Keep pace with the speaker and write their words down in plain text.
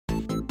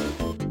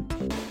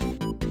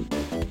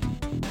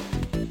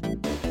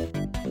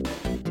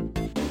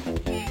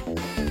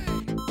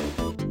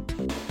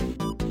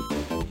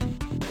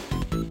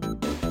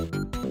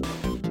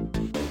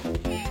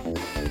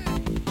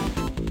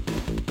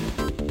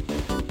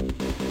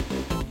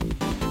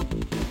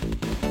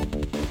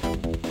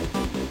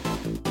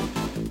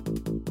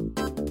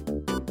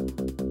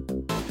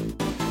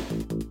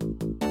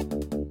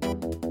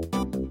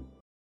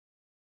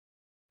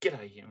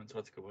G'day humans,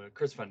 what's good work?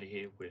 Chris Funder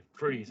here with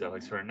Fruity's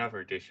Alex for another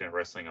edition of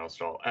Wrestling Old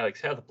Style.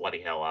 Alex, how the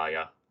bloody hell are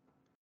ya?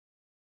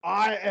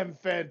 I am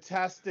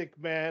fantastic,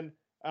 man.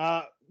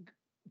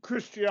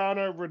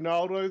 Cristiano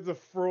Ronaldo, the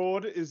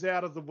fraud, is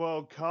out of the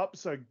World Cup,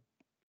 so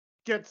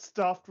get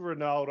stuffed,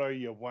 Ronaldo,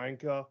 you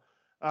wanker.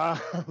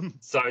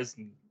 So's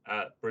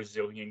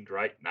Brazilian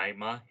great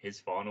Neymar, his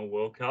final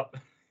World Cup.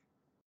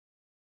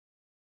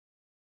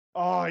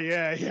 Oh,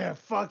 yeah,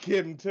 fuck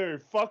him too.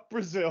 Fuck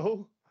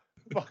Brazil.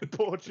 Fuck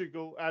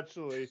Portugal,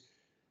 actually.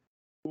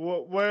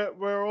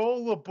 We're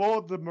all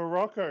aboard the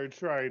Morocco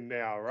train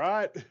now,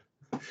 right?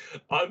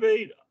 I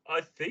mean,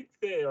 I think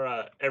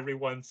they're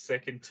everyone's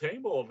second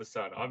team all of a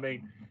sudden. I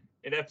mean,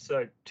 in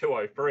episode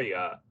 203,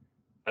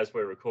 as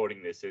we're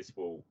recording this,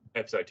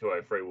 episode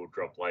 203 will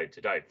drop later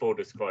today. Full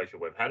disclosure,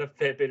 we've had a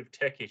fair bit of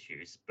tech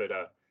issues, but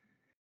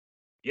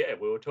yeah,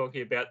 we were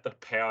talking about the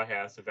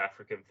powerhouse of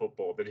African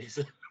football that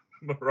is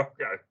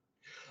Morocco.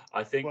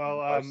 I think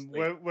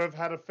we've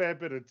had a fair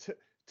bit of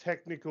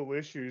technical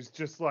issues,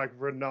 just like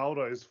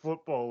Ronaldo's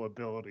football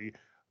ability.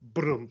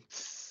 Brum.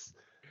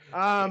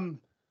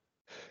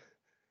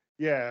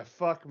 Yeah,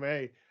 fuck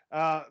me.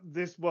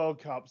 This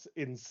World Cup's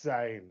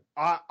insane.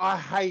 I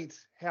hate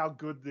how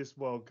good this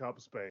World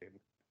Cup's been.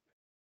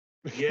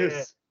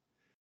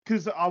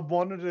 Because I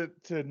wanted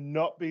it to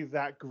not be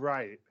that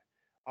great.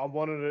 I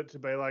wanted it to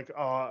be like,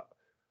 oh,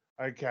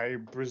 okay,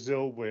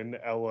 Brazil win,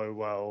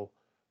 LOL,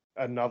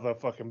 another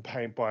fucking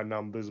paint by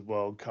numbers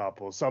World Cup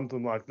or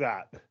something like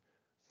that.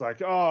 It's like,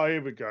 oh,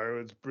 here we go.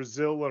 It's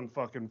Brazil and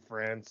fucking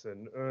France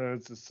and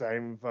it's the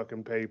same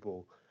fucking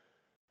people.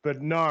 But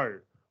no,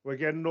 we're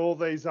getting all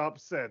these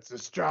upsets.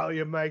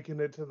 Australia making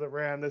it to the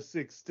round of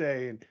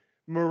 16.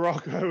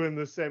 Morocco in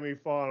the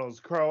semi-finals.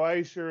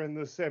 Croatia in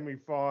the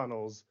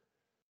semi-finals.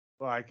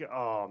 Like,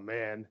 oh,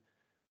 man.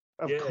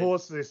 Of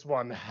course this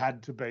one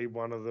had to be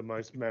one of the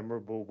most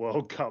memorable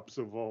World Cups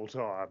of all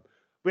time.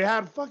 We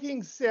had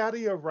fucking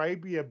Saudi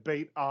Arabia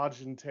beat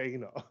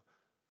Argentina.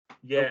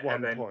 Yeah, at one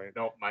and then point.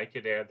 Not make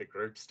it out of the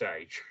group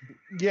stage.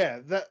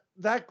 Yeah,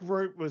 that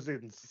group was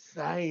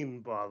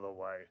insane, by the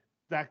way.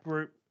 That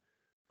group,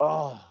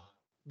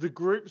 the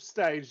group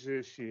stage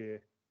this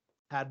year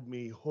had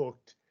me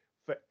hooked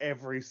for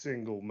every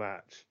single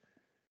match.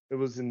 It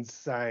was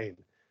insane.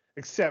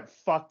 Except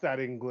fuck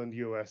that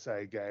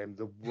England-USA game,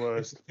 the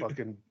worst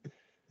fucking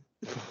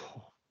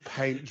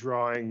paint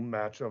drying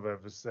match I've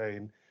ever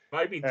seen.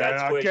 Maybe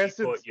that's where you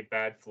thought your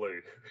bad flu.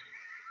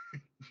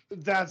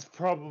 That's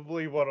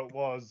probably what it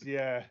was,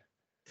 yeah.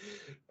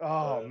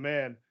 Oh,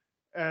 man.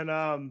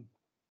 And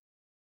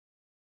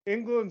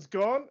England's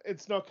gone.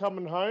 It's not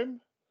coming home.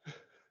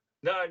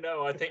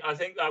 No. I think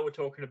they were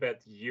talking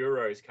about the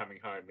Euros coming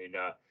home in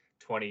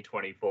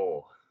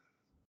 2024.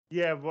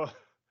 Yeah, well,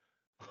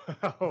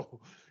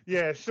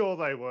 yeah, sure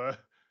they were.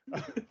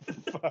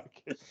 Fuck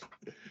it.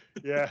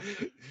 Yeah.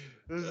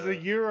 Does the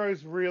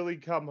Euros really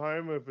come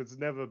home if it's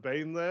never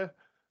been there?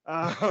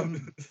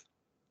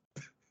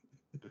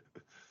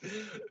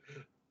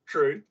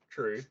 True.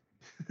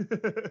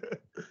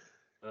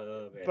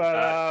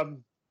 But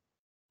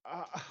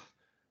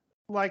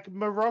like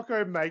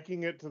Morocco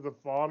making it to the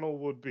final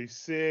would be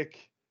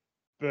sick,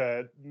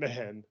 but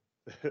man,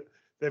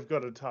 they've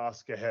got a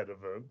task ahead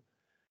of them.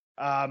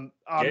 I'm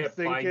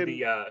thinking playing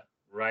the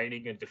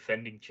reigning and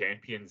defending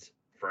champions,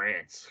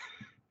 France.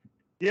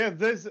 Yeah,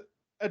 there's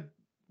a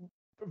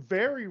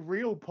very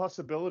real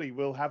possibility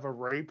we'll have a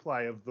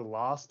replay of the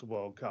last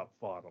World Cup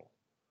final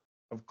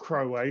of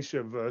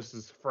Croatia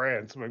versus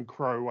France when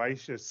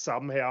Croatia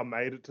somehow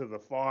made it to the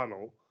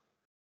final.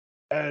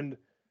 And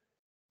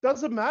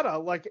doesn't matter,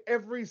 like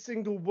every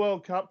single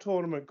World Cup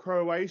tournament,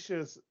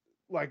 Croatia's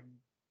like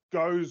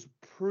goes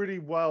pretty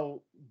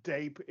well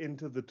deep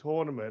into the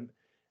tournament.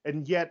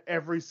 And yet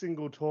every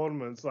single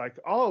tournament's like,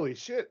 holy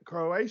shit,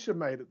 Croatia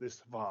made it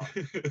this far.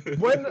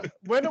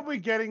 When are we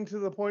getting to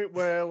the point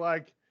where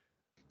like,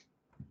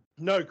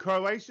 no,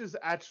 Croatia's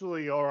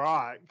actually all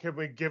right. Can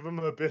we give them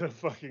a bit of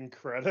fucking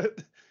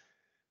credit?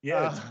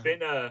 Yeah, it's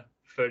been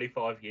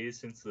 35 years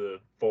since the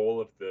fall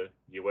of the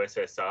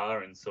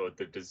USSR and sort of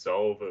the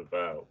dissolve of,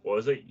 what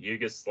was it,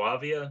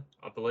 Yugoslavia,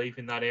 I believe,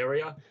 in that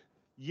area?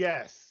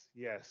 Yes.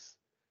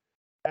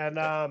 And,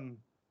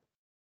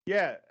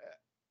 yeah,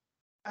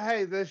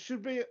 hey, there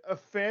should be a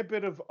fair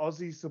bit of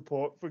Aussie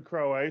support for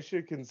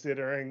Croatia,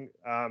 considering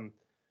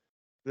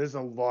there's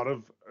a lot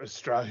of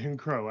Australian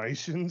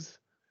Croatians.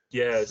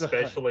 Yeah,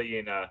 especially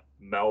in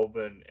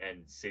Melbourne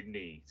and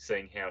Sydney,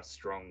 seeing how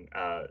strong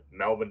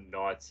Melbourne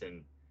Knights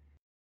and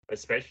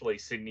especially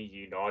Sydney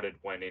United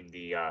went in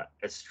the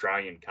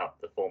Australian Cup,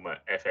 the former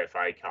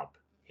FFA Cup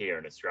here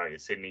in Australia.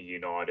 Sydney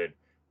United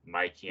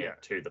making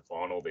it to the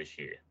final this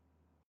year.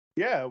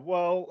 Yeah,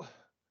 well,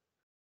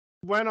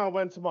 when I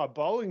went to my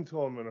bowling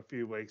tournament a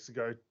few weeks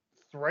ago,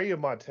 3 of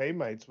my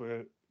teammates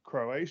were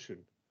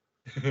Croatian.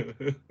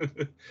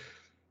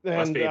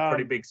 Must be a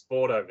pretty big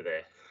sport over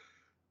there.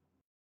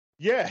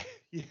 Yeah,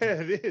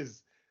 it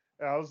is.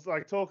 I was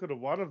like talking to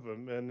one of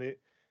them, and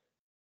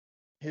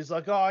he's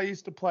like, "Oh, I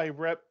used to play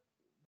rep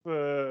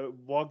for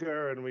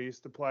Wagga, and we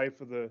used to play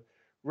for the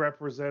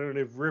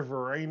representative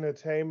Riverina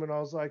team, and I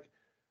was like,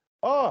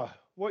 oh,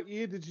 what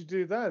year did you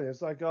do that? And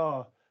it's like,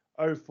 oh,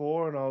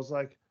 '04, and I was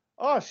like,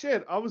 oh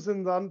shit, I was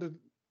in the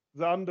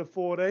under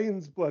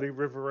 14s bloody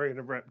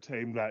Riverina rep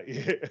team that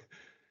year,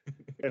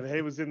 and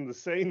he was in the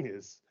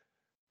seniors.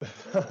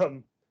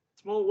 um,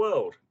 Small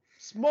world.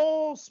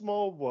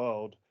 small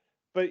world,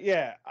 but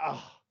yeah,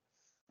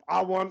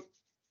 I want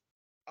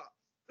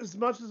as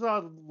much as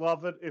I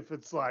love it if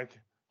it's like,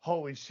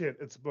 holy shit,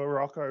 it's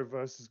Morocco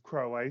versus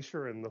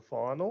Croatia in the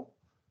final.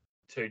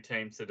 Two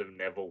teams that have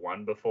never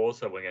won before,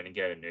 so we're going to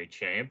get a new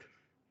champ.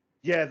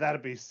 Yeah,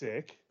 that'd be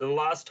sick. The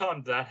last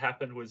time that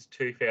happened was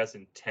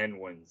 2010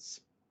 when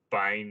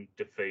Spain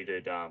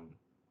defeated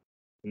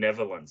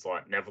Netherlands.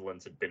 Like,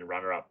 Netherlands had been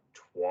runner-up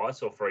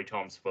twice or three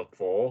times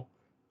before,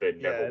 but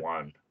never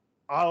won.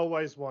 I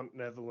always want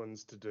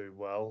Netherlands to do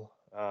well.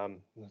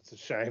 It's a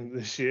shame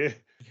this year.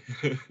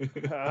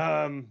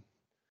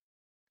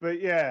 But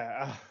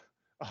yeah,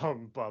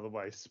 by the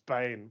way,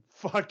 Spain,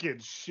 fucking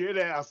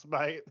shithouse,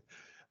 mate.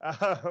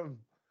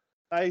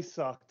 They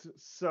sucked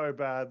so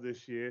bad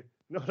this year.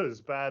 Not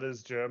as bad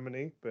as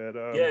Germany, but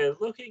yeah,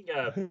 looking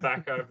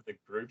back over the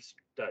group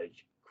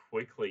stage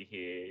quickly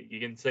here, you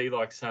can see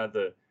like some of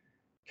the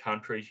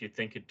countries you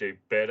think could do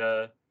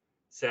better.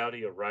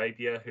 Saudi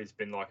Arabia, who's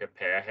been like a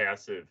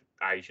powerhouse of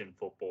Asian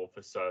football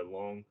for so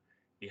long.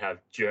 You have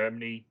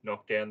Germany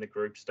knocked down the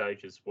group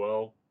stage as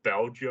well.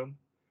 Belgium,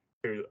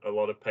 who a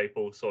lot of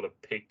people sort of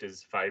picked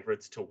as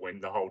favourites to win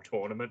the whole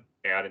tournament,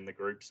 out in the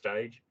group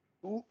stage.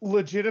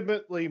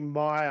 Legitimately,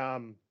 my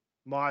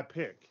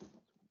pick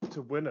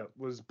to win it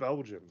was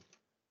Belgium.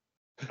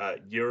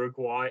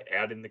 Uruguay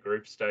out in the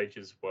group stage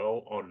as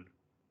well on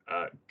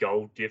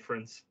goal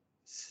difference.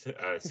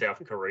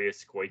 South Korea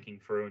squeaking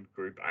through in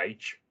Group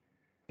H.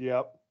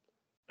 Yep.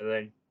 And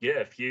then, yeah,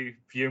 a few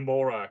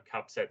more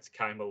cup sets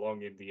came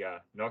along in the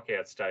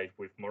knockout stage,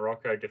 with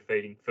Morocco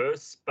defeating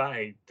first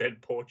Spain, then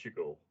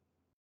Portugal.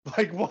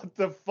 Like, what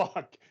the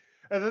fuck?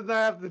 And then they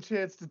have the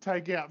chance to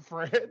take out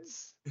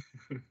France.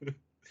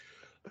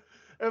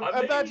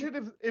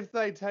 Imagine if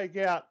they take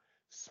out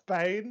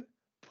Spain,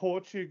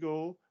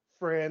 Portugal,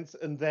 France,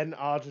 and then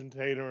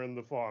Argentina in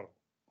the final.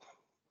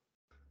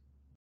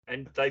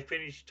 And they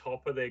finished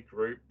top of their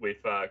group with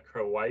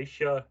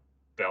Croatia,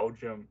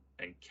 Belgium,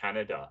 and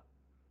Canada.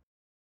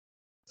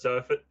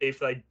 So if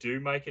they do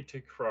make it to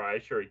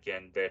Croatia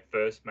again, their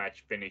first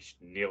match finished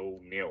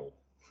 0-0.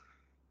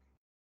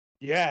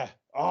 Yeah.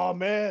 Oh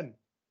man,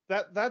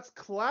 that's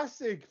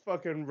classic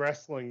fucking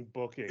wrestling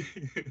booking.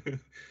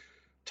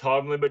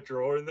 Time limit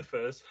draw in the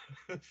first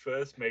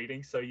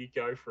meeting, so you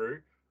go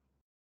through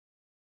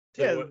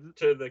to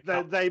the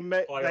cup. They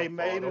made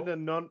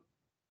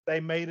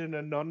it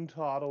a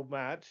non-title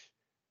match.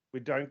 We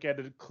don't get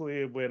a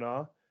clear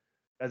winner,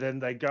 and then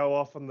they go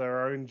off on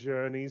their own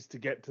journeys to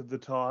get to the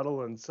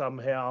title, and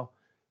somehow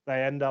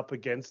they end up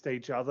against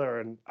each other.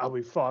 And are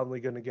we finally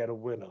going to get a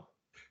winner?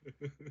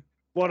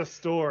 What a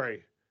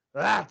story!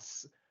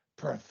 That's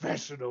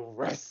professional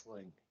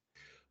wrestling.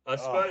 I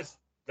suppose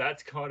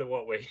that's kind of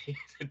what we're here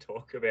to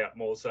talk about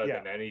more so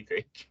than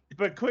anything.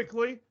 But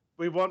quickly,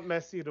 we want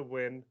Messi to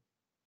win,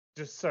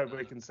 just so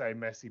we can say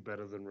Messi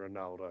better than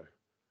Ronaldo.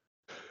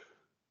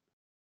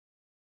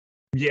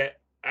 Yeah,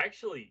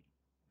 actually,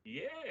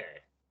 yeah.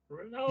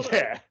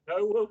 Ronaldo,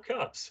 no World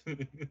Cups.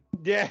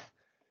 Yeah.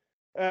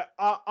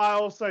 I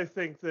also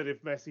think that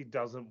if Messi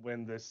doesn't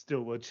win, there's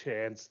still a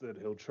chance that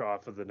he'll try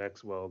for the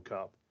next World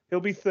Cup. He'll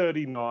be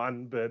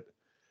 39, but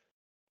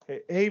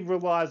he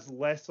relies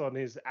less on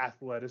his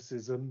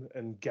athleticism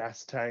and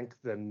gas tank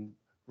than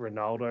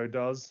Ronaldo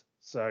does,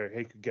 so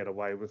he could get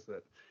away with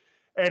it.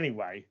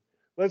 Anyway,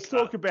 let's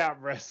talk about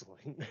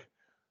wrestling.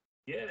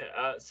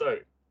 Yeah, so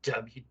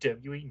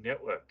WWE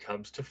Network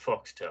comes to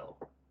Foxtel.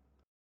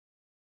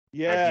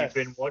 Yeah. Have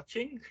you been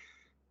watching?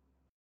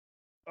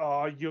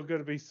 Oh, you're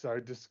going to be so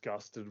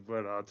disgusted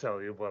when I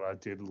tell you what I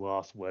did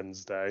last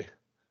Wednesday.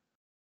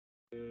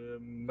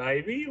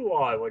 Maybe?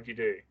 Why? What'd you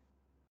do?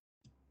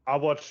 I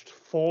watched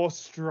 4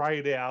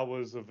 straight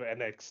hours of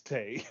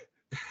NXT.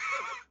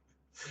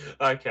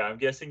 Okay, I'm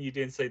guessing you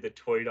didn't see the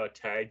tweet I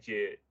tagged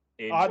you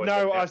in.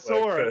 No, I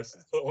saw it.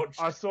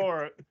 I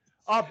saw it.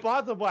 Oh,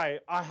 by the way,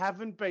 I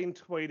haven't been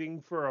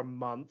tweeting for a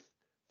month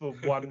for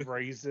one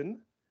reason.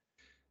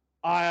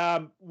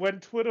 When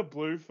Twitter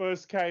Blue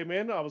first came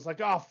in, I was like,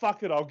 oh,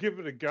 fuck it, I'll give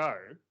it a go.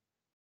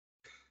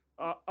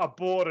 I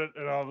bought it,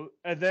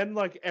 and then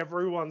like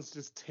everyone's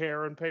just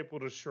tearing people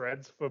to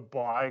shreds for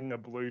buying a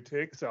blue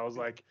tick. So I was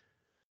like,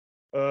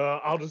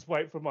 I'll just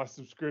wait for my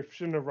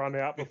subscription to run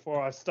out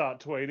before I start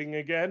tweeting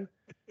again.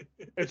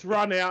 It's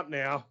run out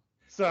now,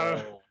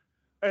 so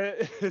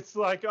it's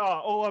like,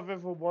 all I've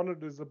ever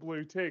wanted is a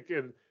blue tick,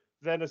 and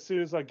then as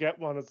soon as I get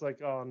one, it's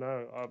like, oh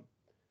no, I'm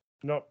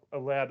not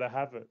allowed to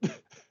have it.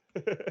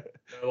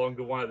 No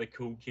longer one of the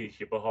cool kids.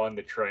 You're behind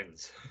the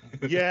trends.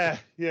 Yeah.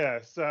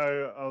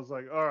 So I was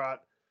like, all right,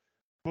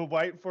 we'll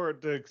wait for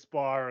it to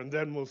expire and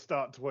then we'll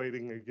start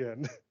tweeting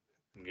again.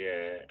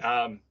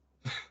 Yeah.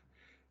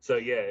 So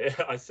yeah,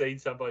 I seen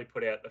somebody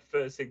put out the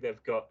first thing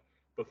they've got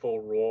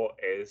before Raw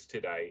airs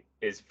today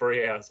is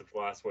 3 hours of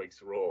last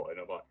week's Raw, and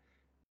I'm like,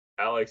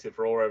 Alex, if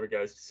Raw ever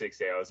goes to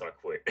 6 hours, I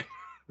quit.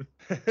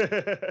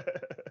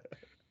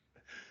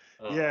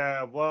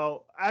 Yeah,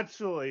 well,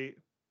 actually,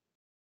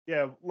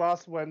 yeah,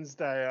 last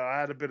Wednesday I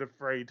had a bit of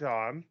free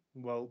time.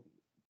 Well,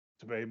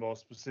 to be more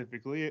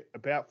specifically,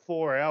 about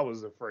 4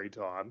 hours of free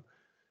time.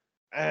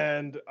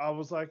 And I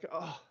was like,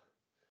 oh,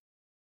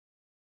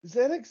 is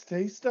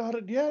NXT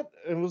started yet?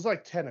 And it was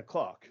like 10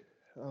 o'clock.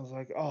 I was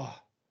like,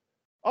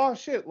 oh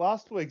shit,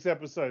 last week's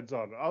episode's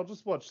on. I'll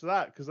just watch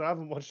that because I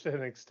haven't watched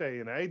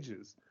NXT in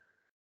ages.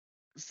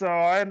 So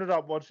I ended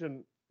up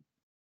watching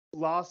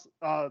last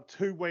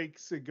 2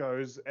 weeks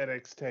ago's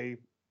NXT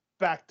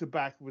back to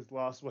back with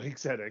last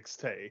week's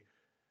NXT.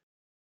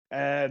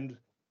 And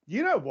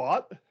you know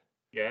what?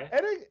 Yeah.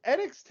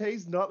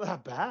 NXT's not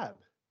that bad.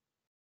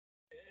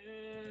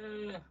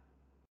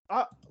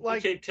 You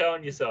keep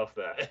telling yourself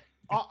that.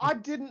 I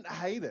didn't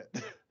hate it.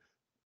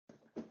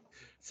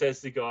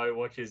 Says the guy who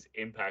watches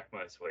Impact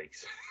most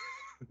weeks.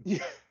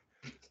 Yeah.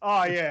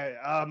 Oh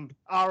yeah.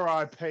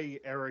 R.I.P.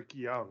 Eric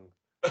Young.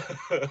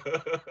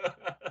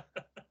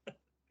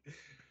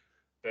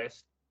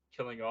 Best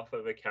killing off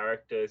of a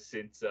character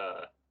since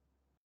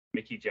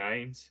Mickey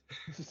James.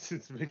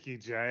 Since Mickey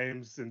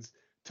James, since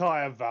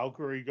Taya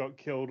Valkyrie got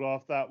killed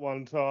off that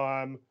one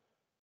time.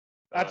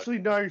 Actually,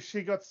 no,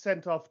 she got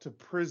sent off to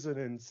prison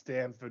in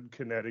Stamford,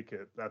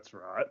 Connecticut. That's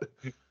right.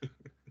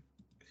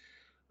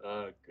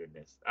 Oh,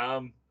 goodness.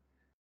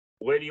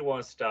 Where do you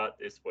want to start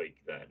this week,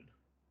 then?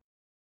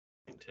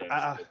 In terms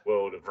of the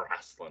world of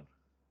wrestling.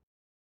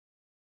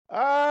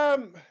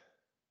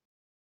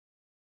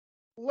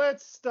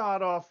 Let's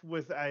start off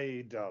with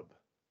AEW.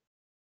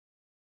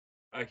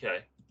 Okay.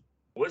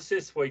 Was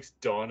this week's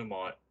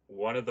Dynamite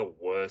one of the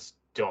worst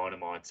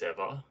Dynamites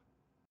ever?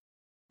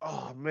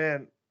 Oh,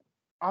 man.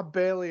 I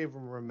barely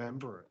even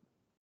remember it.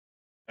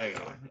 Hang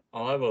on.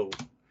 I'll have a...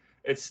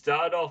 It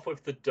started off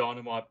with the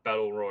Dynamite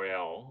Battle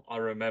Royale. I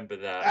remember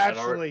that.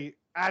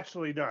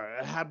 Actually, no.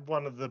 It had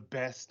one of the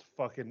best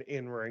fucking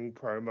in-ring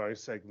promo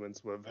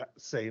segments we've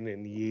seen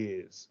in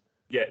years.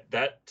 Yeah,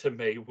 that to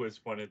me was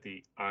one of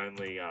the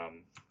only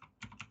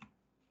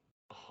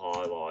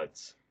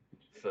highlights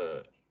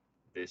for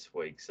this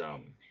week's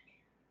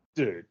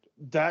Dude,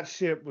 that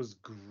shit was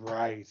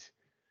great.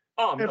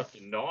 Oh, I'm not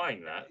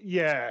denying that.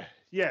 Yeah.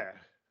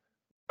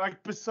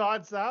 Like,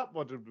 besides that,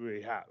 what did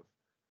we have?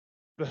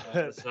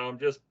 So I'm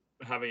just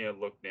having a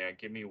look now.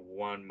 Give me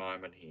one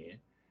moment here.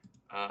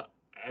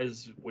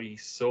 As we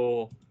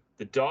saw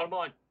the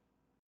Dynamite,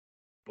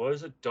 what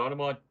is it?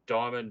 Dynamite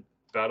Diamond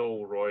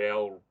Battle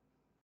Royale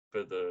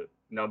for the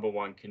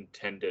 #1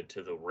 contender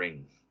to the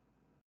ring.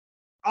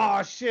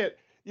 Oh, shit.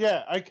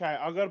 Yeah, okay.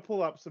 I've got to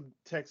pull up some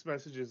text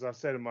messages I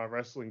sent in my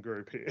wrestling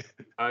group here.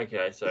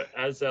 Okay, so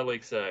as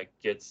Alex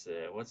gets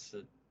there, what's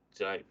the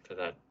date for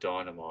that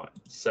Dynamite?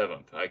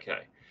 7th.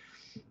 Okay.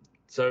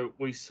 So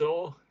we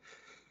saw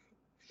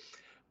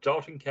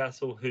Dalton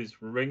Castle,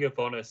 who's Ring of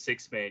Honor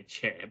 6-man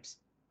champs.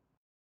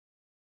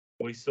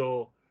 We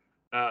saw,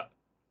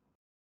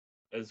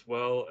 as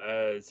well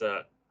as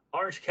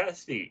Orange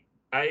Cassidy,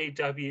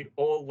 AEW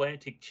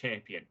All-Atlantic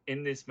champion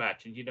in this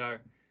match. And, you know,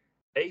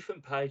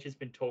 Ethan Page has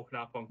been talking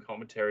up on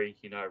commentary.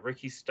 You know,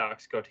 Ricky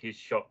Starks got his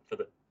shot for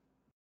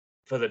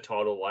the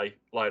title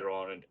later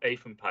on. And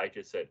Ethan Page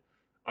has said,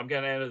 I'm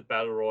going to enter the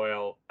Battle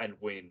Royale and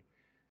win.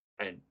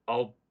 And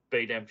I'll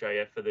beat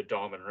MJF for the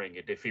Diamond Ring.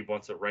 And if he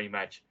wants a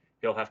rematch,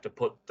 he'll have to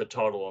put the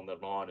title on the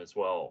line as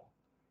well.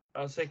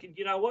 I was thinking,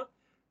 you know what?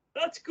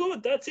 That's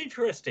good. That's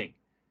interesting.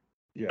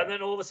 Yeah. And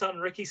then all of a sudden,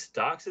 Ricky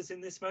Starks is in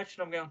this match,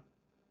 and I'm going,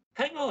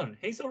 hang on.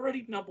 He's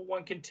already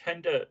 #1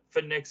 contender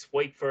for next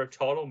week for a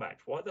title match.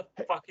 Why the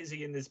fuck is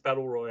he in this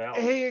Battle Royale?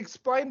 He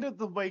explained it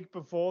the week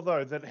before,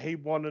 though, that he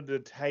wanted to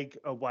take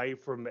away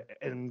from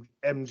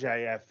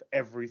MJF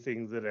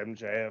everything that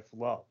MJF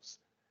loves.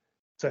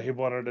 So he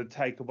wanted to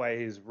take away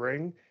his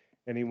ring,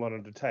 and he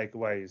wanted to take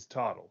away his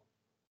title.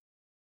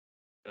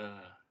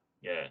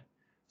 Yeah.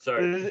 So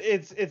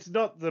it's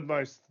not the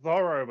most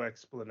thorough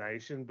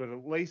explanation, but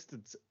at least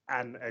it's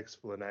an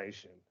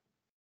explanation.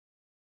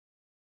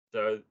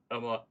 So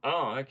I'm like,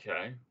 oh,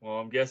 okay. Well,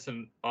 I'm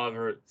guessing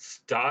either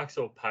Starks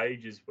or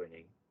Page is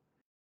winning.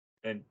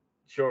 And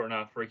sure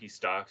enough, Ricky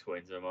Starks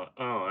wins. I'm like,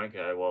 oh,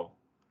 okay. Well,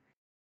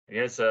 I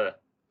guess there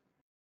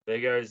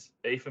goes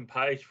Ethan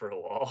Page for a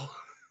while.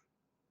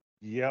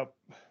 Yep.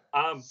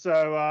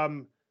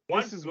 So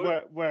this is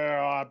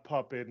where I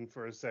pop in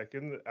for a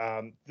second.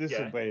 This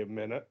will be a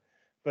minute.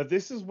 But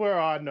this is where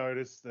I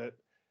noticed that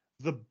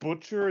the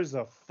Butcher is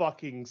a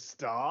fucking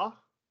star.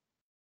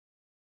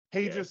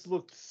 He just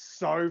looked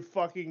so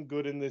fucking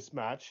good in this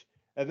match.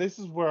 And this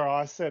is where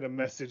I sent a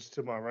message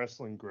to my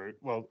wrestling group.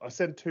 Well, I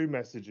sent 2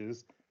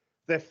 messages.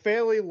 They're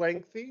fairly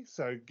lengthy,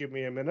 so give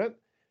me a minute.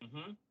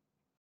 Mm-hmm.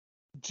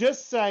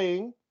 Just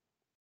saying,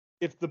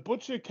 if the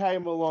Butcher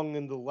came along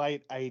in the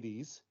late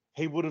 80s,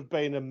 he would have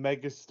been a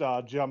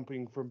megastar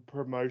jumping from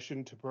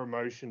promotion to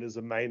promotion as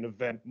a main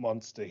event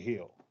monster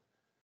heel.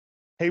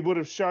 He would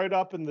have showed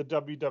up in the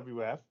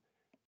WWF,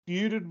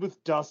 feuded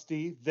with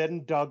Dusty,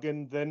 then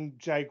Duggan, then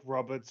Jake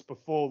Roberts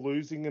before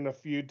losing in a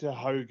feud to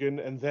Hogan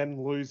and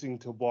then losing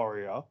to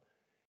Warrior.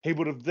 He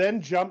would have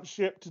then jumped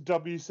ship to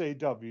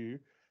WCW,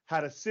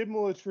 had a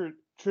similar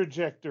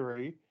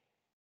trajectory,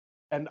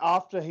 and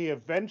after he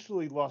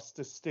eventually lost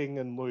to Sting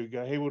and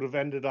Luger, he would have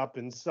ended up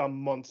in some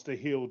monster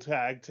heel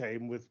tag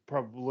team with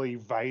probably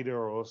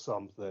Vader or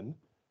something.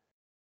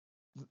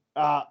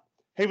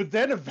 He would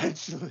then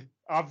eventually.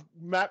 I've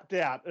mapped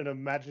out an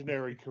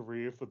imaginary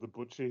career for the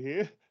Butcher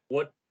here.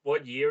 What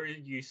year are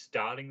you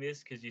starting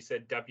this? Because you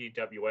said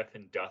WWF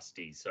and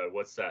Dusty. So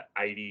what's that?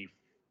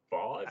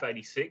 85,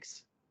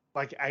 86?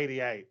 Like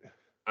 88.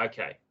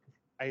 Okay.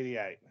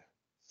 88.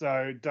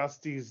 So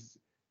Dusty's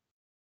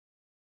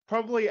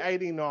probably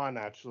 89,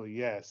 actually.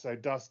 Yeah. So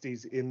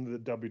Dusty's in the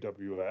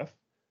WWF.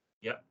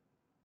 Yep.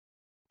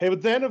 He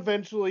would then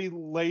eventually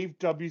leave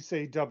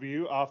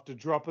WCW after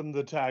dropping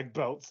the tag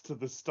belts to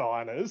the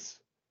Steiners.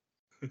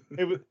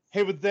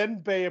 He would then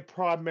be a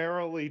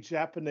primarily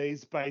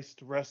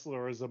Japanese-based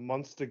wrestler as a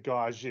Monster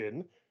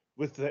Gaijin,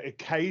 with the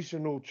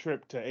occasional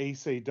trip to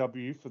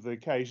ECW for the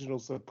occasional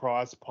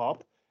surprise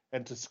pop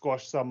and to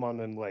squash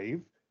someone and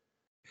leave.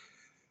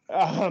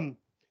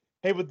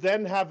 He would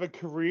then have a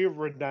career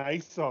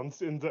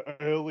renaissance in the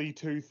early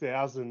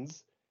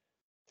 2000s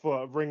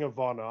for Ring of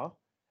Honor,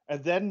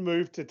 and then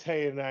move to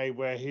TNA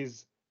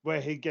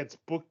where he gets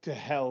booked to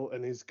hell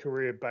and his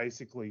career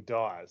basically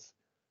dies.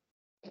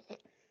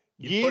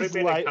 You put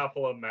him in a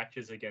couple of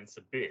matches against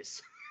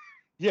Abyss.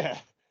 Yeah.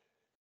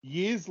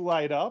 Years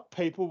later,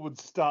 people would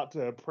start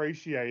to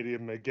appreciate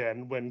him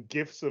again when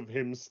gifs of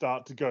him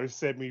start to go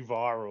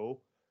semi-viral,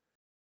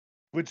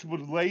 which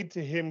would lead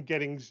to him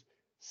getting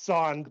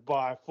signed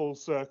by Full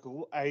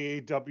Circle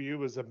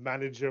AEW as a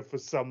manager for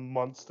some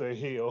monster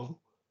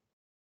heel.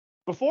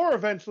 Before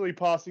eventually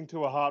passing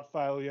to a heart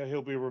failure,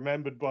 he'll be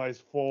remembered by his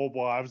 4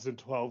 wives and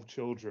 12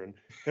 children.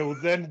 He will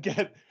then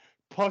get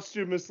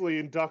posthumously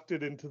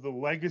inducted into the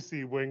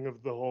legacy wing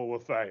of the Hall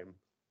of Fame.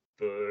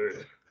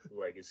 Boo.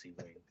 Legacy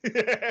wing.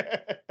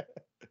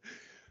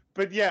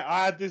 But yeah,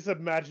 I had this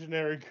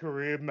imaginary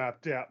career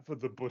mapped out for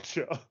the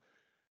Butcher.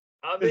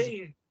 I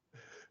mean,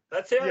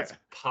 that sounds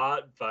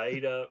part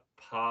Vader,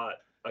 part,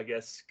 I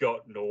guess,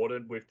 Scott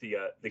Norton with the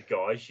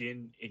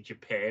Gaijin in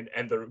Japan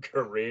and the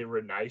career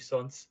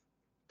renaissance.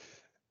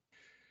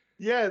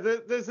 Yeah,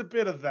 there's a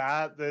bit of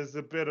that. There's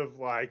a bit of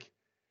like,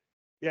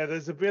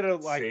 there's a bit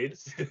of like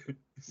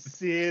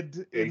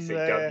Sid in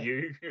there.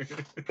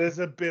 There's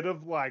a bit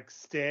of like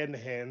Stan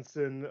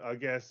Hansen, I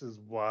guess, as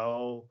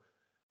well.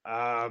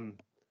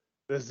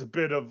 There's a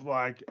bit of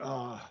like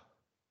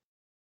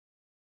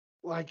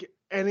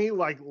any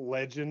like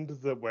legend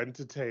that went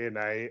to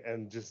TNA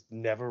and just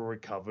never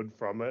recovered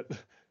from it.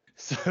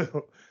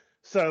 So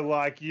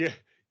like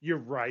your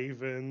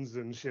Ravens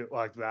and shit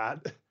like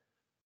that.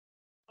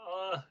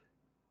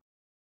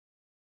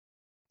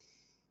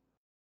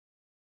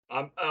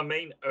 I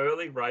mean,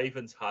 early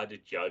Raven's hard to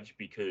judge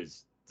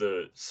because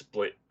the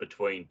split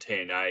between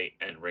TNA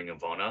and Ring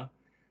of Honor.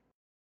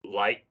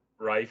 Late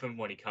Raven,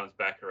 when he comes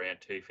back around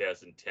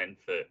 2010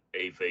 for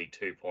EV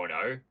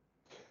 2.0.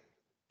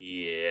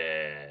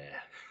 Yeah.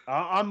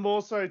 I'm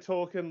also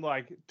talking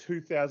like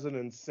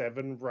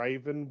 2007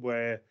 Raven,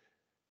 where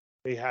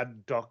he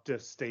had Dr.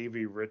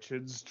 Stevie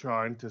Richards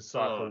trying to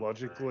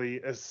psychologically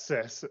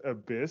assess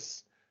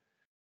Abyss.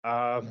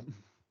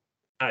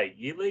 Hey,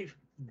 you leave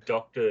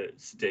Dr.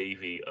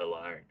 Stevie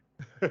alone.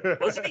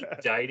 Wasn't he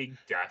dating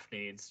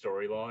Daphne in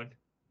storyline?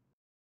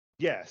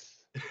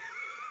 Yes.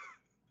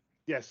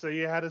 Yes, so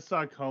you had a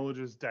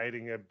psychologist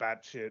dating a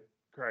batshit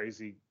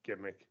crazy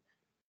gimmick.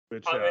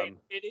 Which, I mean,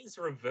 it is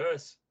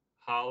reverse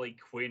Harley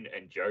Quinn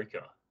and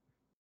Joker.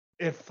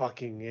 It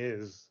fucking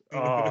is.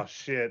 Oh,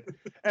 shit.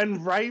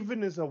 And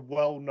Raven is a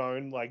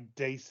well-known, like,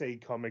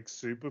 DC Comics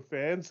super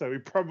fan, so he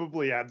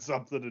probably had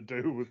something to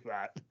do with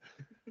that.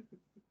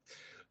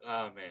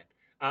 Oh, man.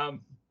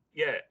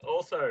 Yeah,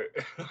 also,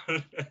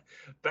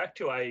 back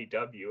to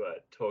AEW,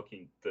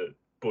 talking the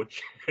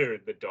Butcher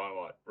and the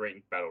Dynamite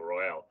Ring Battle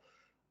Royale.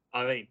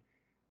 I mean,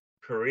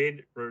 career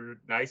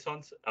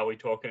renaissance, are we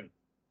talking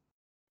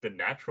the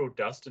natural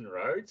Dustin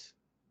Rhodes?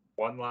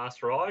 One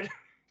last ride?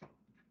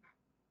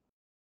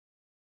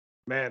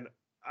 Man,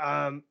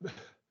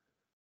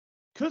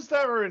 because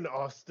they were in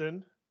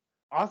Austin,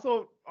 I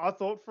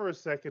thought for a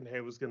second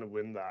he was going to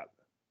win that.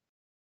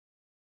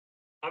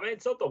 I mean,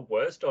 it's not the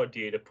worst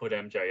idea to put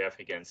MJF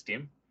against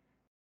him.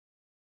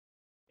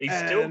 He's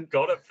still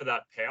got it for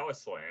that power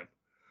slam.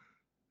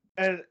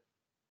 And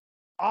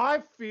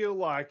I feel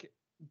like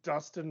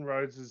Dustin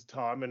Rhodes'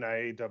 time in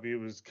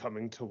AEW is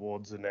coming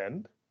towards an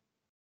end.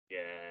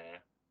 Yeah.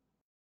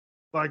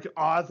 Like,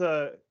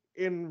 either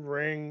in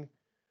ring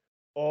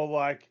or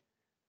like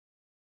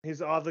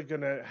he's either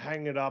going to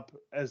hang it up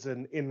as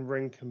an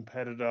in-ring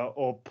competitor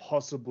or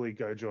possibly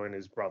go join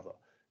his brother.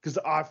 Because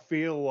I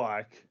feel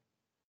like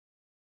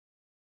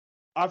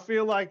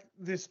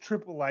this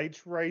Triple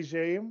H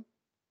regime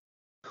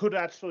could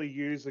actually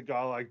use a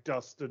guy like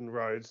Dustin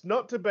Rhodes,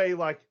 not to be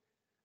like,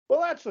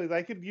 well, actually,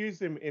 they could use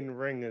him in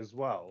ring as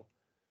well.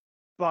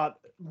 but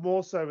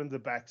more so in the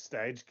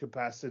backstage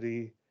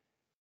capacity,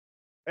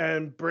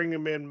 and bring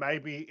him in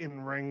maybe in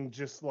ring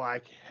just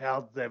like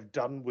how they've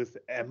done with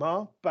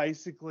Emma,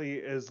 basically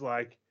is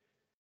like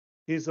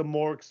he's a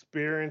more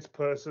experienced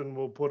person,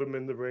 we'll put him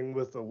in the ring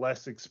with a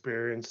less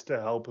experience to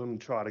help him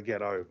try to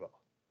get over.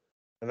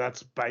 And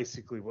that's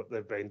basically what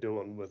they've been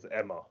doing with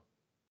Emma.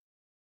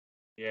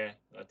 Yeah,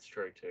 that's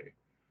true too.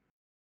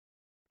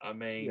 I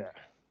mean, Yeah.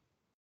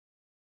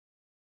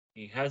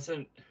 he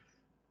hasn't.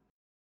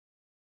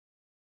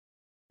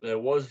 There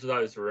was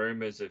those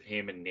rumors of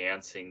him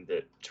announcing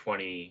that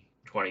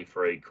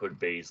 2023 could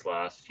be his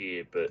last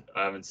year, but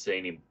I haven't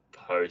seen him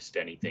post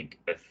anything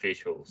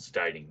official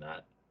stating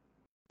that.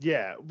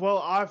 Yeah,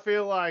 well, I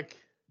feel like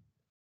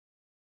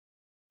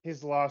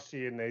his last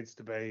year needs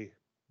to be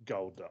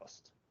Gold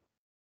Dust.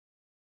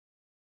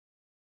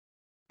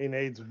 He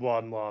needs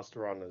one last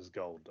run as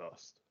Gold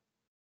Dust.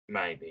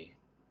 Maybe.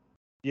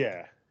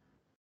 Yeah.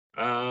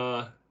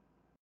 Uh,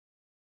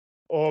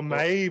 Or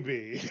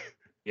maybe.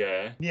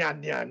 yeah. Nya,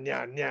 nya,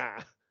 nya,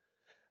 nya.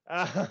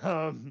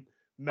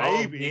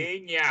 Maybe. Oh,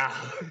 yeah.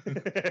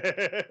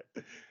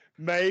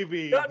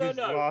 Maybe No. his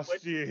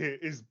last year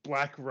is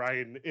Black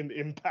Rain in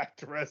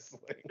Impact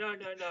Wrestling. No.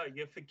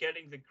 You're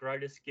forgetting the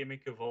greatest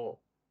gimmick of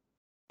all.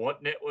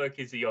 What network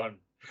is he on?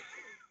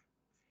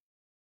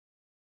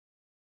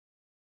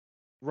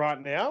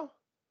 Right now?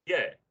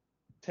 Yeah.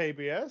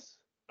 TBS?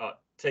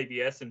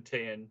 TBS and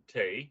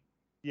TNT.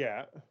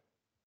 Yeah.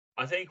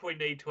 I think we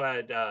need to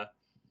add a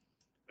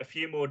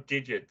few more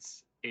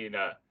digits in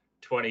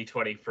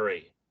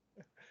 2023.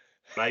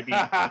 Maybe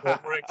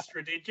 4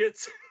 extra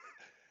digits.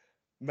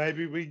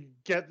 Maybe we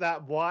get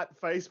that white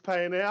face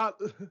paint out.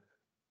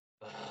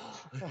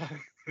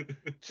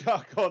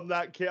 Chuck on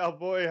that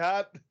cowboy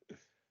hat.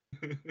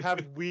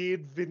 Have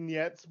weird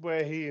vignettes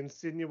where he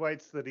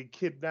insinuates that he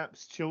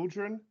kidnaps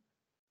children.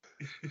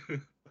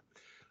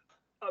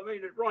 I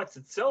mean, it writes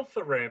itself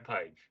for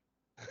Rampage.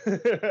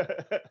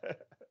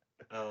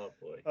 Oh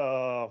boy.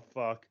 Oh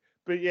fuck.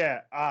 But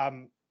yeah,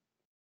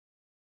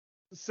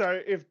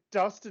 so if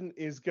Dustin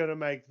is gonna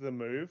make the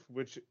move,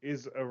 which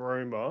is a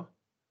rumor,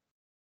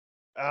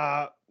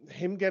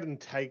 him getting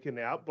taken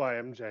out by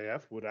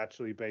MJF would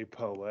actually be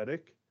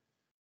poetic.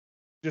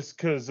 Just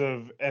because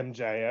of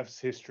MJF's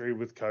history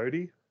with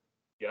Cody.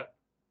 Yeah.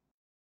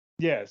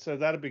 Yeah, so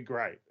that'd be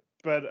great.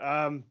 But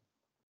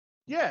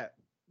yeah,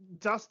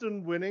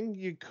 Dustin winning,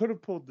 you could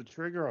have pulled the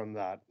trigger on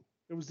that.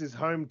 It was his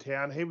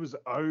hometown. He was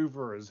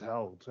over as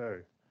hell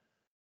too.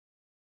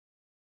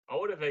 I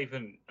would have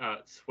even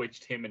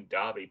switched him and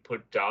Darby,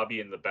 put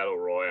Darby in the Battle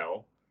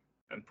Royale,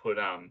 and put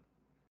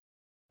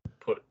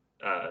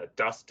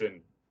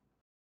Dustin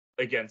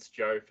against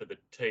Joe for the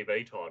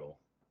TV title.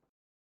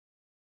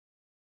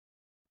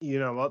 You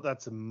know what?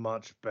 That's a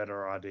much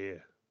better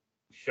idea.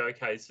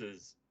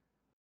 Showcases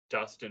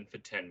Dustin for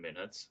 10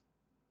 minutes.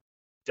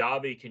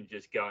 Darby can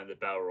just go in the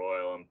Battle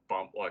Royale and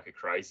bump like a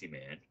crazy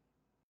man.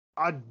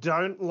 I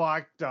don't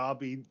like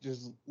Darby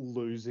just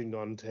losing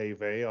on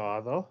TV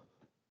either.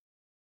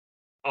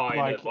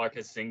 Oh, like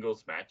a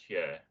singles match,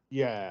 yeah.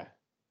 Yeah.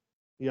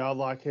 Yeah, I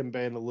like him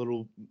being a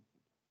little...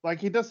 Like,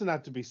 he doesn't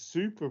have to be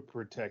super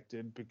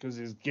protected because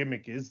his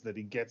gimmick is that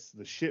he gets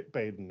the shit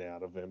beaten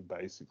out of him,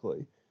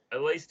 basically.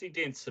 At least he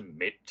didn't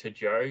submit to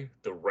Joe.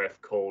 The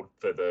ref called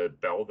for the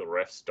bell. The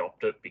ref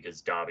stopped it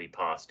because Darby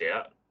passed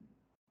out.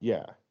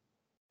 Yeah.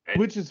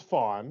 Which is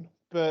fine,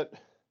 but,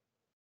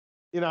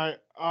 you know,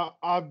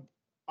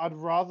 I'd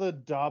rather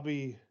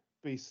Darby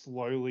be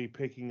slowly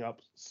picking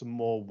up some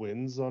more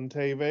wins on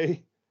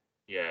TV.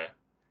 Yeah.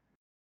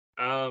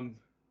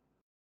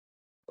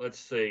 Let's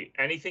see.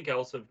 Anything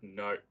else of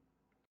note,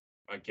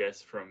 I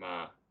guess, from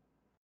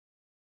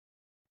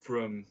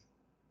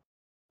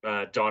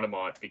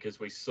Dynamite, because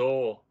we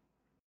saw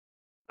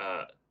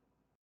the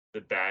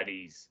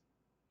baddies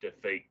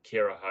defeat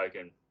Kira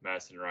Hogan,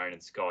 Madison Rayne,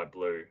 and Sky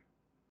Blue.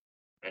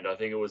 And I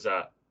think it was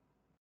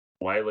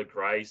Layla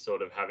Gray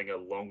sort of having a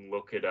long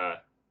look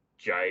at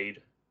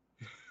Jade.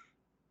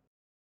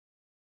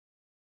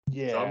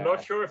 Yeah. So I'm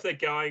not sure if they're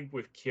going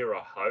with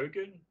Kira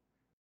Hogan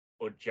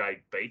or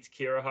Jade beats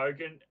Kira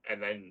Hogan, and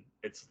then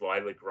it's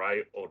Layla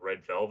Gray or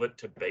Red Velvet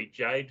to beat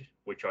Jade,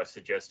 which I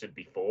suggested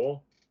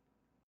before.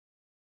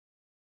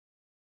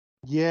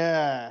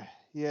 Yeah.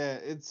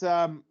 It's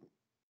either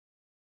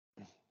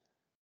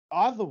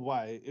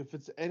way, if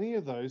it's any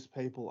of those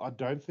people, I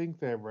don't think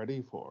they're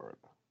ready for it.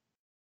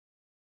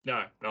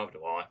 No, neither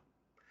do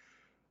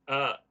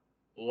I.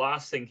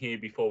 Last thing here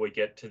before we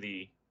get to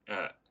the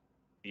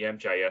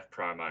MJF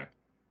promo.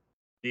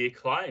 The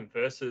Acclaim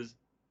versus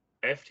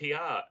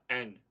FTR.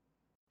 And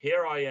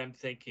here I am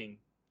thinking,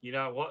 you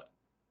know what?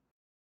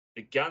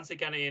 The Guns are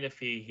going to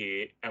interfere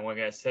here, and we're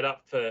going to set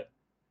up for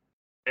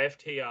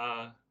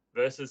FTR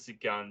versus the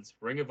Guns,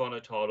 Ring of Honor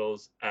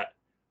titles at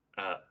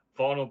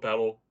Final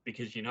Battle,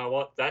 because you know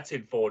what? That's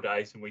in 4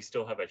 days, and we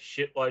still have a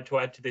shitload to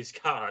add to this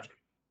card.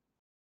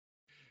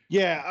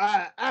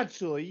 Yeah,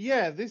 actually,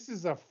 this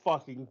is a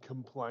fucking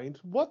complaint.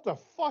 What the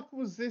fuck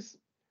was this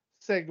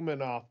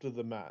segment after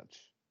the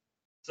match?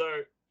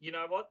 So, you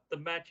know what? The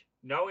match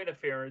no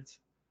interference,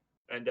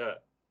 and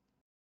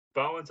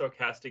Bowens or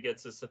Caster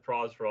gets a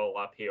surprise roll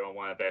up here on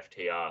one of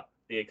FTR.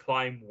 The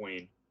Acclaim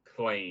win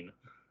clean.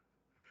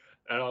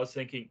 And I was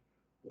thinking,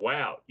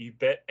 wow, you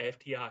bet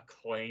FTR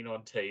clean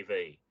on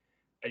TV.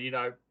 And, you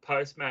know,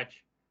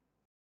 post-match,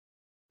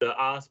 the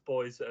Arse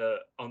boys are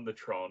on the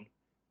Tron.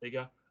 They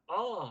go,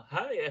 oh,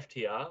 hey,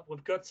 FTR,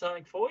 we've got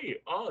something for you.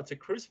 Oh, it's a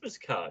Christmas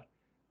card.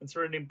 It's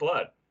written in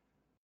blood.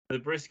 The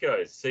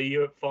Briscoes, see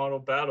you at Final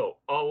Battle.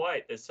 Oh,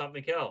 wait, there's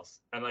something else.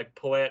 And they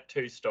pull out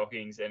 2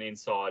 stockings, and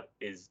inside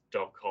is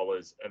dog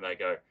collars. And they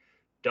go,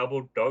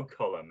 double dog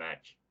collar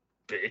match,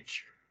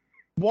 bitch.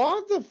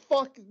 Why the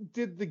fuck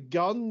did the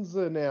Guns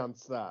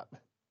announce that?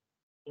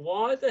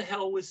 Why the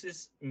hell was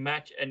this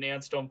match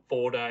announced on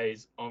 4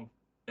 days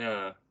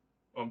 4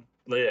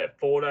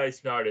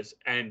 days notice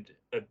and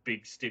a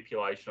big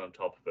stipulation on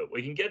top of it?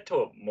 We can get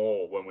to it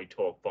more when we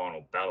talk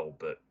Final Battle,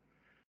 but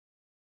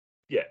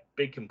yeah,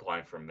 big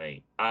complaint from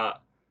me.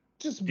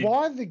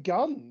 Why the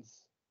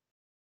Guns?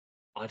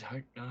 I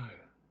don't know.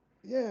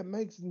 Yeah, it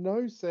makes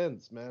no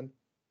sense, man.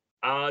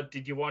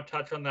 Did you want to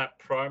touch on that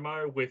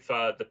promo with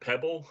the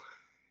Pebble?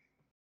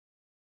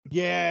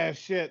 Yeah,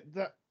 shit.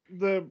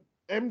 The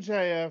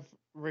MJF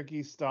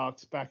Ricky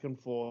Starks back and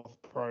forth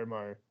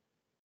promo.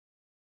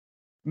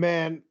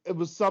 Man, it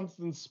was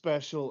something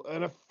special,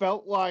 and it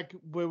felt like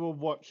we were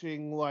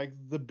watching like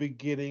the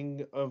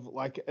beginning of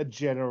like a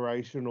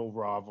generational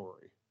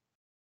rivalry.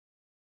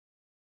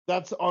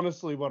 That's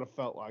honestly what it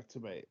felt like to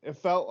me. It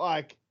felt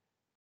like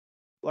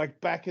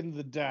back in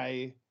the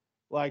day,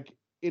 like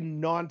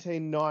in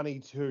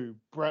 1992,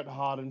 Bret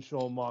Hart and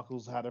Shawn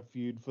Michaels had a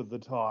feud for the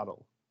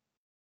title.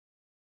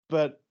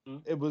 But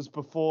it was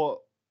before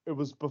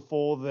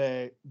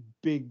their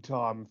big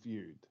time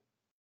feud.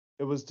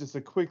 It was just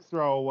a quick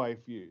throwaway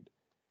feud.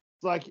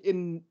 It's like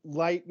in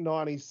late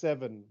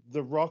 97,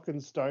 The Rock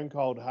and Stone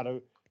Cold had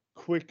a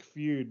quick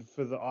feud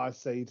for the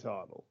IC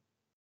title.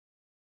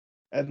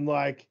 And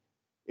like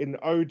in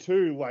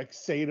 02, like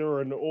Cena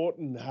and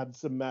Orton had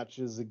some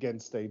matches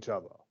against each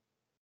other.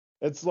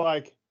 It's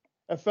like,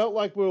 it felt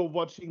like we were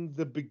watching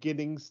the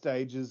beginning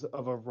stages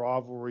of a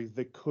rivalry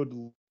that could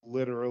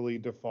literally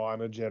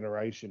define a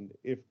generation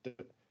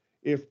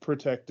if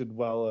protected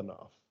well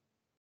enough.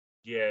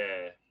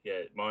 Yeah.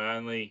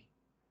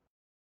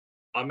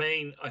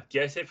 I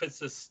guess if it's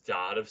the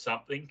start of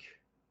something,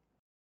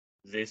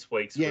 this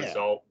week's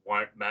result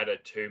won't matter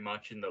too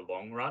much in the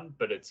long run,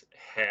 but it's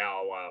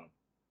how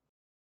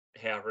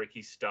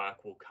Ricky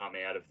Stark will come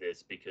out of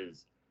this,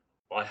 because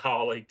I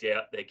highly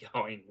doubt they're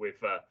going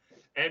with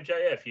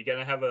MJF. You're going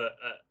to have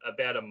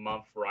about a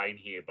month reign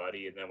here,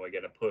 buddy, and then we're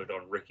going to put it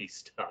on Ricky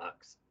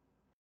Starks.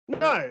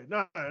 No,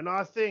 and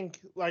I think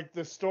like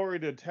the story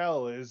to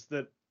tell is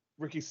that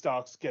Ricky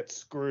Starks gets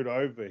screwed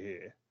over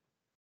here,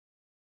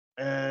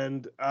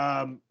 and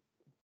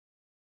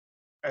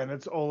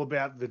it's all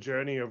about the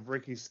journey of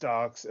Ricky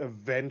Starks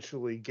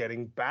eventually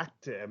getting back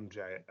to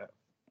MJF.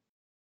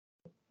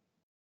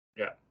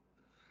 Yeah.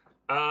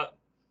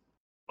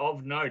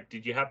 Of note,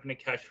 did you happen to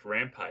catch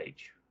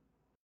Rampage?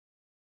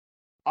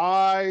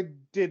 I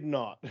did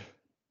not.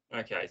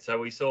 Okay, so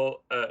we saw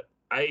a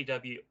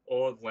AEW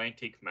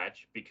All-Atlantic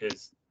match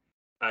because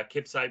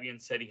Kip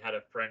Sabian said he had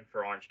a friend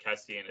for Orange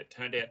Cassidy, and it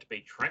turned out to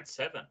be Trent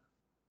Seven.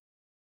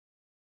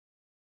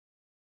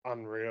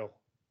 Unreal.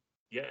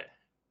 Yeah.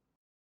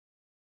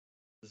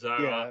 So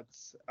yeah,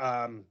 it's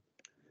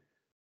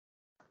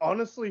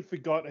honestly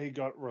forgot he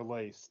got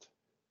released.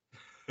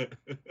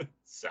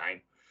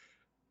 Same.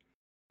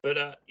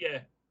 But yeah,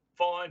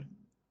 fine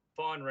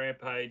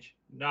Rampage.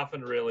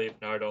 Nothing really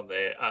of note on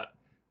there.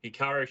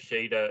 Hikaru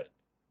Shida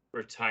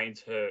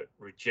retains her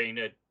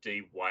Regina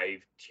D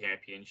Wave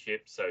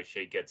championship, so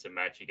she gets a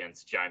match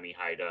against Jamie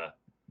Hayter.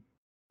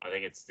 I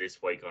think it's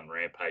this week on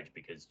Rampage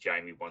because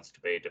Jamie wants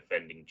to be a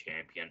defending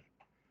champion.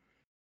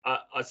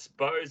 I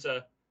suppose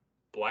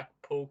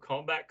Blackpool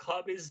Combat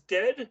Club is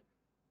dead.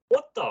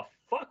 What the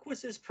fuck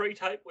was this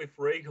pre-tape with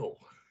Regal?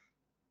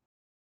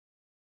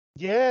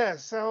 Yeah,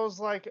 so I was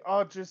like,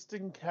 oh, just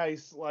in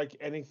case like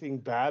anything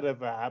bad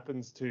ever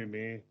happens to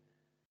me,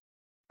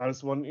 I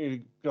just want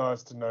you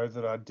guys to know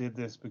that I did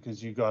this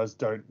because you guys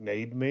don't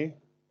need me.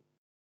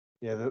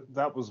 Yeah,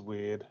 that was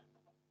weird.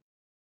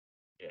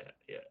 Yeah.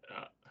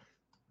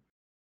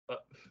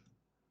 But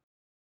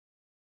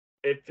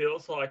it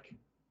feels like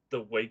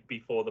the week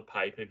before the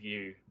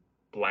pay-per-view,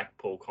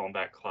 Blackpool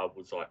Combat Club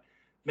was like,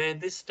 man,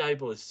 this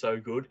stable is so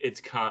good, it's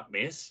can't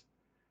miss.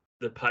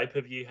 The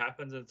pay-per-view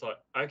happens, and it's like,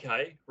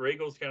 okay,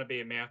 Regal's going to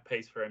be a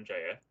mouthpiece for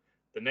MJF.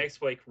 The next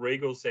week,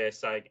 Regal's there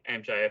saying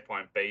MJF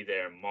won't be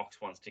there, and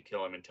Mox wants to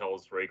kill him and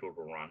tells Regal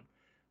to run.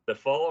 The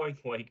following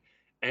week,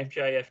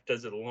 MJF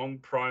does a long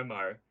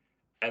promo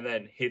and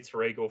then hits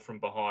Regal from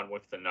behind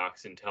with the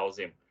knucks and tells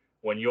him,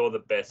 when you're the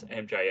best,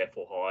 MJF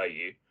will hire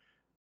you.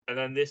 And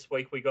then this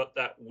week, we got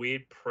that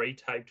weird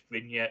pre-taped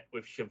vignette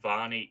with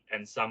Shivani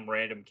and some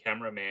random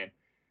cameraman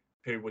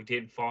who we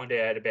didn't find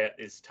out about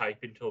this tape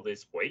until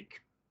this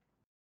week.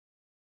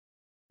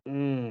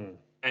 Mm.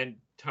 And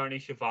Tony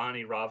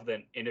Schiavone, rather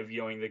than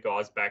interviewing the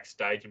guys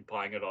backstage and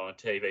playing it on a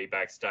TV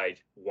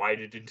backstage,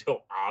 waited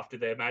until after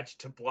their match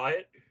to play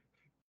it.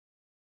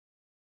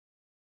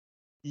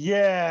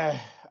 Yeah,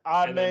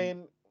 I And mean,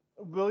 then-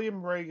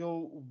 William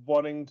Regal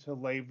wanting to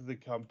leave the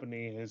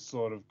company has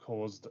sort of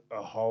caused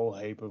a whole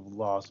heap of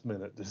last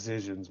minute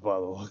decisions by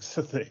the looks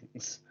of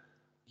things.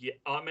 Yeah,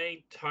 I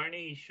mean,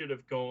 Tony should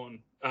have gone.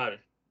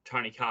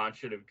 Tony Khan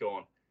should have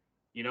gone.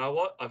 You know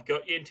what? I've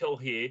got you until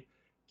here.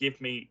 Give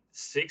me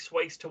 6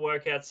 weeks to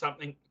work out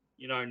something,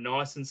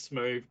 nice and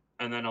smooth,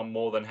 and then I'm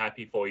more than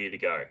happy for you to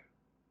go.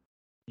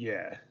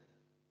 Yeah.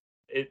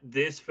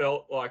 This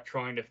felt like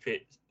trying to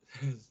fit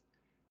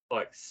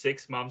like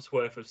 6 months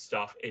worth of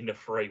stuff into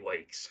 3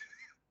 weeks.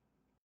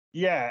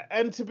 Yeah,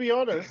 and to be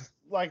honest,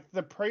 like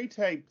the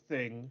pre-tape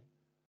thing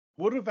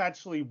would have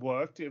actually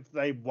worked if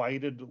they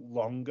waited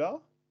longer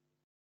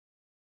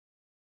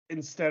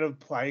instead of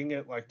playing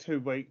it like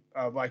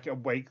like a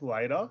week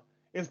later.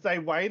 If they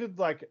waited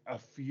like a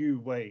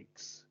few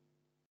weeks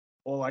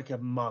or like a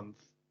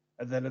month,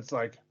 and then it's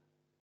like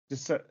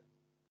just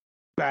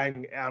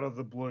bang out of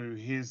the blue,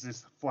 here's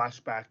this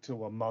flashback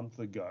to a month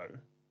ago,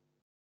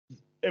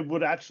 it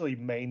would actually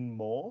mean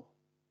more.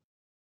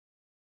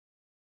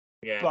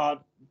 Yeah.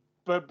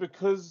 But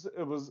because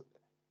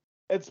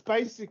it's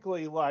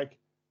basically like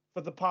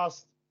for the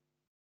past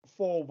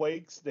 4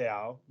 weeks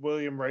now,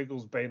 William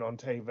Regal's been on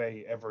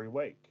TV every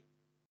week.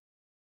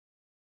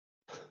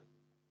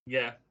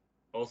 Yeah.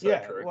 Also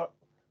true.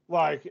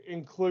 Like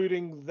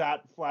including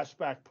that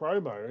flashback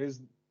promo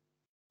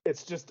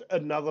it's just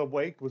another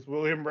week with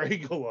William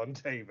Regal on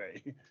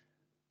TV.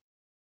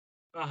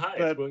 Oh, hey,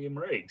 But it's William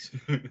Reeves.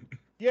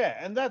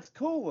 yeah, and that's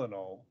cool and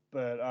all,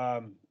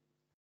 but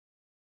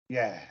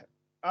yeah.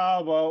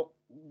 Well,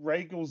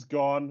 Regal's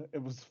gone.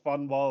 It was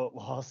fun while it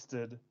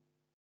lasted.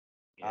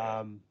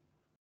 Yeah.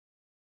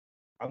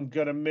 I'm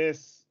gonna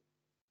miss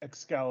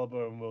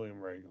Excalibur and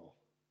William Regal.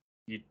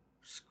 You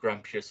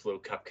scrumptious little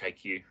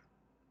cupcake, you.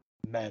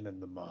 Man in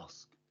the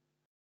Mask.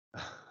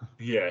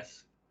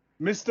 Yes.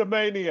 Mr.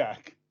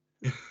 Maniac.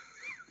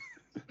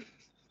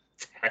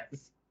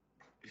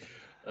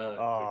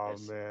 Oh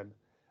Goodness. man.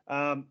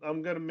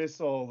 I'm gonna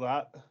miss all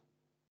that.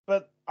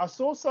 But I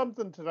saw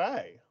something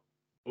today,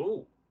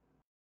 Ooh.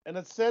 and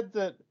it said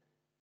that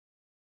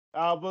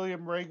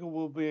William Regal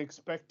will be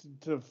expected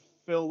to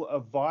fill a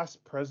vice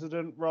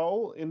president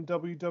role in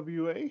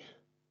WWE.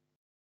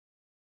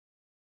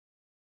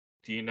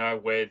 Do you know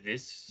where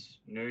this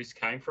news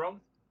came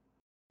from?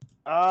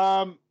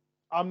 I'm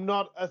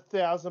not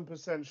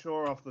 1,000%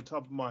 sure off the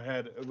top of my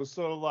head. It was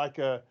sort of like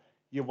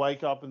you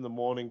wake up in the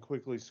morning,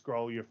 quickly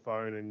scroll your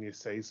phone, and you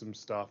see some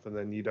stuff, and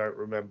then you don't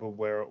remember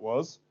where it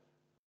was.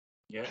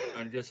 Yeah,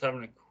 I'm just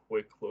having a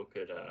quick look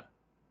at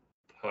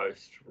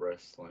post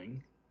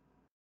wrestling.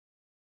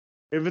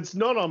 If it's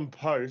not on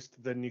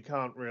post, then you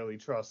can't really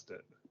trust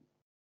it.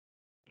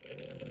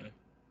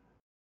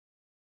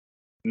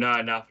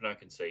 No, nothing I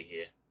can see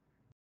here.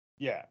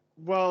 Yeah.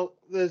 Well,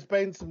 there's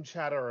been some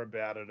chatter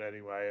about it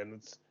anyway,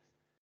 and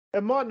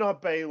it might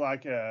not be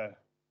like a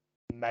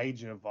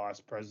major vice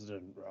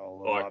president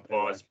role. It Like might be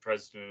vice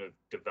president of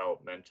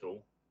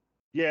developmental.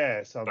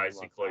 yeah, something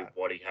Basically like that.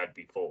 what he had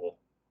before.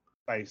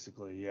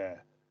 Basically, yeah.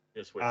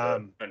 Just with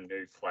a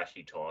new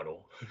flashy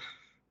title.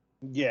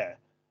 Yeah.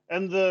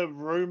 And the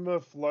rumor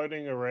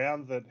floating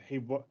around that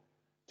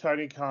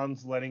Tony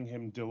Khan's letting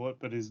him do it,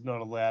 but is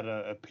not allowed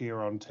to appear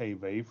on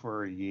TV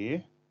for a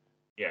year.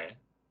 Yeah.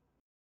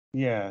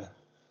 Yeah.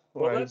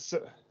 Well, Like,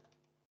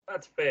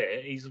 that's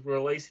fair. He's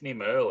releasing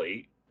him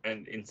early,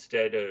 and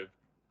instead of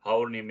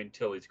holding him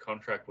until his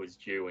contract was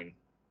due in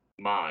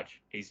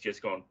March, he's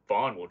just gone,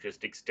 fine, we'll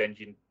just extend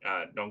your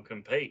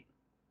non-compete.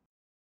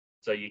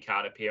 So you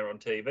can't appear on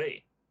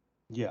TV.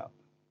 yeah.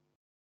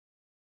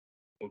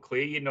 We'll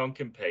clear your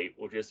non-compete.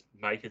 We'll just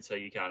make it so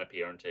you can't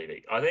appear on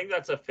TV. I think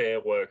that's a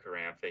fair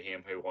workaround for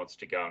him who wants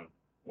to go and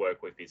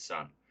work with his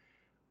son.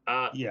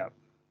 Yeah.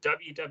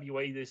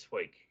 WWE this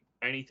week.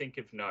 Anything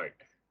of note?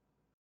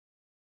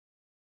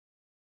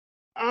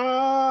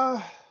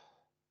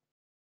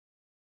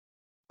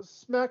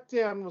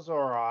 SmackDown was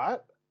alright.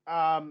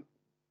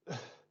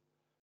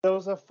 There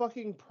was a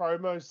fucking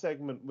promo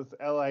segment with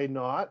LA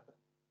Knight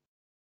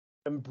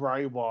and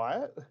Bray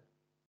Wyatt.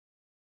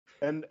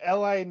 And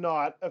LA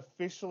Knight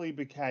officially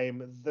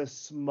became the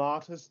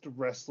smartest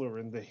wrestler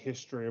in the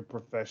history of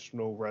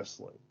professional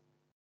wrestling.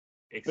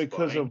 Explain.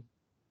 Because of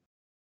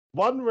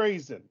one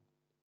reason.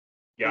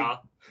 Yeah.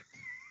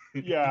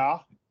 Yeah.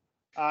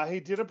 He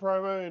did a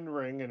promo in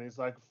ring and he's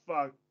like,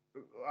 fuck,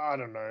 I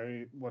don't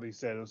know what he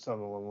said. It was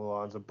something along the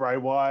lines of, Bray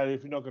Wyatt,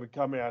 if you're not going to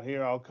come out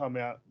here, I'll come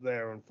out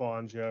there and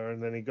find you.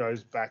 And then he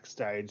goes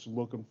backstage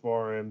looking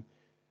for him.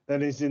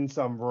 Then he's in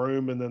some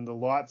room and then the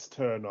lights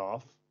turn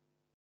off.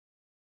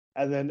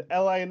 And then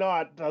LA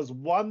Knight does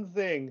one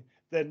thing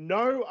that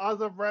no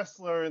other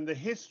wrestler in the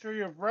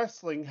history of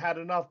wrestling had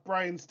enough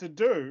brains to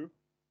do.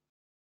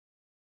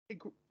 He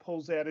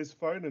pulls out his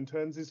phone and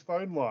turns his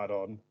phone light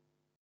on.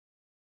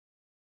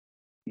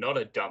 Not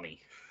a dummy.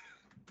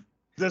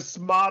 The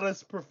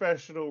smartest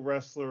professional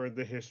wrestler in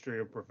the history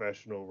of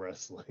professional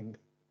wrestling.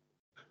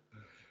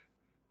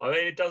 I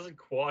mean, it doesn't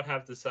quite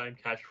have the same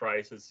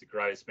catchphrase as the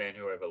greatest man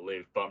who ever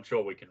lived, but I'm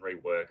sure we can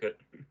rework it.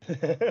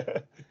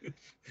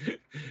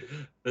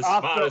 The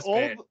smartest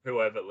man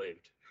who ever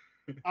lived.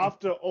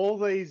 After all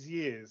these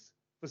years,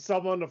 for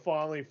someone to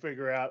finally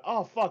figure out,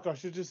 oh, fuck, I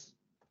should just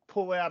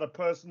pull out a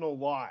personal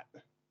light.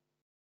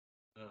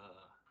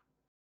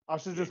 I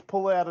should just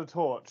pull out a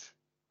torch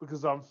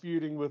because I'm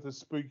feuding with a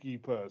spooky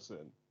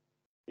person.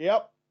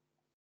 Yep.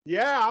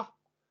 Yeah.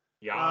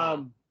 Yeah.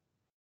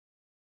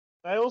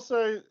 There was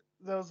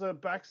a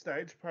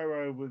backstage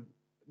promo with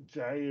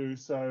Jey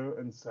Uso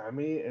and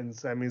Sammy, and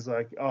Sammy's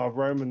like, oh,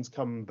 Roman's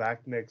coming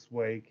back next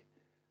week,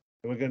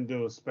 and we're going to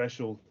do a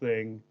special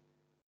thing,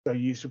 so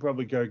you should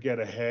probably go get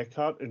a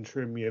haircut and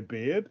trim your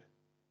beard.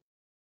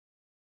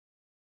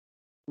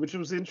 Which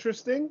was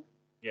interesting.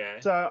 Yeah.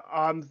 So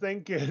I'm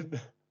thinking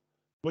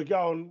we're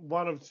going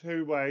one of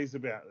two ways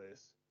about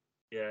this.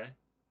 Yeah.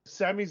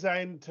 Sami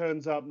Zayn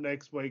turns up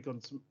this week on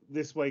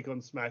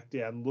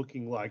SmackDown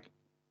looking like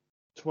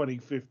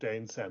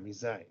 2015 Sami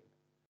Zayn.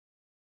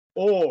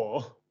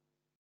 Or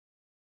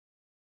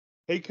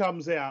he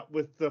comes out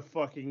with the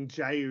fucking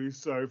Jey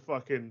Uso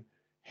fucking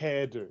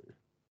hairdo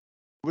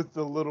with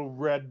the little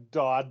red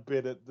dyed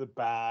bit at the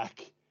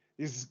back.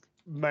 He's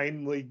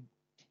mainly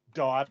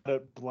dyed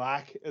it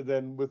black and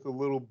then with a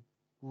little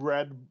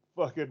red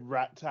fucking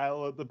rat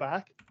tail at the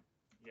back.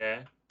 Yeah.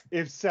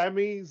 If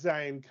Sami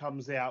Zayn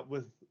comes out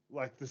with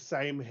like the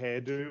same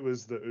hairdo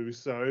as the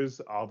Usos,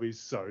 I'll be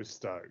so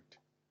stoked.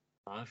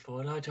 I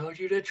thought I told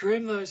you to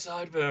trim those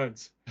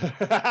sideburns.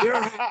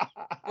 You're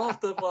off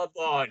the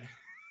bloodline.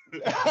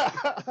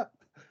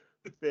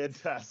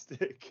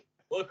 Fantastic.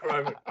 Look,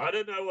 Roman, I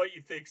don't know what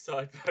you think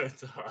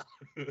sideburns are.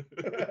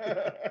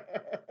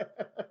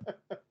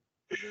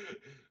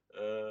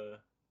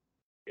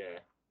 Yeah.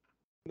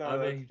 No,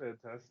 that's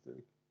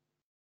fantastic.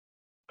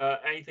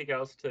 Anything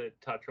else to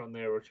touch on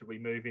there, or should we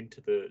move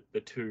into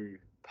the two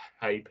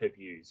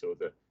pay-per-views or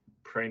the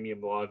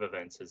premium live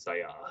events as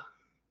they are?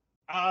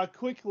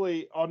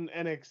 Quickly on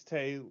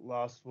NXT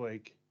last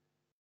week,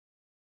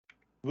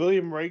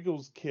 William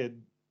Regal's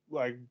kid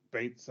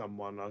beat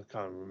someone, I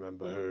can't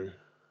remember who.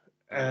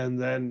 And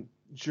then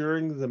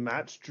during the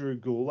match, Drew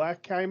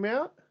Gulak came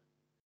out,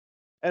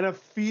 and it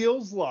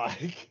feels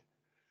like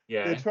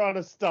they're trying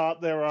to start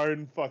their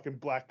own fucking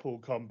Blackpool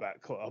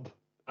Combat Club.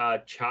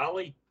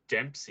 Charlie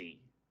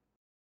Dempsey.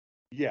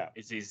 Yeah,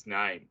 is his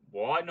name.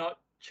 Why not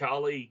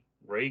Charlie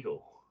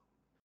Regal?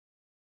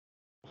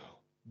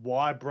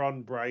 Why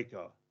Bron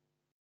Breakker?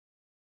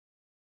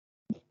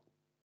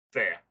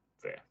 Fair.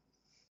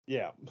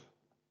 Yeah.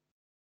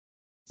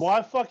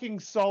 Why fucking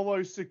Solo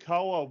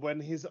Sikoa when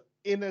he's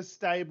in a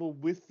stable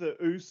with the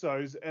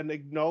Usos and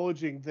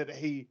acknowledging that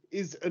he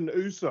is an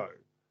Uso?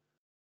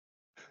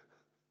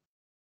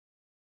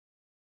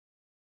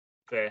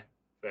 Fair.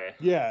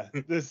 Yeah,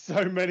 there's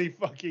so many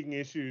fucking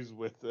issues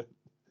with it.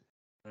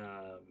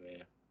 Oh,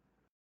 man.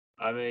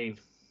 I mean,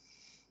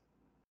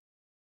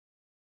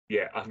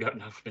 yeah, I've got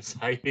nothing to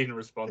say in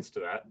response to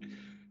that.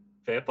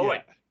 Fair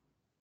point.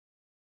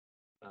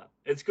 Yeah.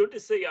 It's good to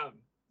see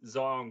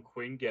Zion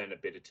Quinn getting a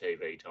bit of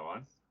TV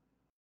time.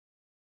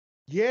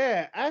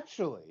 Yeah,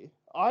 actually,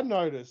 I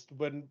noticed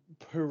when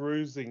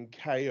perusing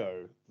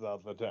KO the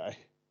other day.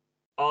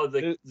 Oh,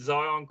 the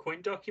Zion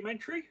Quinn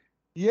documentary?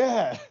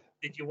 Yeah.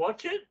 Did you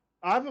watch it?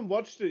 I haven't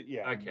watched it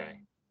yet. Okay.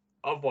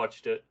 I've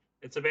watched it.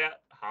 It's about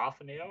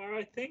half an hour,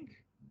 I think.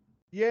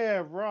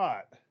 Yeah,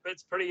 right. But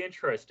it's pretty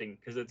interesting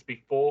because it's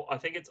before, I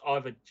think it's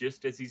either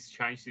just as he's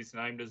changed his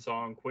name to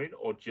Zion Quinn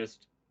or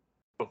just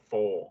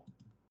before.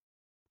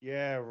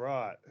 Yeah,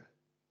 right.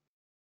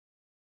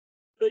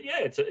 But yeah,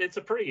 it's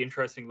a pretty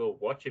interesting little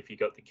watch if you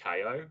got the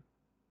KO.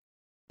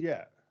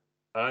 Yeah.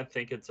 I don't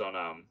think it's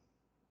on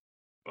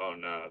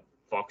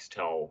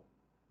Foxtel,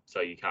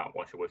 so you can't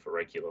watch it with a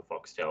regular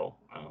Foxtel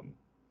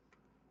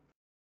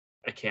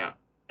account.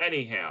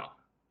 Anyhow,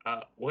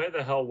 where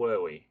the hell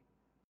were we?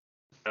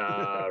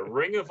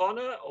 Ring of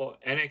Honor or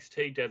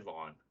NXT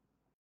Deadline?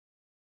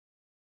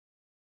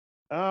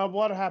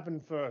 What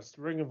happened first?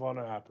 Ring of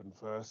Honor happened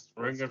first.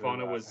 Ring of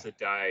Honor was the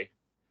day.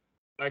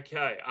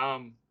 Okay,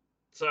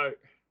 so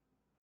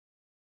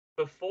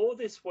before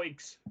this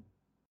week's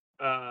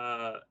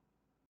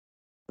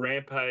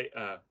Rampage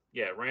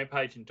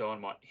and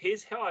Dynamite,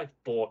 here's how I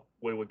thought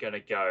we were going to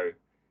go,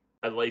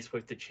 at least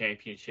with the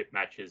championship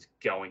matches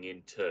going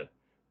into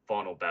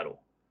Final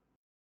Battle.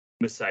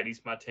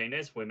 Mercedes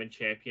Martinez, women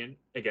champion,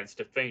 against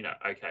Athena.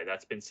 Okay,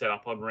 that's been set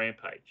up on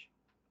Rampage.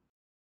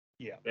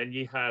 Yeah. Then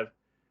you have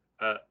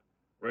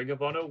Ring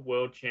of Honor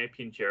World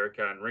Champion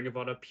Jericho and Ring of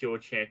Honor Pure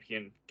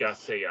Champion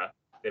Garcia.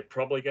 They're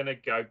probably going to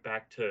go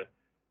back to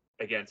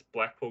against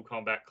Blackpool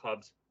Combat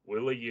Club's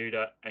Willa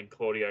Yuta and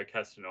Claudio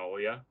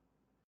Castagnoli.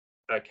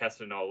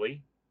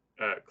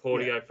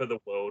 Claudio for the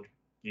World,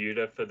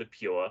 Yuta for the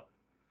Pure.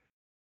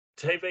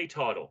 TV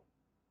title.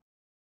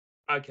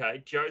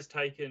 Okay, Joe's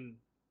taken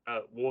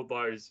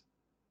Wardlow's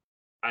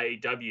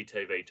AEW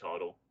TV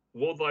title.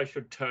 Wardlow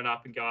should turn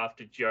up and go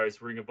after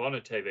Joe's Ring of Honor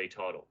TV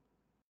title.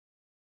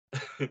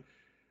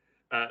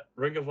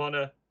 Ring of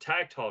Honor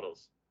tag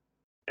titles.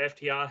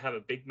 FTR have a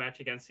big match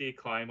against the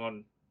Acclaim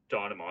on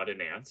Dynamite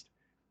announced.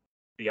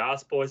 The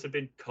Arse Boys have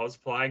been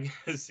cosplaying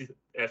as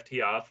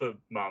FTR for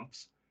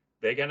months.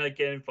 They're going to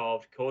get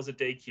involved, cause a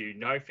DQ,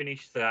 no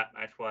finish to that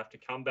match. We'll have to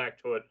come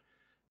back to it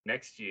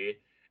next year.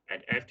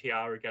 And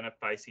FTR are going to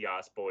face the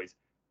Arse Boys.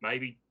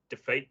 Maybe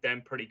defeat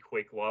them pretty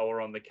quick,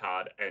 lower on the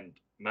card, and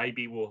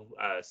maybe we'll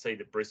see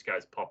the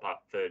Briscoes pop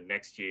up for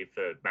next year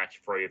for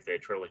match 3 of their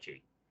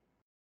trilogy.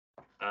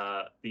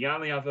 The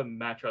only other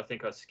match I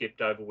think I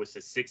skipped over was the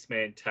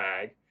 6-man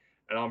tag,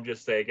 and I'm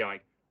just there going,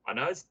 I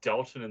know it's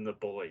Dalton and the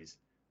boys.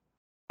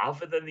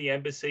 Other than the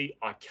Embassy,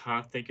 I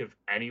can't think of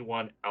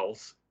anyone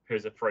else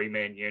who's a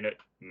 3-man unit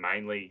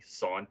mainly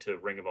signed to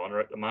Ring of Honor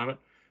at the moment,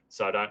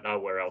 so I don't know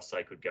where else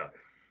they could go.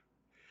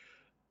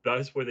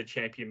 Those were the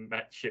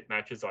championship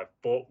matches I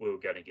thought we were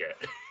going to get.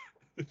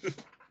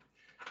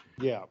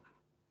 Yeah.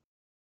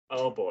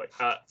 Oh, boy.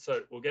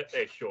 So we'll get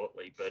there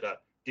shortly,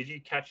 but did you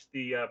catch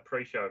the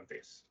pre-show of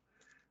this?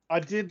 I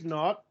did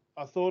not.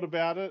 I thought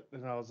about it,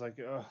 and I was like,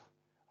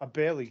 I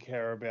barely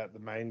care about the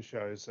main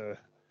show, so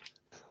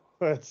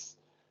let's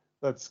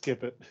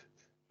skip it.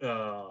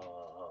 Nah,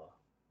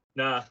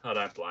 I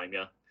don't blame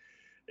you.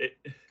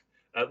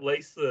 At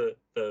least the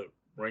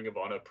Ring of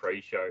Honor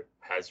pre-show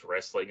has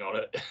wrestling on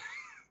it.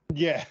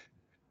 Yeah.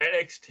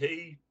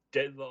 NXT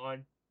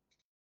deadline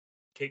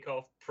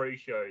kickoff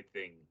pre-show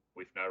thing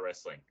with no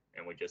wrestling,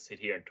 and we just sit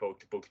here and talk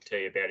to Booker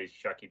T about his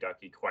shucky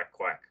ducky quack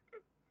quack.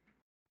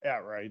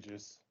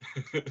 Outrageous.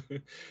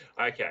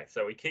 Okay,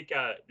 so we kick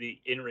the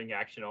in-ring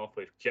action off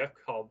with Jeff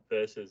Cobb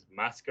versus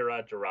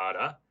Mascara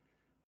Dorada,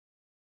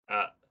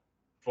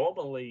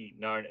 formerly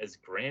known as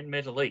Grand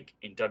Metalik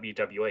in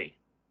WWE.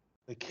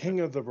 The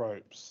king of the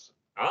ropes.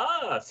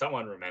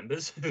 Someone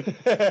remembers.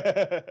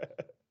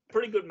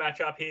 Pretty good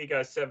matchup here.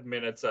 Goes 7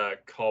 minutes.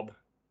 Cobb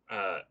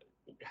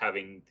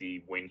having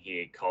the win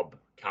here. Cobb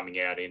coming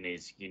out in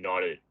his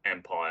United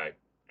Empire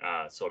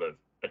sort of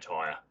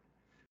attire.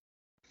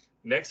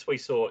 Next, we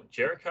saw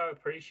Jericho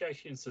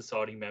Appreciation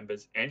Society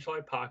members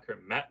Angelo Parker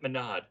and Matt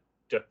Menard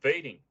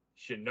defeating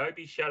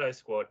Shinobi Shadow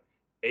Squad,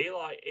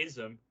 Eli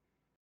Ism,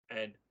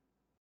 and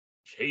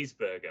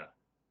Cheeseburger.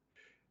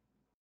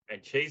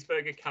 And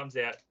Cheeseburger comes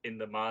out in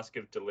the mask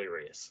of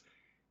Delirious.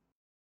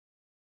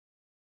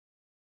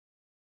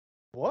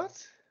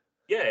 What?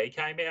 Yeah, he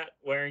came out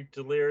wearing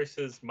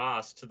Delirious's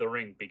mask to the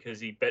ring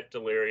because he bet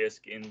Delirious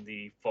in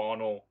the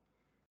final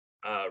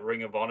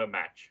Ring of Honor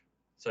match.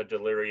 So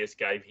Delirious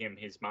gave him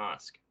his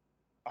mask.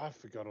 I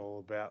forgot all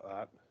about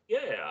that.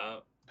 Yeah.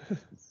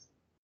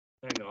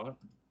 Hang on.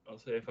 I'll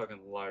see if I can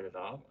load it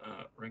up.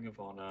 Ring of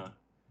Honor.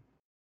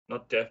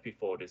 Not Death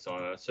Before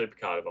Dishonor.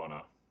 Supercard of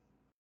Honor.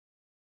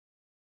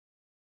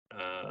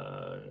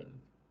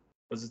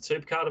 Was it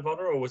Supercard of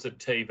Honor or was it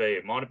TV?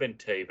 It might have been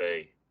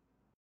TV.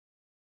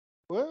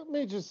 Let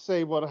me just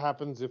see what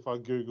happens if I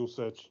Google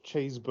search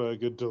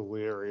Cheeseburger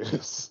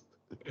Delirious.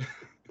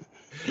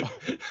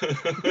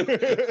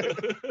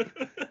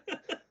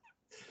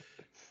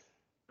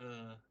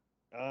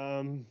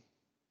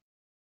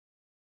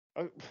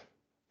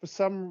 For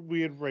some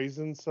weird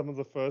reason, some of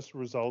the first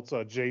results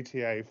are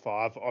GTA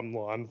 5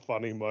 Online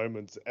Funny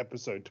Moments,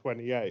 episode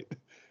 28.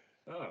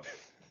 Oh,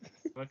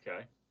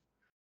 okay.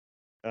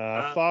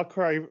 Far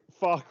Cry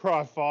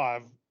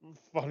 5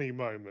 Funny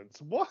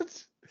Moments.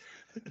 What?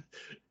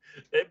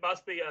 It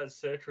must be a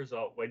search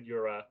result when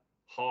you're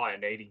high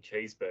and eating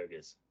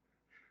cheeseburgers.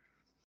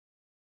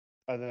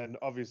 And then,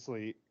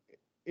 obviously,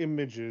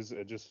 images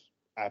are just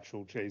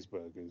actual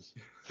cheeseburgers.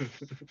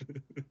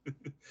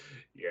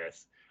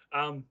 Yes.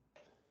 Fun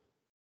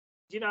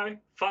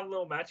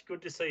little match.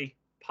 Good to see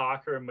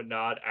Parker and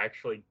Menard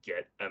actually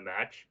get a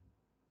match.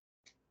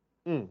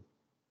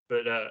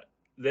 But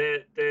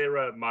there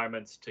are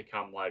moments to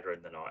come later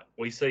in the night.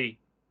 We see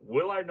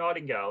Willow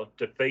Nightingale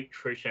defeat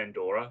Trish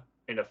Andorra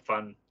in a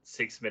fun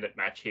 6-minute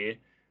match here.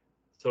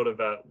 Sort of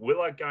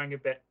Willow going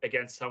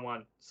against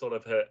someone sort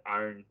of her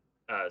own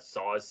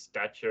size,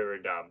 stature,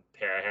 and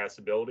powerhouse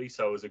ability.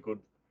 So it was a good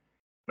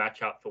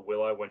matchup for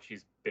Willow when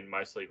she's been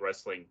mostly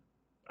wrestling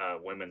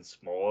women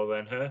smaller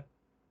than her.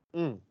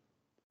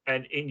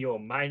 And in your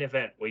main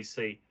event, we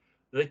see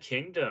the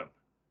Kingdom,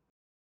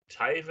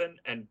 Taven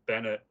and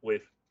Bennett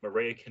with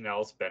Maria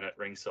Canals-Bennett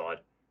ringside.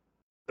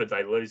 But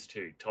they lose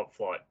to Top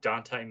Flight,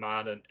 Dante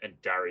Martin and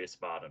Darius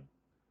Martin.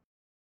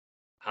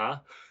 Huh?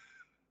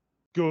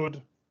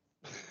 Good.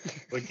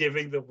 We're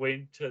giving the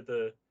win to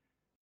the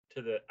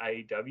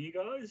AEW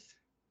guys?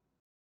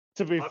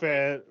 To be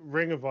fair,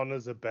 Ring of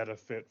Honor's a better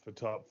fit for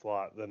Top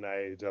Flight than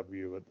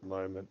AEW at the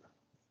moment.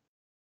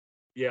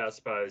 Yeah, I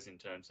suppose in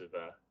terms of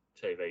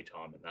TV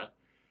time and that.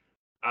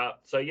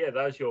 So yeah,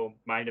 that's your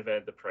main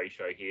event, the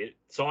pre-show here.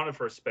 Sign of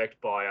respect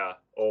by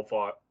all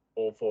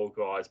four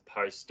guys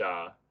post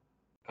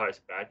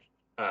match.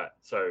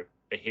 So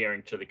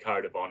adhering to the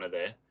code of honor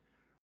there.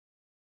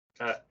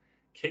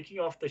 Kicking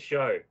off the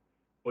show,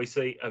 we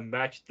see a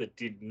match that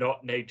did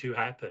not need to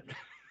happen.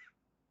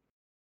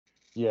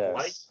 Blake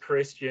Yes.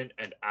 Christian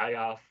and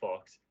AR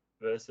Fox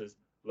versus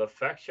La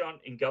Faction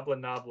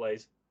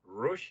Ingobernables,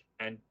 Rush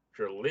and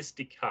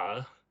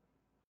Dralistico,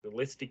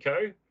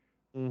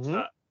 Mm-hmm.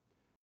 uh,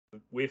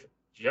 with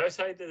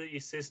Jose the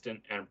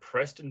assistant and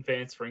Preston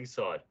Vance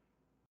ringside.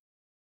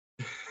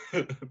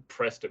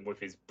 Preston with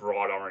his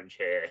bright orange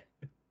hair.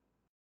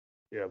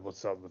 Yeah,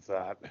 what's up with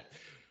that?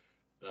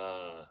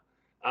 Uh,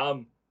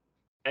 um,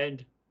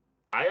 and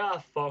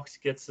AR Fox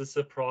gets the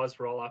surprise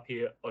roll up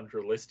here on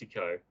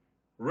Dralistico.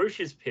 Rush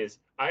is pissed.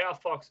 AR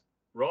Fox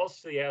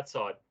rolls to the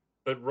outside,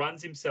 but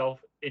runs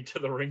himself into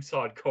the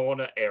ringside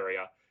corner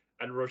area,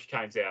 and Rush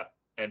comes out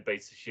and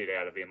beats the shit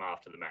out of him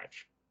after the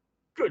match.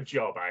 Good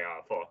job,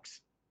 AR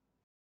Fox.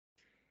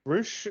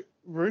 Rush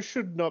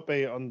should not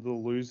be on the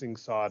losing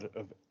side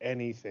of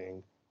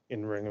anything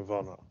in Ring of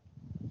Honor.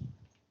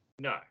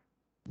 No,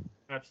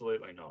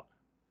 absolutely not.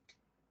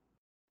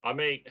 I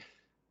mean,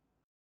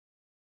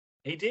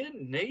 he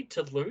didn't need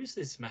to lose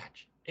this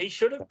match. He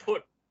should have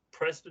put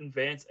Preston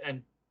Vance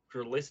and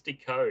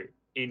Dralistico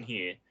in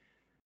here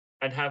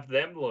and have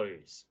them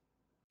lose.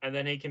 And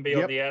then he can be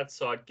on Yep. the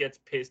outside, gets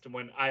pissed, and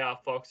when AR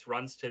Fox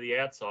runs to the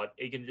outside,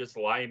 he can just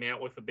lay him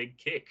out with a big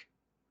kick.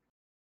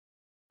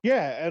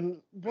 Yeah,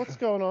 and what's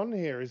going on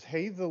here? Is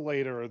he the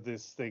leader of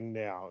this thing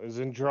now? Is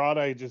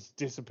Andrade just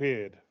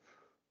disappeared?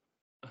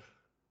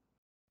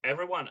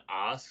 Everyone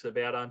asks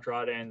about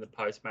Andrade in the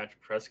post-match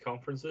press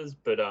conferences,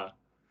 but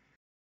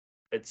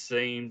it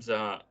seems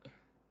They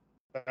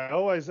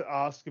always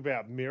ask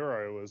about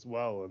Miro as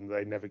well, and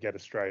they never get a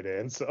straight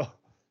answer.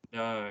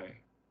 no.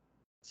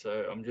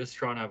 So I'm just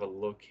trying to have a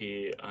look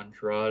here.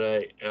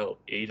 Andrade El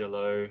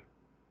Idolo.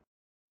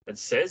 It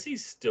says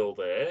he's still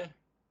there.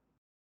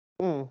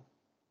 Mm.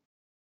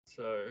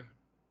 So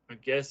I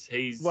guess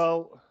he's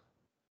Well,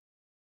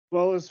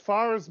 as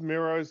far as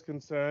Miro's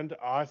concerned,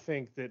 I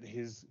think that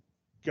he's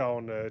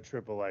going to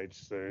Triple H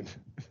soon.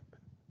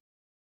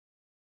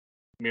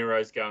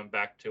 Miro's going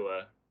back to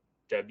a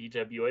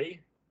WWE.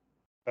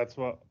 That's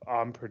what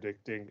I'm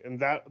predicting, and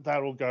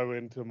that'll go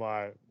into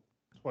my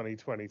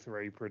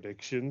 2023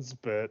 predictions.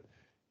 But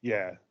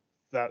yeah,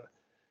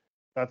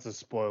 that's a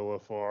spoiler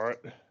for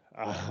it.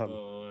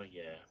 Oh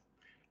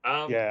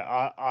yeah.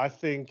 Yeah, I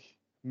think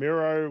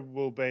Miro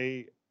will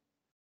be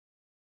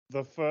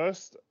the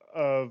first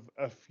of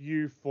a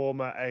few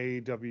former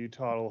AEW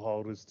title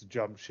holders to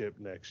jump ship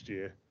next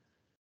year.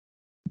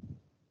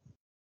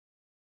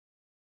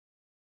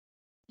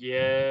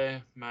 Yeah,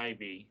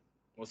 maybe.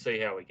 We'll see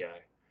how we go.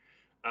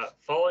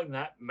 Following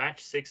that,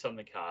 match 6 on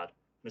the card.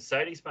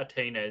 Mercedes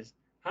Martinez.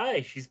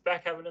 Hey, she's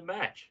back having a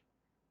match.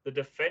 The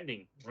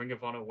defending Ring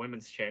of Honor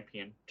Women's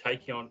Champion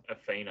taking on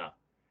Athena.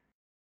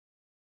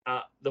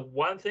 The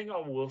one thing I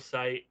will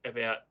say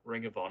about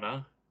Ring of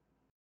Honor,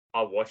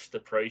 I watched the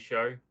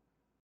pre-show.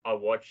 I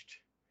watched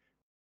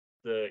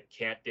the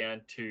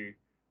countdown to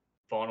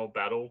Final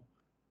Battle,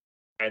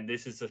 and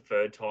this is the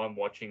third time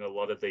watching a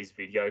lot of these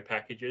video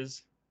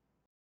packages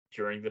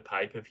during the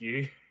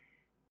pay-per-view.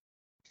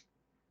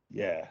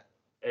 Yeah.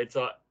 It's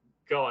like,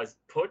 guys,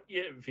 put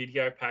your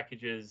video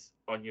packages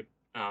on your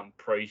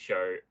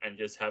pre-show and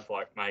just have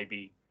like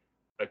maybe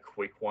a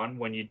quick one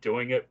when you're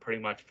doing it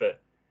pretty much for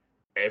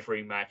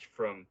every match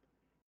from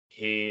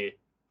here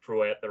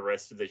throughout the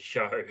rest of the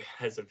show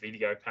as a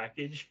video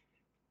package.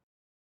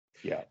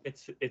 Yeah.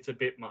 It's a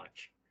bit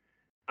much.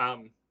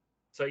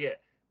 So yeah,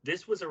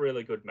 this was a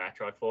really good match,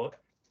 I thought.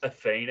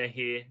 Athena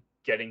here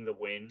getting the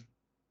win.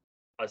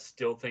 I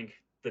still think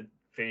the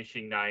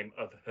finishing name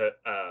of her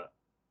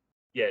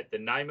the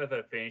name of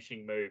her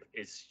finishing move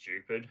is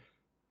stupid.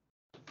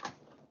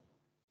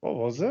 What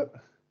was it?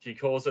 She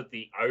calls it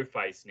the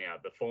O-Face now,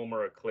 the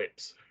former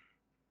Eclipse.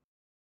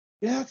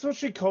 Yeah, that's what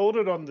she called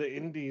it on the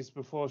indies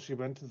before she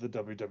went to the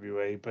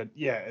WWE. But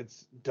yeah,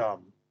 it's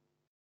dumb.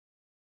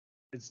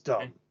 It's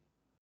dumb. And,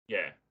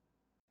 yeah.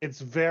 It's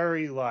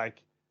very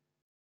like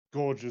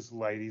gorgeous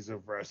ladies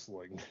of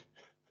wrestling.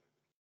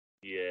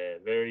 Yeah,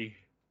 very.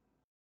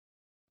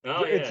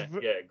 Oh yeah,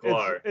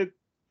 glow.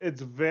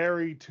 It's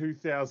very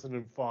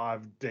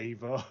 2005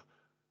 diva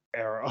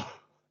era.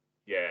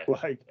 Yeah.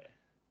 Like,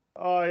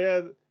 oh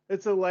yeah,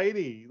 it's a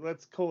lady.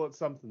 Let's call it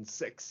something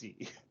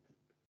sexy.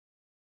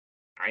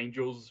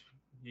 Angels.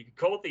 You could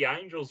call it the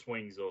Angels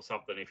Wings or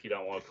something if you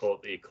don't want to call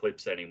it the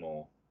Eclipse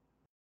anymore.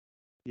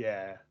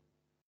 Yeah.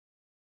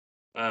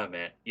 Oh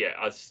man, yeah,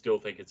 I still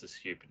think it's a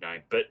stupid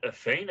name. But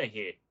Athena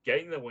here,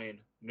 getting the win,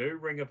 new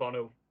Ring of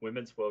Honor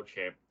Women's World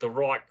Champ, the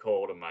right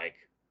call to make.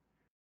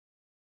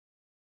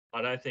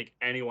 I don't think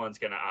anyone's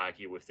going to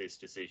argue with this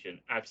decision.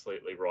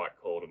 Absolutely right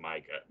call to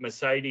make.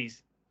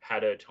 Mercedes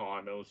had her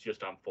time. It was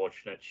just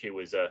unfortunate she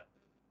was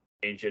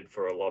injured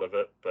for a lot of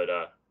it, but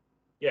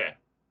yeah,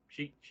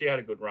 she had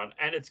a good run,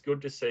 and it's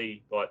good to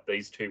see like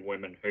these two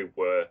women who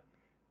were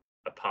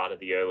a part of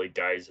the early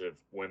days of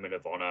Women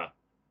of Honor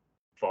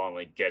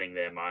finally getting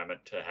their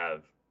moment to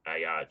have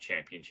a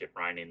championship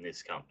reign in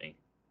this company.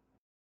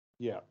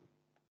 Yeah.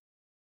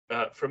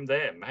 From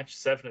there, match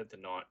 7 of the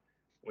night,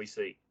 we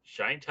see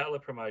Shane Taylor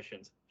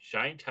Promotions,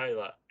 Shane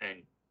Taylor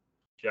and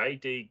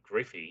JD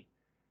Griffey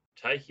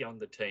taking on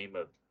the team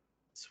of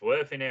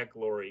Swerve in Our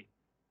Glory,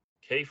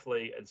 Keith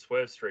Lee and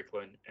Swerve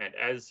Strickland. And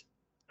as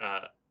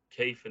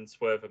Keith and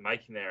Swerve are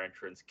making their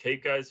entrance,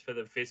 Keith goes for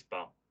the fist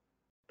bump,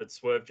 but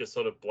Swerve just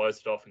sort of blows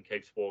it off and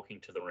keeps walking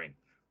to the ring.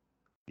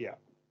 Yeah.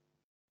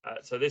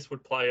 So this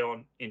would play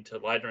on into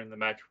later in the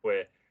match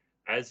where,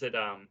 as at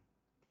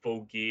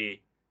Full Gear,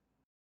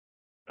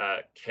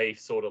 Keith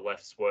sort of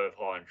left Swerve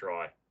high and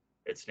dry.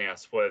 It's now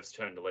Swerve's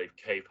turn to leave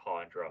Keith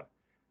high and dry.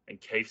 And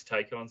Keith's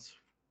taking on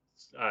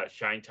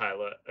Shane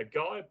Taylor, a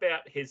guy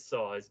about his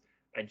size,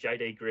 and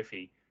JD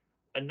Griffey,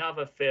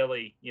 another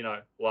fairly,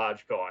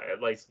 large guy,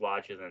 at least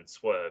larger than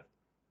Swerve.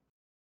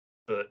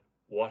 But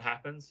what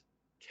happens?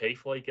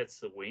 Keith Lee gets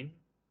the win?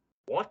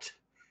 What?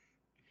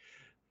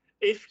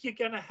 If you're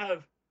going to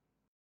have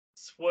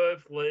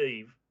Swerve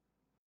leave,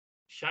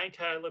 Shane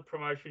Taylor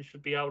promotion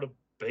should be able to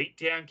beat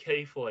down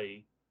Keith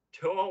Lee,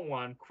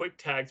 2-on-1, quick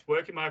tags,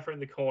 work him over in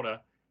the corner,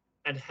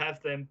 and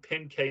have them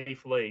pin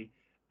Keith Lee.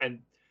 And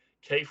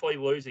Keith Lee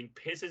losing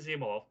pisses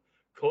him off,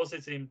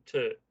 causes him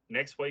to,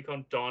 next week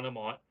on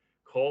Dynamite,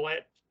 call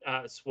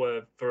out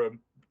Swerve for a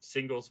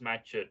singles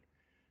match at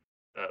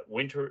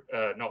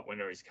not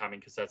Winter is Coming,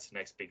 because that's the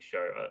next big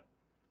show.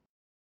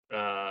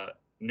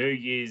 New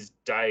Year's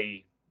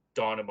Day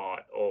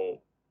Dynamite, or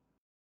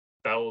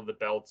Battle of the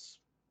Belts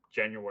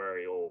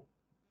January or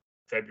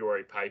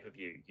February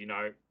pay-per-view.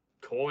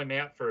 Call him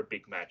out for a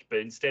big match, but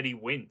instead he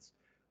wins.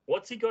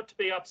 What's he got to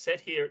be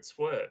upset here at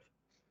Swerve?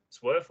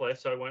 Swerve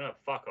left, so I went, oh,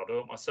 fuck, I'll do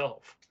it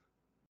myself.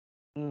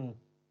 Mm.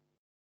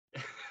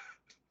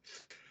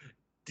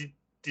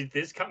 Did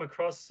this come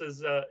across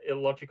as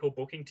illogical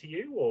booking to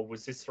you, or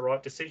was this the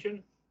right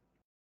decision?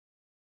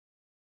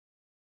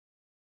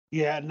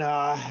 Yeah, no,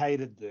 I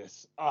hated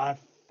this. I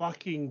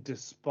fucking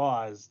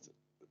despised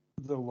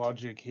the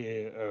logic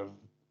here of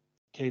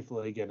Keith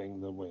Lee getting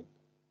the win.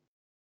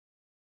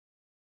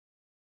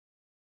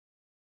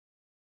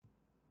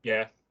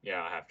 Yeah,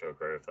 I have to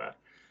agree with that.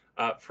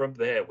 From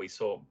there, we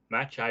saw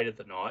match 8 of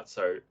the night,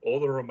 so all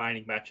the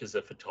remaining matches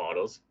are for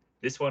titles.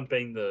 This one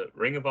being the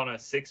Ring of Honor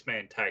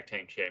 6-man Tag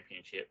Team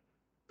Championship.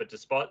 But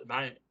despite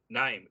the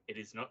name, it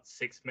is not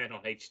 6 men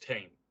on each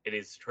team. It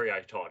is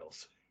trio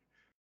titles.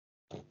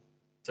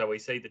 So we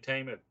see the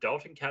team of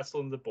Dalton Castle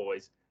and the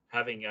boys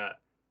having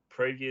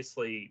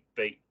previously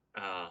beat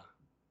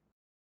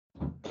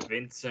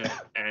Vincent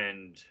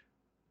and...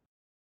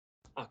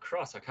 Oh,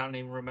 Christ, I can't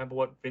even remember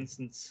what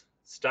Vincent's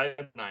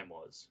stable name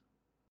was.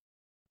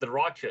 The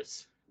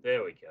Righteous.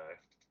 There we go.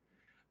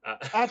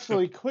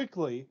 Actually,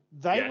 quickly,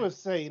 they were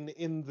seen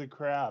in the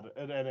crowd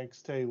at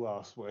NXT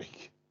last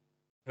week.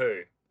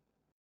 Who?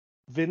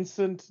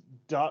 Vincent,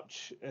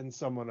 Dutch, and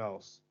someone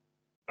else.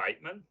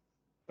 Bateman,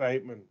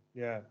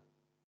 yeah.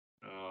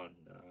 Oh,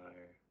 no.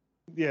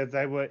 Yeah,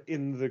 they were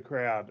in the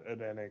crowd at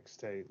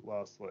NXT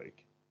last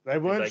week. They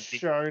weren't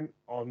shown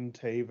on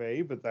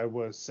TV, but they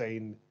were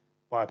seen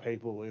by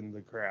people in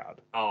the crowd.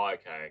 Oh,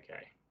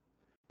 okay.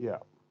 Yeah.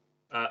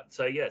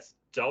 So, yes,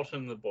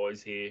 Dalton and the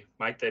boys here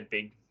make their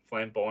big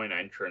flamboyant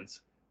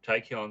entrance,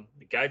 taking on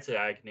the Gates of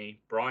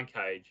Agony, Brian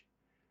Cage,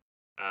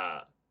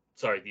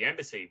 the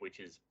Embassy, which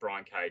is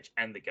Brian Cage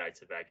and the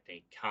Gates of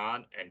Agony,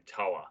 Khan and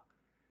Toa,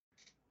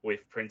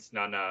 with Prince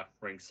Nana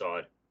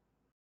ringside.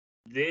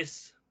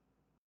 This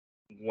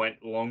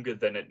went longer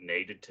than it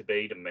needed to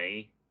be to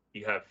me.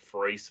 You have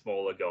 3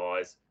 smaller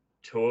guys,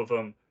 2 of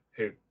them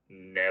who've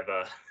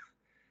never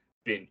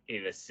been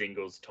in a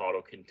singles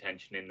title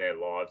contention in their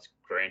lives.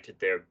 Granted,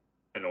 they're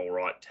an all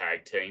right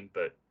tag team,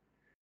 but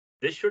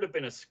this should have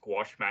been a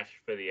squash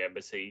match for the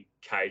Embassy.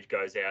 Cage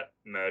goes out,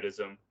 murders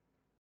them.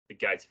 The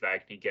Gates of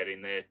Agony get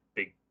in there,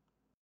 big,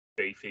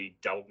 beefy,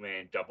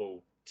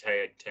 double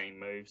tag team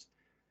moves.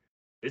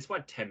 This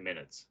went 10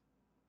 minutes.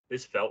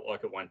 This felt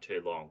like it went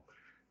too long.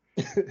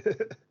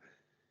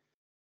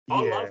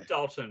 I love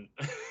Dalton.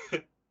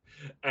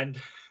 And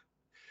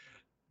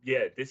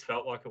yeah, this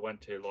felt like it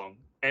went too long.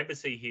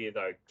 Embassy here,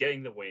 though,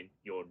 getting the win.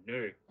 Your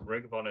new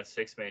Ring of Honor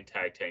 6-man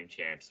tag team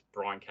champs,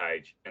 Brian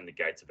Cage and the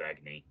Gates of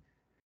Agony.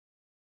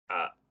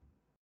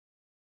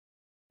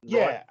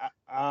 Right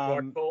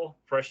call,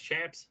 fresh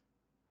champs.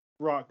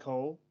 Right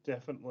call,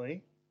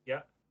 definitely.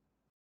 Yeah.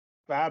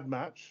 Bad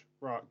match,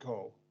 right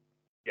call.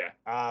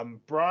 Yeah.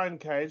 Brian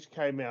Cage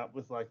came out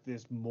with like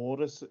this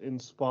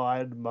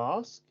Mortis-inspired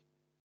mask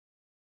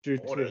due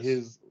to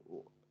his.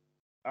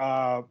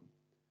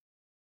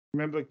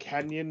 Remember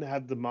Canyon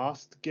had the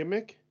masked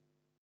gimmick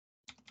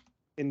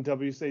in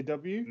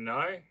WCW?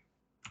 No.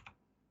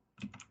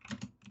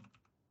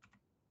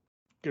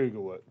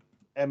 Google it.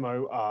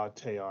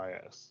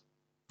 Mortis.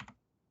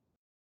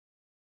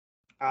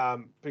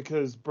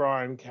 Because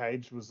Brian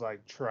Cage was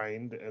like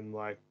trained and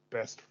like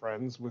best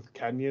friends with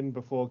Canyon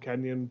before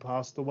Canyon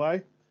passed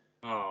away.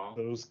 Oh.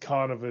 So it was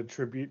kind of a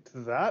tribute to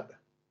that.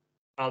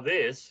 Oh,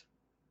 this?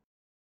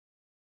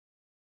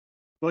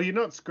 Well, you're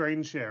not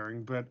screen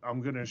sharing, but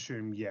I'm going to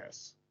assume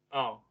yes.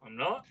 Oh, I'm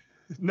not?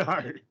 No.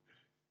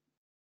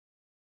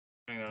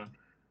 Hang on.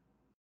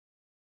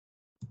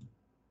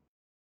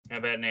 How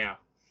about now?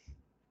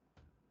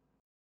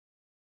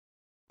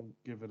 I'll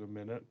give it a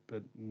minute,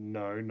 but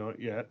no, not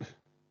yet.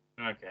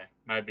 Okay,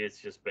 maybe it's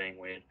just being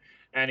weird.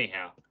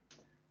 Anyhow,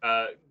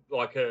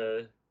 like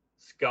a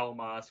skull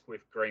mask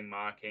with green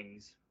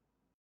markings.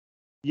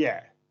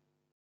 Yeah.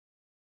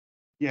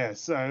 Yeah,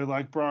 so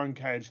like Brian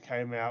Cage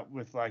came out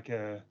with like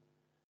a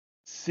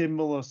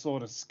similar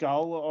sort of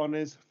skull on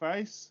his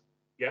face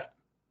Yeah.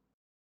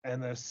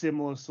 and a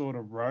similar sort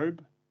of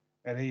robe.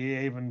 And he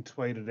even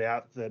tweeted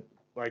out that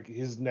like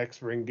his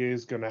next ring gear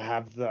is gonna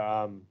have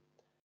the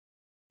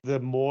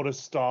mortar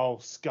style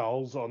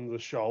skulls on the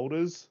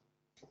shoulders,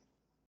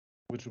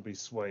 which would be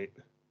sweet.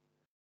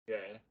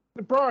 Yeah.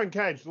 Brian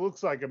Cage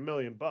looks like $1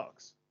 million.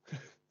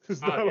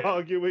 There's no yeah.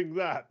 arguing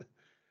that.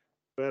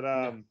 But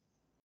No.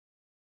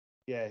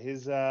 yeah,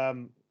 his I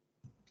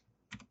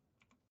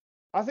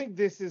think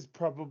this is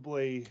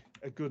probably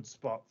a good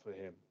spot for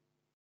him.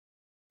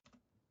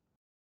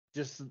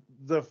 Just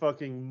the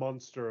fucking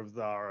monster of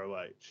the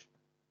ROH.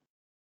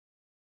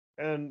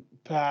 And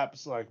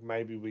perhaps like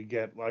maybe we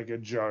get like a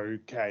Joe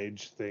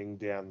Cage thing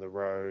down the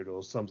road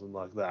or something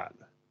like that.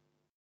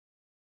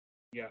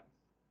 Yeah.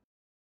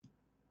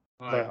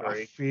 I Like, I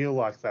agree. feel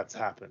like that's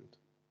happened,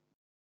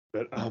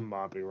 but I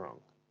might be wrong.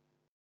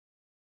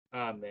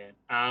 Oh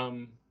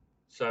man.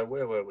 So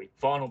where were we?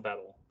 Final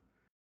battle.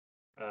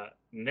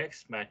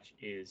 Next match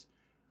is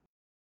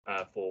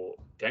for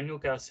Daniel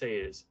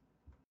Garcia's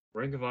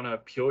Ring of Honor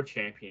Pure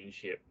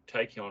Championship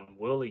taking on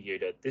Wheeler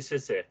Yuta. This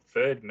is their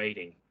third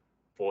meeting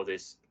for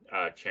this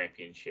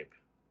championship.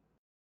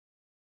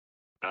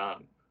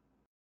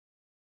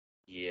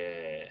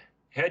 Yeah.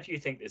 How do you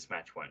think this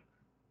match went?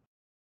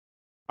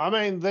 I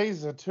mean,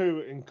 these are two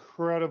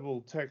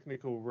incredible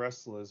technical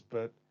wrestlers,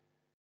 but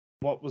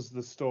what was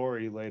the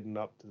story leading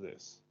up to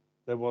this?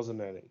 There wasn't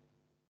any.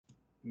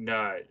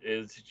 No,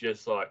 it's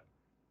just like,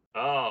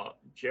 oh,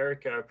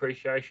 Jericho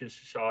Appreciation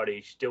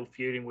Society still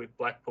feuding with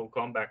Blackpool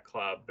Combat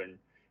Club, and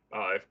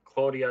if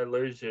Claudio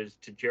loses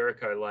to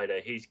Jericho later,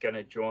 he's going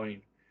to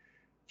join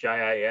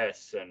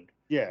JAS, and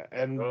Yeah,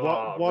 and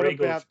what Regal's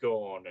about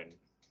gone, and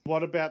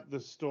what about the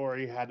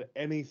story had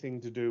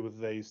anything to do with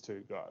these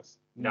two guys?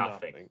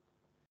 nothing.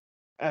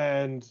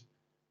 And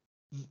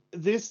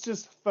this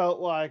just felt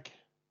like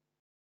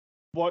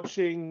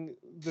watching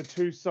the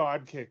two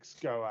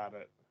sidekicks go at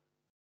it.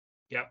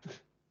 Yep.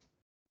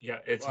 Yeah,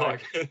 it's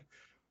like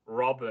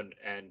Robin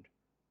and,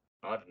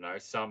 I don't know,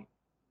 some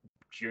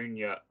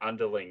junior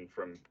underling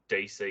from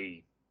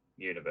DC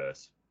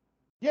Universe.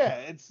 Yeah,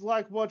 it's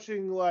like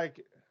watching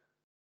like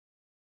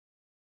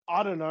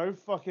I don't know,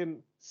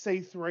 fucking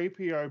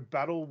C3PO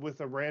battle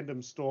with a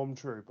random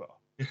stormtrooper.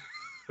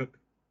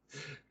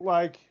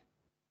 Like,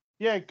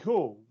 yeah,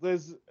 cool.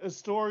 There's a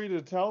story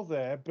to tell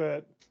there,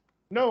 but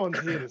no one's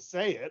here to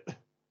say it.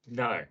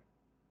 No,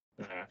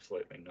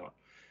 absolutely not.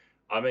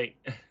 I mean,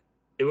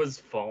 it was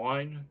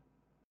fine,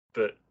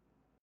 but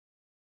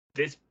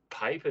this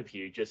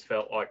pay-per-view just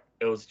felt like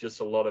it was just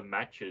a lot of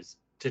matches.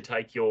 To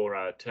take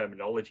your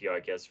terminology, I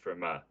guess,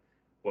 from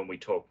when we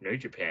talk New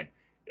Japan,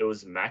 it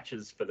was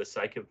matches for the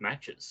sake of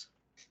matches.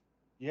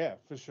 Yeah,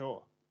 for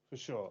sure. For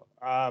sure.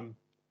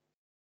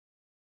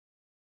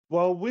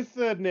 Well, with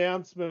the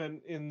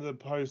announcement in the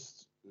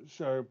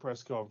post-show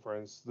press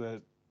conference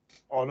that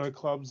Honor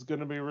Club's going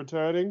to be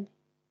returning,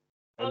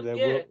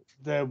 and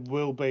there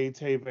will be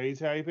TV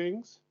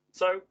tapings.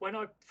 So when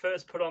I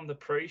first put on the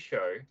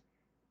pre-show,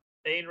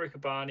 Ian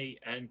Riccaboni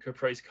and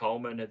Caprice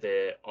Coleman are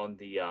there on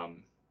the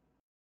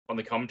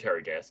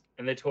commentary desk,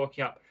 and they're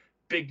talking up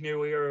big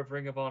new era of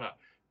Ring of Honor.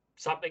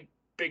 Something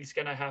big's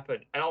going to happen,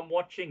 and I'm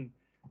watching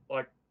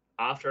like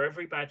after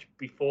every match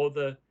before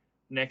the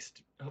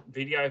next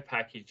video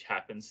package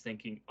happens,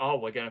 thinking, oh,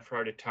 we're going to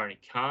throw to Tony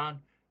Khan.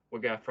 We're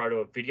going to throw to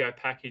a video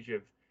package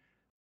of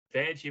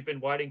fans. You've been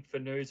waiting for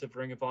news of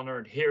Ring of Honor,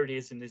 and here it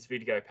is in this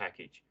video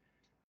package.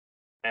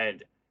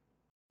 And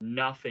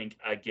nothing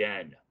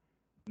again.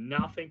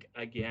 Nothing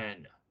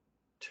again.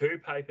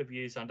 2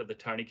 pay-per-views under the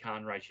Tony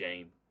Khan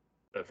regime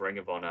of Ring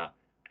of Honor,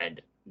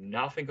 and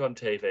nothing on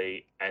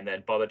TV. And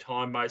then by the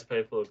time most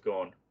people have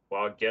gone,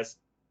 well, I guess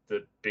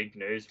the big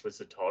news was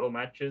the title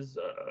matches.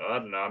 I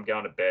don't know. I'm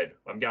going to bed.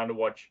 I'm going to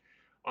watch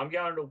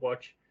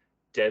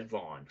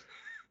Deadline.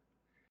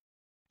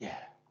 Yeah.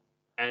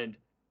 And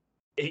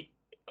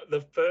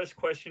the first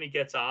question he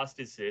gets asked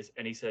is this,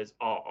 and he says,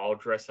 "Oh, I'll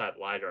address that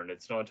later." And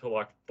it's not until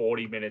like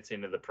 40 minutes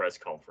into the press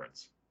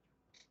conference.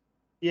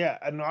 Yeah,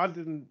 and I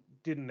didn't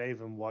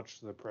even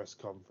watch the press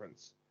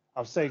conference.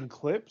 I've seen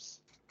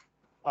clips.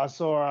 I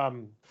saw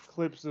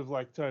clips of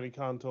like Tony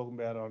Khan talking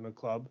about it on a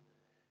club,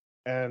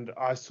 and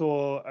I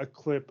saw a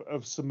clip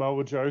of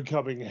Samoa Joe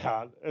coming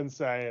out and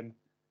saying,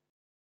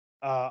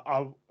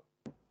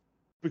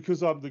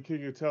 because I'm the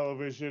king of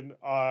television,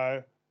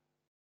 I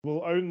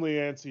will only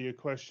answer your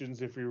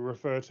questions if you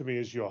refer to me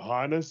as Your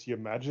Highness, Your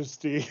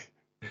Majesty."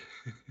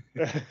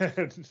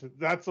 And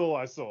that's all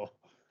I saw.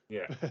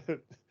 Yeah.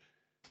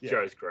 Yeah.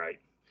 Joe's great.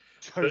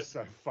 Joe's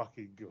so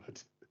fucking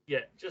good. Yeah,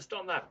 just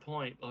on that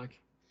point,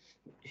 like,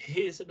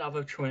 here's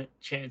another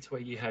chance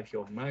where you have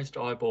your most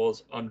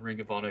eyeballs on Ring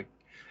of Honor.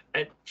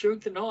 And during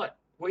the night,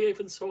 we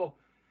even saw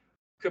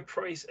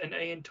Caprice and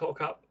Ian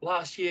talk up.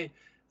 Last year,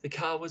 the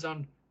car was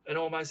on an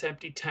almost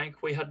empty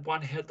tank. We had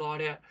one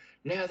headlight out.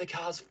 Now the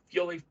car's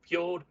fully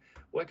fueled.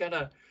 We're going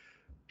to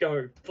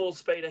go full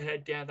speed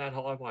ahead down that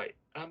highway.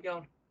 I'm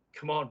going,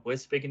 come on,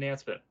 where's the big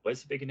announcement?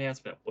 Where's the big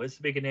announcement? Where's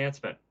the big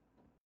announcement?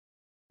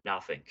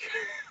 Nothing.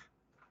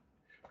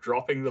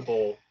 Dropping the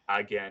ball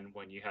again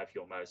when you have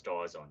your most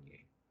eyes on you.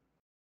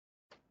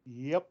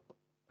 Yep.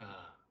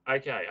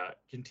 Okay,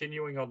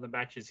 continuing on the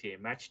matches here.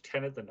 Match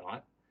 10 of the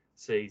night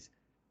sees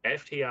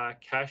FTR,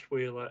 Cash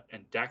Wheeler,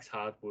 and Dax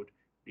Hardwood,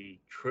 the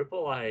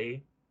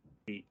AAA,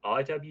 the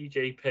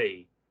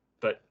IWGP,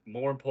 but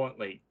more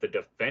importantly, the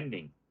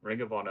defending Ring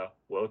of Honor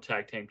World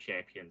Tag Team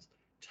Champions,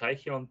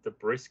 taking on the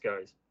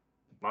Briscoes,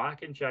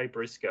 Mark and Jay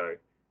Briscoe,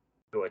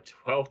 who are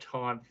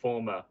 12-time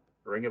former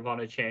Ring of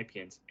Honor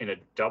champions, in a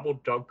double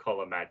dog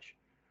collar match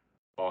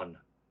on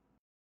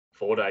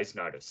 4 days'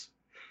 notice.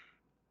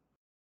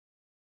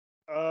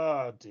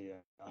 Oh, dear.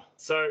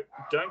 So,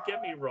 don't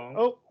get me wrong.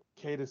 Oh,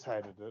 Ketis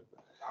hated it.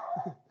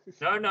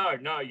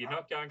 No, you're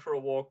not going for a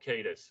walk,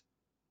 Ketis.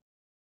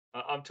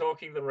 I'm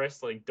talking the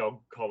wrestling dog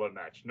collar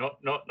match. Not,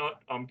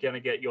 I'm going to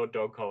get your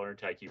dog collar and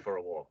take you for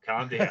a walk.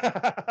 Calm down.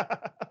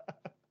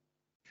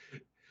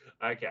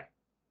 Okay.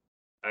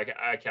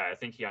 I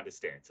think he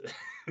understands it.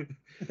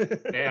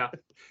 Now,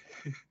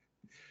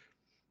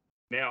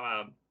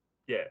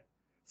 yeah.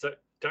 So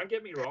don't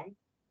get me wrong.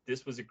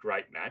 This was a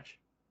great match.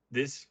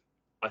 This,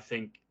 I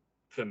think,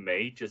 for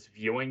me, just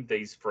viewing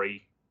these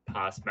 3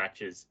 past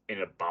matches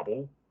in a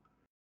bubble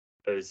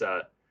as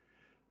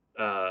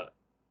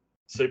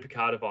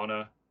Supercard of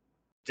Honor,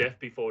 Death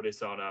Before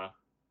Dishonor,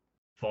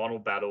 Final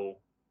Battle,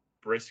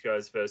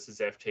 Briscoes versus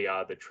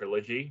FTR, the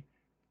trilogy,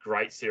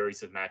 great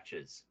series of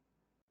matches.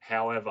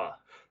 However,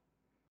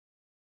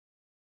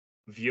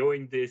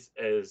 viewing this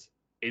as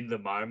in the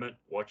moment,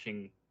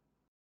 watching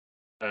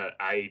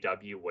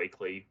AEW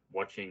Weekly,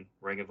 watching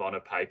Ring of Honor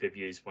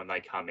pay-per-views when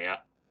they come out,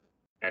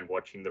 and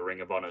watching the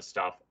Ring of Honor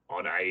stuff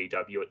on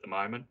AEW at the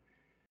moment,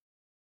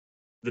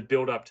 the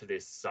build-up to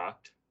this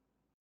sucked.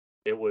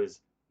 It was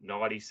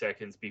 90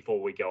 seconds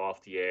before we go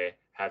off the air,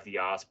 have the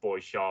Arse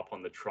Boys show up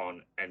on the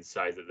Tron and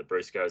say that the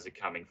Briscoes are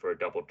coming for a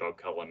double dog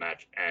collar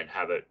match and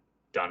have it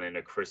done in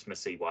a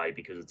Christmassy way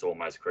because it's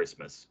almost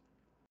Christmas.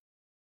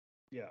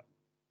 Yeah.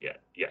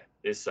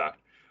 This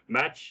sucked.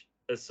 Match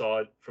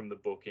aside from the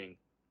booking,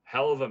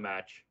 hell of a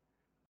match.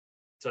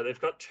 So they've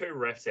got 2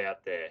 refs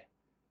out there,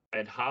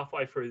 and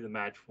halfway through the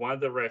match, one of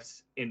the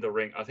refs in the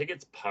ring, I think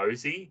it's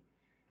Posey,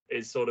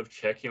 is sort of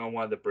checking on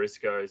one of the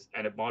Briscoes,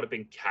 and it might have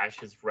been Cash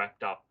has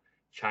wrapped up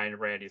chain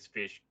around his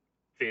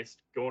fist,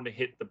 going to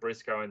hit the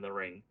Briscoe in the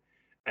ring,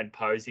 and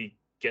Posey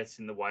gets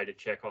in the way to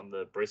check on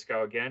the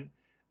Briscoe again,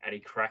 and he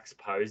cracks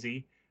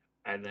Posey,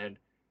 and then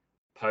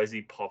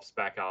Posey pops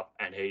back up,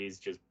 and he's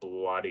just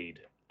bloodied,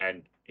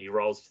 and he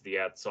rolls to the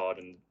outside,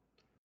 and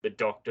the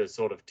doctor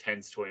sort of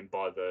tends to him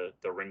by the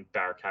ring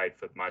barricade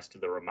for most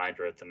of the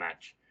remainder of the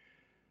match.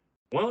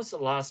 When was the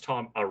last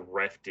time a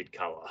ref did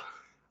colour?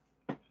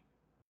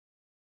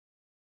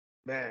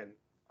 Man,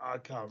 I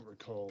can't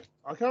recall.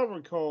 I can't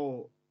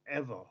recall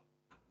ever.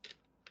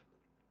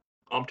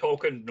 I'm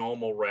talking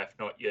normal ref,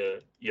 not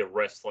your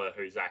wrestler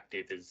who's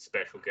active as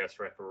special guest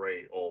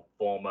referee, or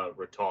former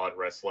retired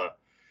wrestler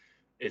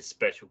is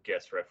special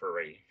guest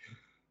referee.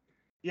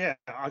 Yeah,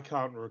 I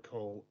can't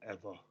recall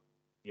ever.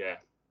 Yeah.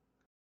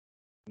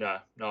 No,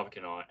 neither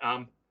can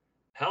I.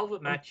 Hell of a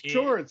match here.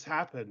 Sure it's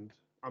happened.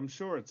 I'm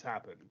sure it's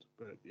happened,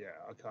 but yeah,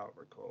 I can't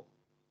recall.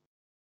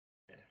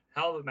 Yeah.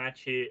 Hell of a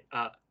match here.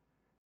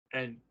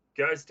 And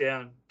goes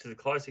down to the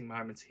closing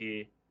moments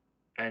here,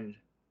 and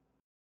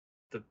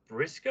the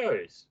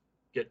Briscoes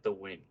get the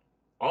win.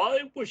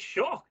 I was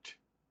shocked.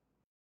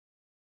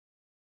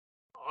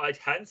 I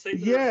hadn't seen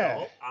the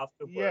result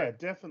afterwards. Yeah,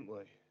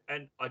 definitely.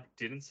 And I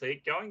didn't see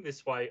it going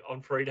this way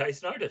on 3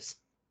 days' notice.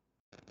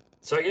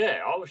 So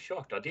yeah, I was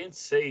shocked. I didn't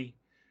see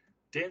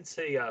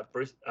the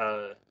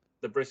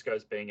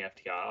Briscoes being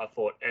FTR. I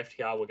thought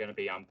FTR were going to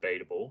be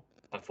unbeatable.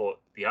 I thought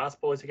the Arse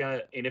Boys are going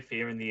to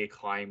interfere in the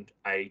acclaimed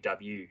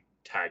AEW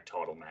tag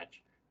title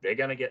match. They're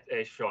going to get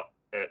their shot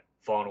at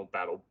Final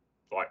Battle.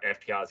 Like,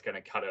 FTR is going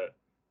to cut a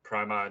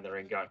promo in the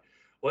ring going,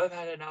 we've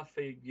had enough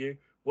for you.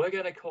 We're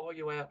going to call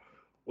you out.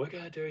 We're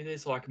going to do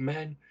this like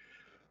men.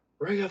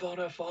 Ring of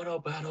Honor Final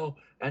Battle.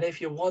 And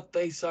if you want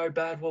these so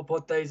bad, we'll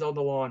put these on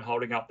the line,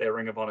 holding up their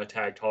Ring of Honor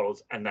tag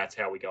titles. And that's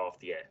how we go off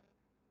the air.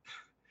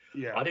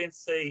 Yeah. I didn't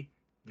see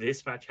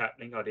this match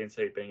happening. I didn't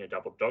see it being a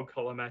double dog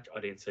collar match. I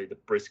didn't see the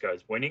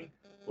Briscoes winning.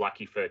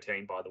 Lucky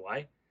 13, by the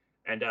way.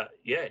 And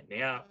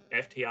now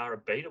FTR are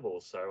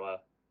beatable. So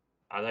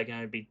are they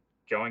going to be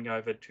going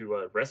over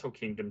to Wrestle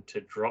Kingdom to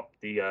drop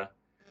the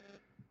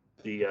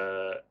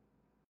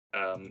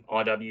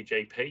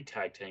IWGP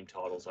tag team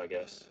titles, I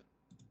guess?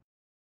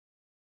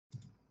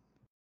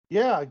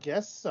 Yeah, I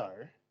guess so.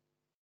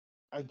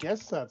 I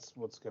guess that's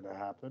what's going to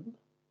happen.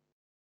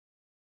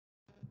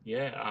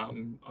 Yeah,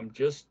 I'm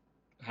just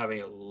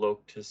having a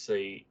look to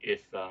see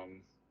if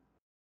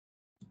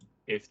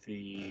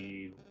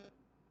the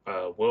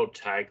World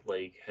Tag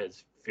League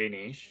has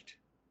finished.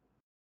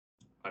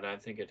 I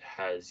don't think it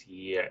has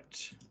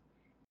yet.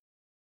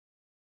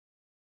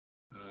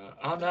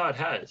 Oh no, it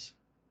has.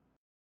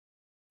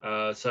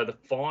 So the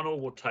final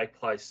will take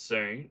place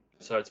soon.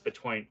 So it's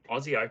between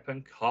Aussie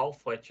Open, Kyle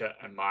Fletcher,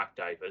 and Mark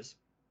Davis,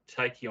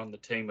 taking on the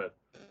team of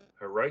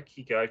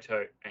Hiroki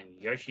Goto and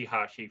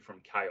Yoshihashi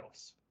from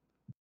Chaos.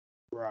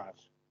 Right.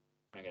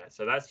 Okay,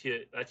 so that's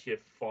your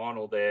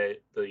final there.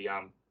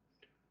 The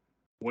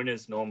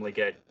winners normally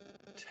get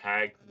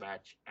tag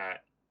match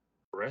at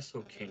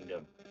Wrestle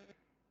Kingdom.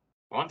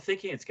 I'm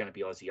thinking it's going to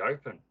be Aussie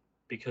Open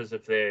because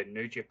of their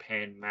New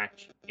Japan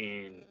match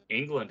in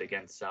England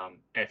against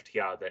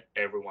FTR that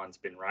everyone's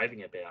been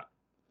raving about.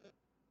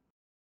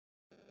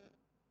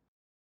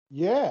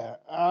 Yeah,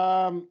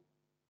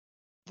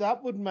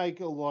 that would make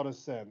a lot of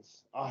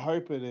sense. I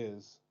hope it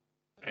is.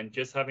 And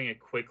just having a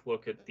quick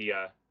look at the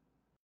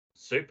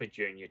Super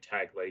Junior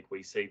Tag League,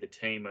 we see the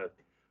team of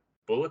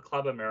Bullet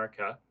Club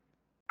America,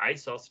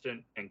 Ace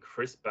Austin, and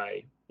Chris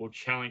Bay will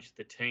challenge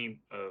the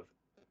team of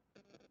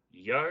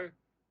Yo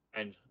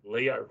and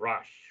Leo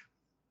Rush.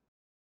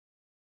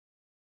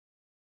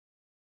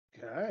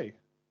 Okay.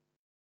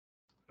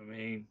 I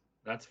mean,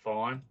 that's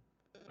fine.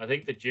 I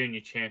think the junior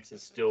champs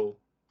is still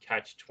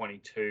Catch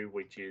 22,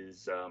 which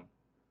is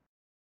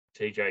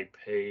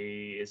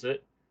TJP, is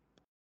it?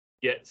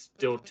 Yeah,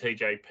 still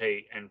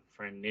TJP and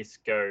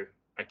Francisco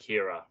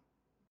Akira.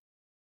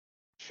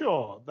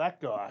 Sure,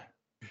 that guy.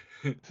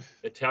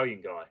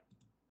 Italian guy.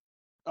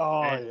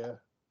 Oh, And yeah.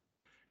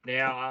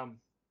 now,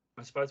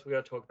 I suppose we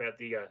got to talk about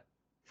the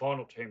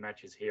final two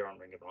matches here on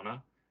Ring of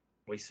Honor.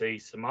 We see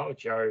Samoa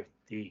Joe,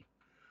 the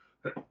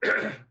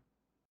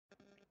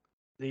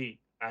the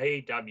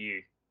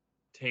AEW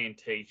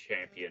TNT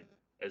champion,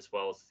 as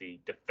well as the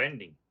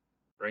defending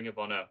Ring of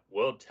Honor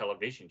World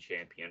Television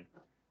champion,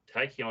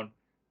 taking on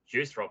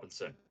Juice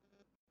Robinson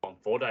on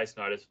 4 days'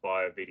 notice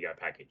via video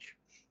package.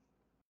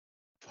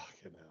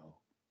 Fucking hell.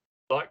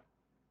 Like,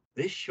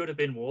 this should have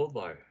been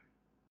Wardlow.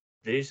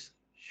 This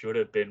should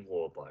have been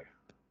Wardlow.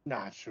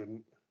 Nah, it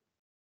shouldn't.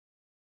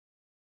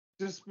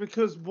 Just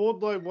because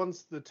Wardlow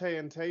wants the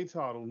TNT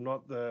title,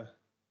 not the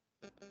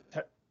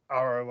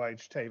ROH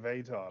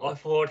TV title. I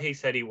thought he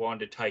said he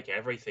wanted to take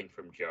everything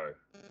from Joe.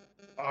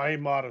 I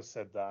might have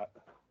said that.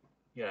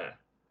 Yeah.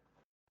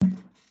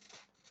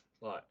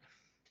 Like,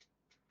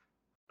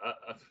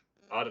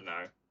 I don't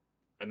know.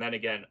 And then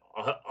again,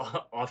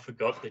 I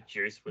forgot that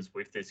Juice was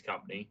with this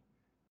company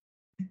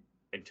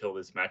until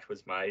this match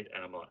was made.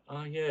 And I'm like,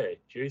 oh, yeah,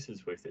 Juice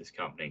is with this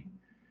company.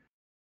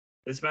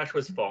 This match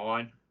was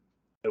fine.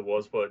 It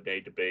was what it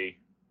needed to be.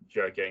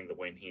 Joe getting the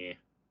win here.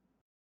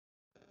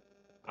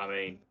 I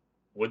mean,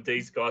 would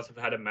these guys have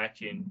had a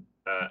match in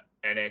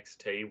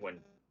NXT when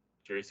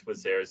Juice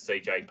was there as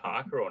CJ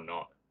Parker or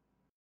not?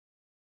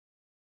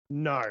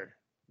 No.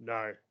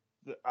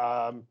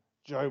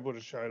 Joe would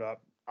have showed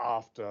up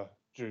after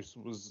Juice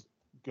was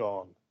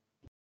gone.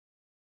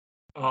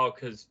 Oh,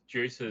 because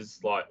Juice's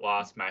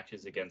last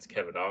matches against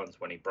Kevin Owens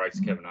when he breaks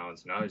Kevin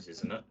Owens' nose,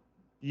 isn't it?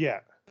 Yeah.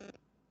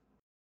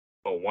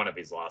 Or one of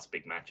his last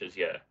big matches,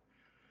 yeah.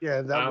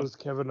 Yeah, that was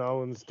Kevin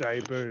Owens'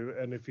 debut,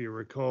 and if you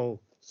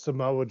recall,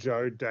 Samoa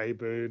Joe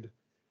debuted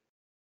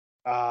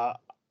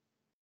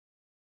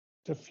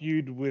to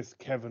feud with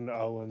Kevin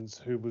Owens,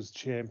 who was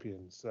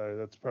champion. So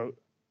that's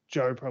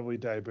Joe probably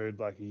debuted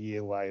like a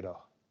year later.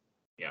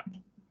 Yeah.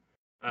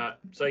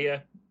 So yeah,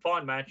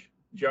 fine match.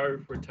 Joe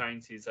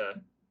retains his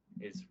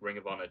Ring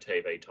of Honor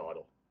TV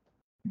title.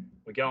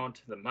 We go on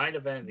to the main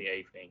event of the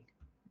evening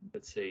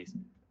that sees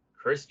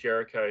Chris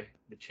Jericho,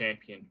 the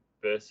champion,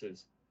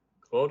 versus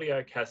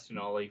Claudio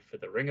Castagnoli for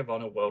the Ring of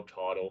Honor World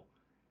title.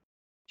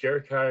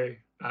 Jericho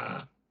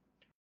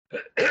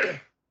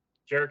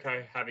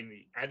having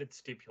the added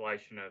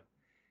stipulation of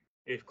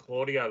if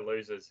Claudio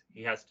loses,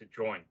 he has to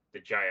join the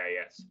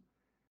JAS.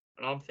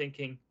 And I'm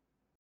thinking,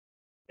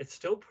 it's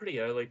still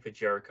pretty early for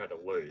Jericho to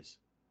lose.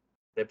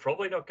 They're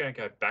probably not going to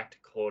go back to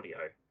Claudio.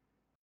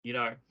 You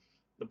know,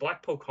 the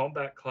Blackpool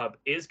Combat Club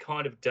is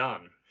kind of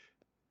done.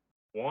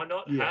 Why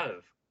not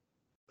have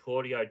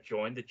Claudio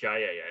join the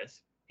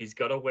JAS? He's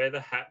got to wear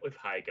the hat with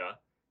Hager.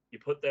 You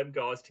put them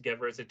guys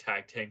together as a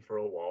tag team for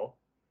a while.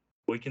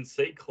 We can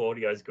see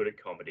Claudio's good at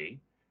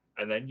comedy.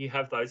 And then you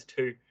have those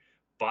two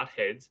butt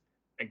heads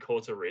and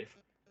cause a riff.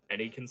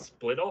 And he can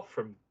split off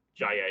from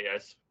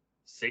JAS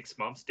 6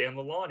 months down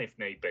the line if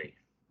need be.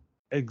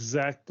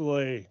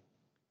 Exactly.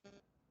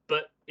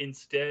 But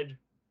instead,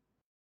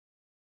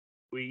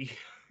 we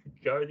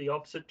go the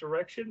opposite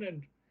direction.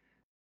 And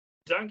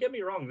don't get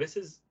me wrong, this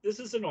is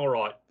an all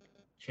right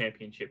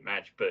championship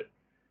match, but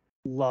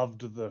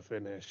loved the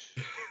finish.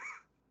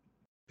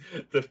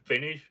 The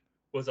finish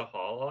was a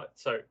highlight.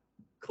 So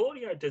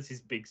Claudio does his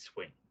big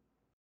swing.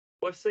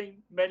 We've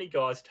seen many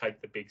guys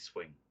take the big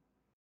swing.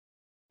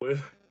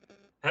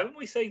 Haven't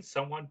we seen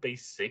someone be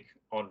sick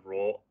on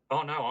Raw?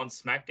 Oh no, on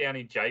SmackDown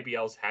in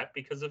JBL's hat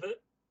because of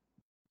it?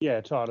 Yeah,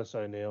 Titus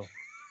O'Neil.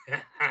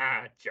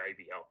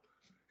 JBL.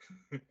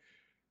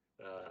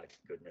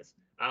 Goodness.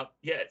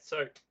 Yeah,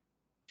 so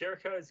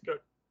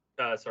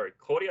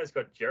Claudio's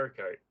got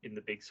Jericho in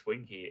the big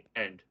swing here,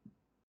 and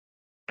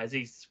as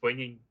he's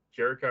swinging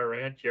Jericho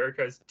around,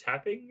 Jericho's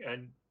tapping,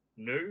 and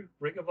new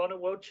Ring of Honor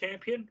World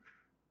Champion.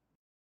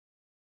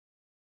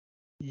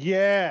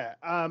 Yeah,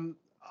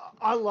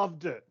 I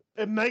loved it.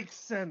 It makes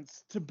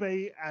sense to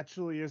be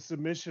actually a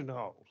submission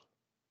hold,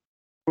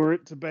 for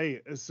it to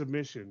be a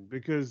submission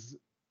because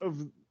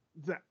of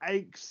the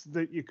aches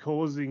that you're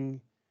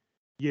causing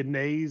your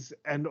knees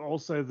and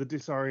also the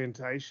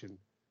disorientation.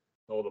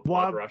 All the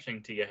blood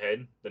rushing to your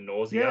head, the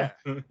nausea.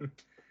 Yeah.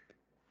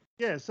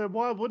 Yeah, so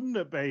why wouldn't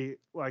it be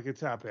like a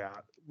tap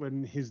out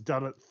when he's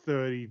done it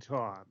 30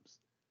 times?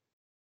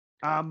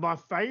 My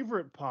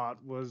favorite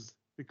part was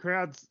the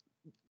crowd's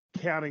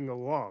counting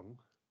along.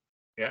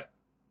 Yeah.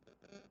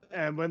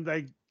 And when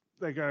they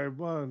go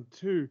 1,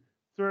 2,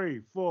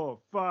 3, 4,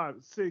 5,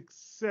 6,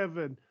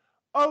 7,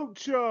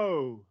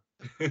 ocho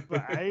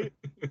for 8.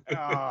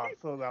 I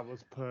thought that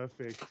was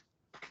perfect.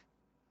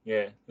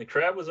 Yeah, the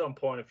crowd was on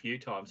point a few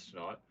times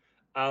tonight.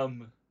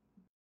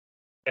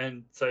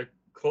 And so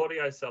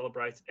Claudio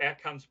celebrates. Out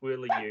comes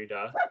Wheeler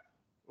Yuta.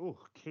 Oh,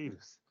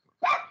 Ketis.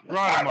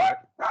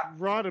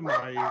 Right in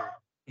my ear.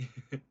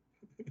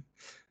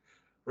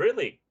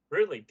 Really?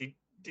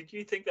 Did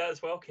you think that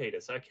as well,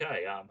 Ketis?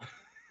 Okay.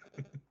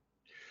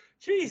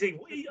 Jeez,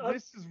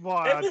 this is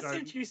why ever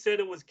since you said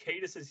it was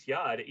Ketis's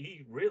yard,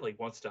 he really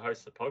wants to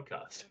host the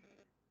podcast.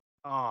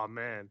 Oh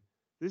man,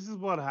 this is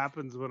what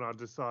happens when I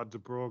decide to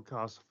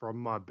broadcast from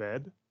my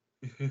bed.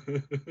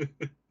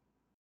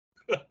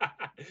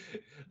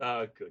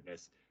 Oh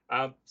goodness.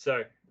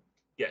 So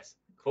yes,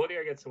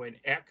 Claudio gets the win.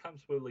 Out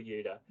comes Wheeler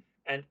Yuta,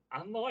 and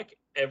unlike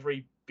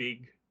every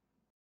big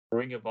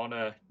Ring of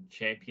Honor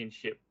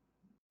championship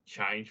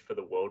change for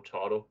the world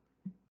title,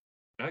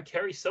 no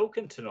Kerry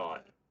Silkin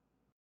tonight.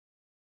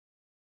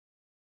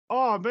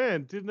 Oh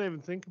man, didn't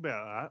even think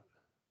about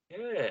that.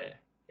 Yeah.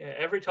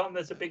 Every time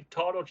there's a big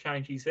title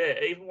change, he's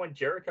there. Even when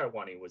Jericho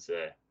won, he was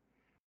there.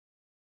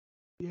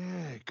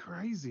 Yeah,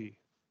 crazy.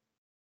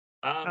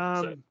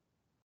 So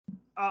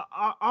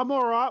I'm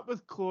all right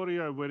with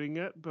Claudio winning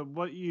it, but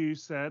what you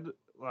said,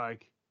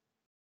 like,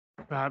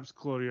 perhaps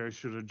Claudio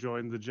should have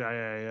joined the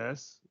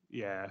JAS.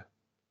 Yeah.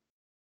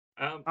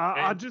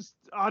 I just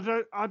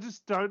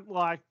don't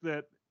like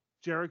that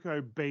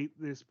Jericho beat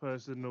this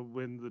person to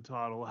win the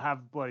title,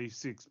 have bloody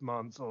 6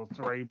 months or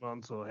 3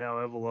 months or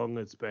however long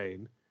it's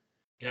been,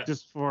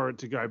 just for it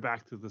to go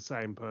back to the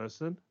same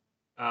person.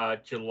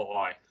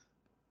 July.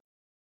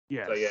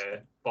 Yes. So yeah,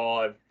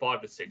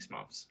 5 to 6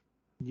 months.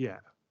 Yeah.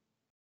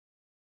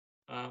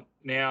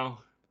 Now,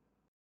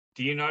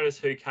 do you notice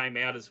who came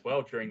out as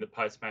well during the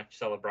post-match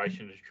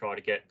celebration to try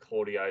to get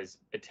Claudio's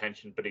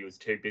attention, but he was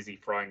too busy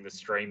throwing the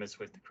streamers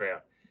with the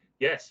crowd?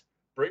 Yes,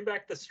 bring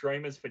back the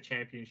streamers for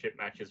championship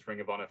matches, Ring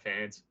of Honor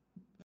fans.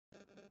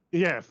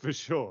 Yeah, for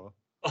sure.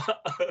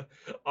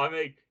 I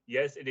mean,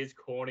 yes, it is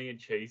corny and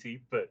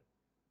cheesy, but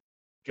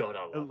God,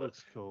 I love it. It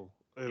looks cool.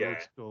 It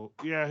looks cool.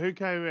 Yeah, who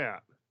came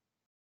out?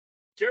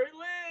 Jerry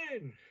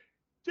Lynn!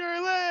 Jerry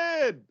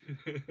Lynn!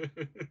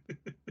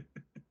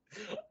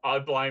 I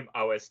blame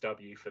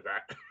OSW for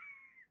that.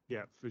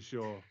 Yeah, for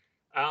sure.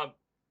 Now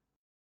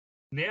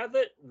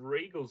that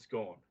Regal's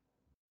gone,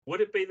 would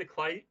it be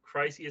the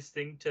craziest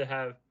thing to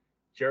have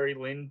Jerry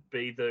Lynn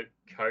be the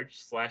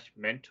coach /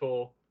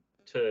 mentor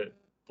to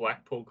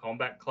Blackpool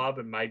Combat Club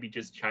and maybe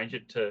just change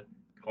it to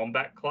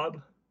Combat Club?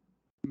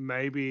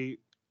 Maybe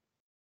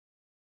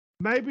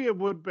it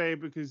would be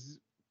because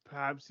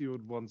perhaps he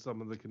would want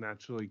someone that can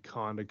actually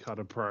kind of cut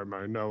a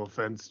promo. No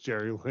offense,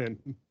 Jerry Lynn.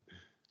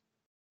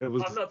 I'm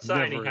not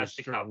saying he has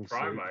to cut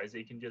promos.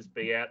 He can just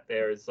be out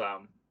there as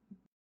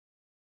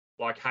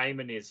like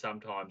Heyman is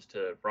sometimes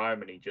to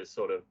Roman. He just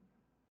sort of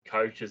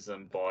coaches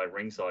them by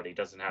ringside. He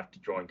doesn't have to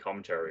join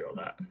commentary or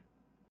that.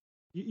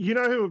 You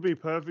know who would be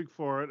perfect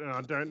for it, and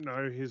I don't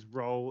know his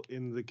role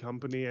in the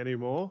company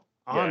anymore?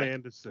 Arn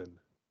Anderson.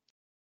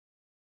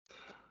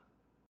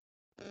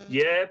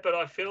 Yeah, but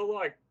I feel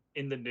like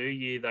in the new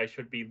year they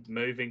should be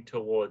moving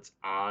towards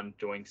Arn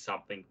doing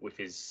something with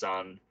his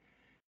son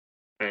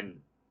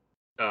and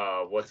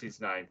what's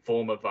his name?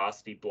 Former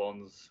Varsity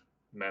Blondes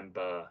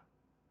member.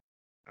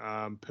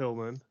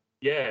 Pillman.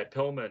 Yeah,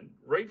 Pillman.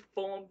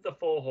 Reformed the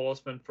Four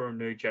Horsemen for a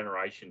new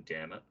generation,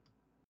 damn it.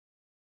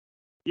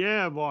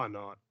 Yeah, why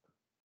not?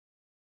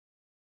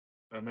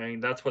 I mean,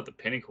 that's what the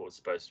Pinnacle was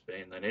supposed to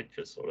be, and then it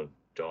just sort of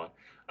died.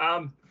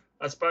 I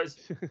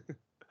suppose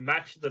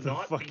match of the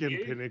night fucking for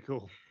you?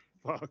 Pinnacle.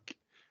 Fuck.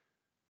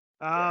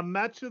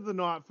 Match of the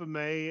night for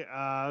me,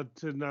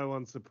 to no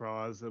one's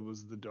surprise, it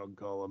was the dog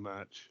collar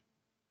match.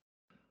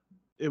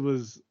 It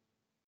was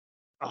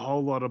a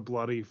whole lot of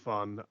bloody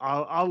fun.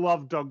 I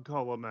love dog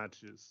collar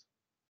matches.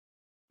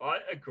 I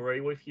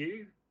agree with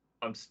you.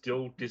 I'm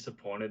still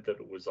disappointed that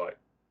it was like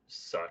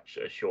such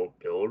a short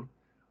build,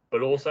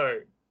 but also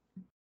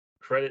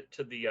credit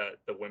to the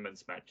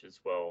women's match as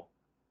well.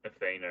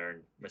 Athena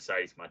and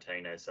Mercedes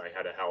Martinez, they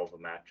had a hell of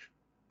a match.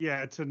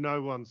 Yeah, to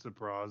no one's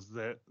surprise,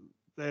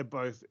 they're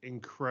both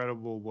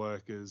incredible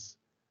workers.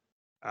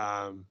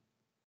 Yeah,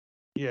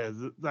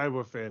 they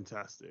were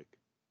fantastic.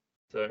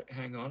 So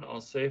hang on, I'll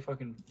see if I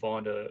can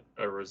find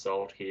a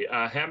result here.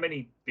 How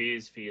many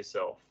beers for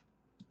yourself?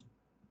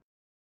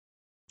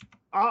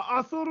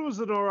 I thought it was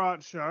an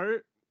alright show.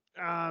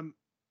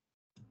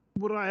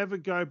 Would I ever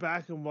go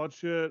back and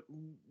watch it?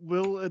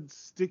 Will it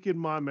stick in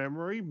my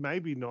memory?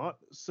 Maybe not.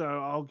 So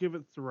I'll give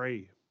it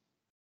 3.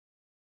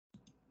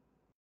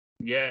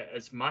 Yeah,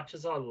 as much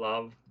as I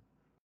love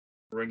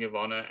Ring of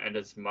Honor and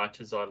as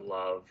much as I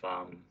love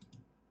a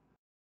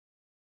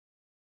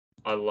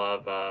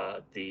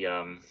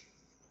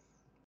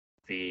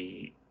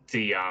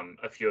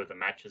few of the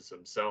matches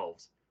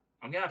themselves,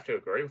 I'm gonna have to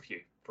agree with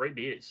you. 3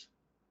 beers.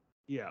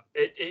 Yeah.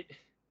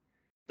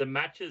 The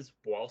matches,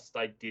 whilst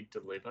they did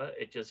deliver,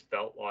 it just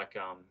felt like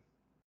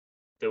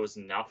there was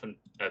nothing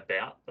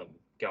about them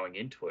going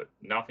into it,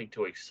 nothing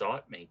to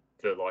excite me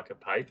for like a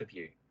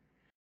pay-per-view.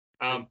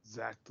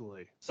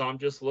 Exactly. So I'm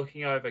just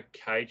looking over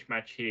Cage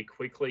Match here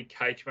quickly.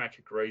 Cage Match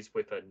agrees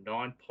with a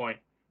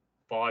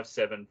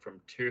 9.57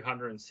 from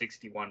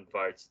 261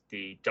 votes,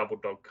 the Double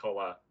Dog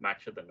Collar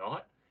match of the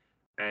night,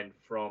 and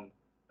from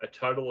a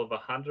total of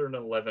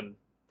 111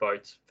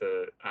 votes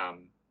for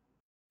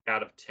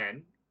out of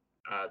 10,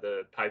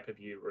 the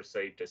pay-per-view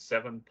received a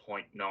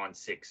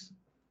 7.96.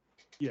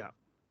 Yeah.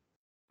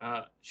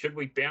 Should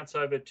we bounce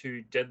over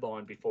to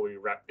Deadline before we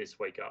wrap this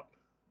week up?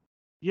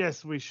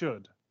 Yes, we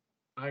should.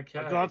 Okay.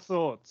 I got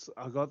thoughts.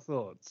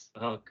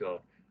 Oh god.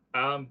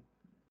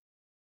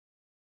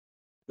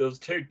 There was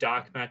 2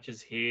 dark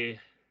matches here.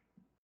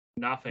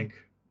 Nothing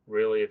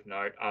really of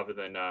note other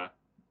than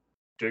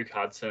Duke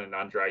Hudson and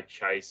Andre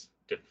Chase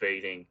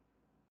defeating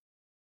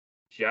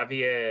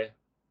Javier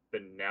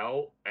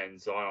Bernal and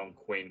Zion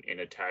Quinn in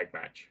a tag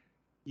match.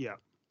 Yeah.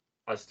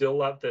 I still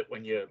love that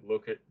when you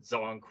look at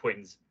Zion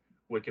Quinn's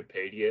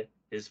Wikipedia,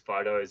 his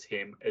photo is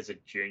him as a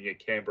junior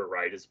Canberra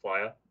Raiders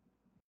player.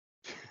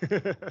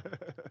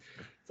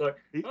 It's like,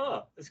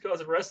 this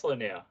guy's a wrestler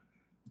now.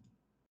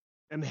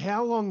 And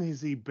how long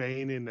has he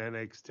been in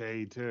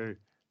NXT too?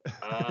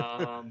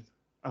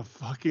 A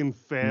fucking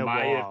fair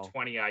May while. of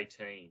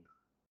 2018.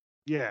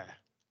 Yeah.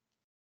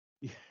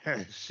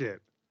 Yeah,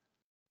 shit.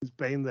 He's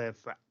been there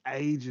for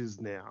ages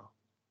now.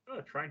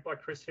 Oh, trained by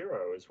Chris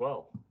Hero as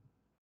well.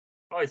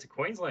 Oh, he's a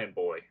Queensland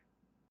boy.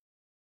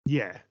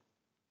 Yeah.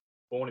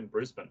 Born in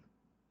Brisbane.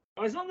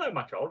 Oh, he's not that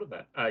much older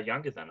than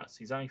younger than us.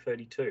 He's only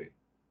 32.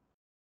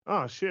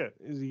 Oh shit.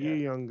 He's a year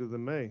younger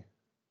than me.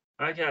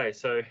 Okay,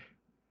 so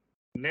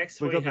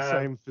next we got have... the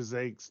same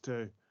physiques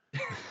too.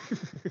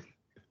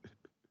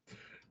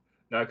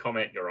 No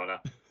comment, Your Honor.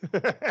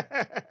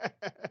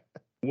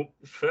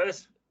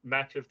 First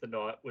match of the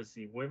night was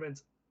the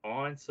Women's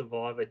Iron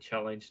Survivor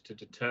Challenge to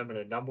determine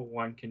a number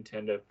 1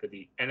 contender for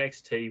the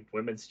NXT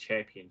Women's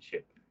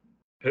Championship.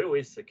 Who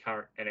is the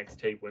current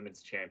NXT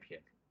Women's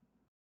Champion?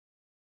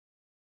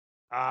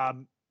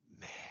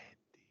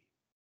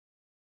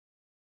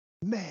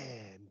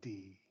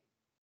 Mandy.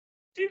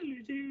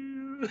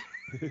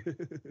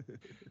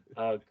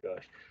 Oh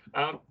gosh.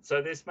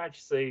 So this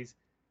match sees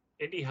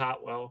Indy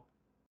Hartwell,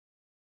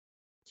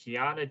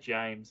 Kiana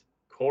James,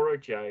 Cora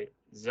Jade,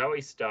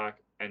 Zoe Stark,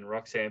 and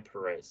Roxanne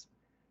Perez.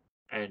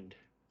 And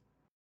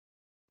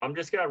I'm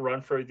just going to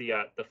run through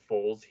the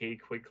falls here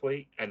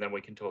quickly, and then we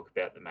can talk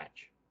about the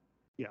match.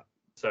 Yeah.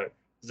 So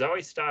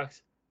Zoe Stark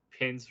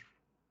pins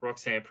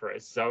Roxanne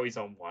Perez. Zoe's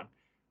on 1.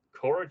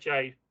 Cora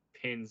Jade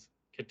pins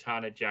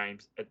Katana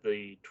James at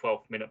the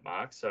 12th minute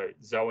mark. So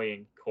Zoe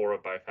and Cora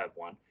both have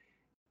 1.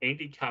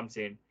 Indy comes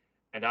in,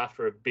 and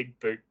after a big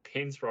boot,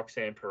 pins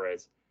Roxanne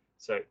Perez.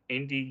 So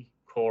Indy,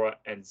 Cora,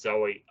 and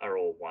Zoe are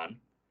all 1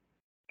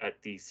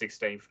 at the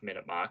 16th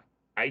minute mark.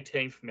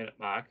 18th minute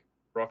mark,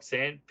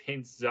 Roxanne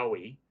pins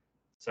Zoe.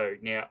 So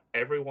now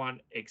everyone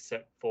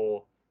except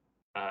for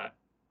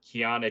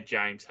Kiana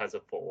James has a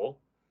fall.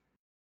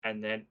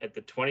 And then at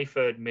the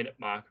 23rd minute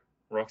mark,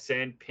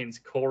 Roxanne pins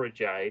Cora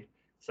Jade.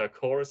 So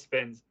Cora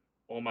spends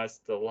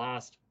almost the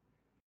last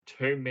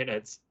 2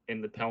 minutes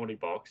in the penalty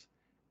box,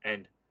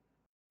 and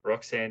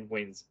Roxanne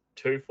wins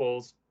 2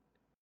 falls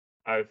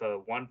over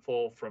 1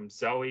 fall from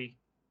Zoe,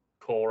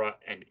 Cora,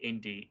 and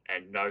Indy,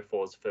 and no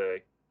falls for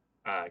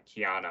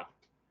Kiana.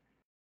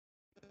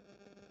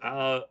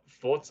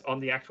 Thoughts on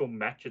the actual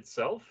match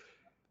itself?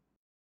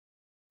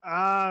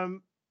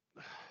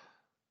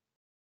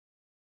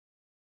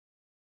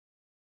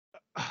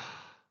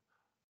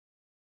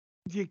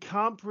 You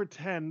can't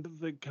pretend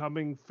that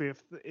coming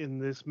 5th in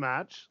this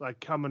match,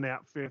 like coming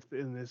out 5th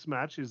in this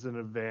match, is an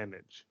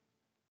advantage.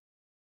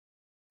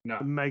 No.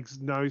 It makes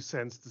no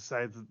sense to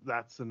say that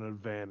that's an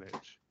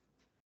advantage.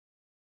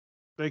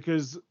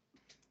 Because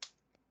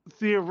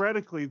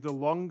theoretically, the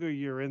longer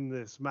you're in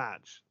this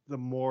match, the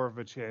more of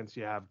a chance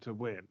you have to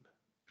win.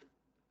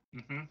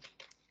 Mm-hmm.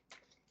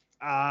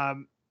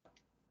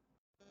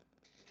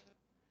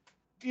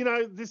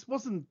 This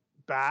wasn't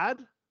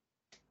bad.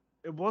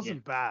 It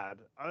wasn't bad.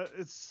 I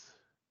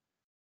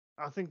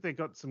think they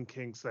got some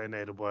kinks they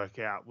need to work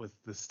out with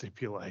the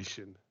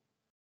stipulation.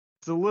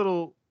 It's a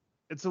little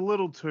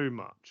too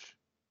much.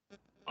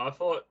 I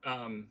thought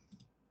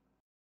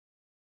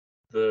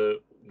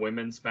the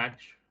women's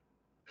match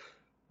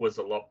was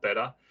a lot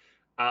better.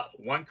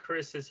 One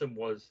criticism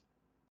was,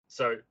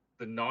 so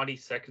the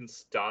 90-second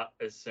start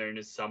as soon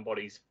as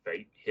somebody's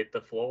feet hit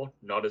the floor,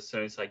 not as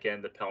soon as they get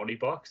in the penalty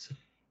box.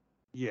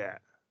 Yeah.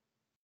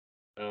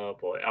 Oh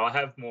boy, I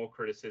have more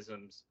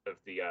criticisms of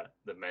the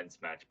men's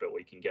match, but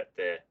we can get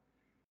there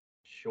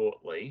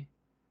shortly.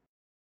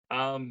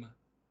 So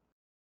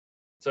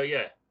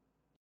yeah,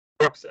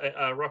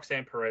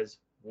 Roxanne Perez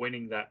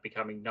winning that,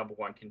 becoming number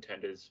one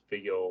contenders for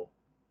your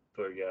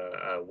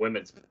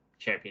women's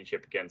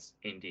championship against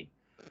Indy.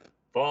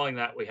 Following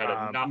that, we had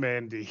enough.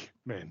 Mandy.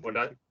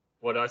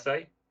 What did I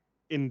say?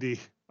 Indy.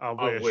 I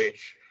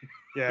wish.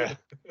 Yeah.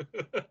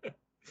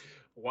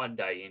 One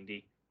day,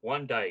 Indy.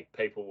 One day,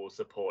 people will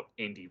support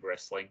indie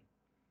wrestling.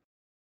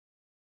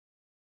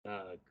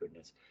 Oh,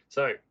 goodness.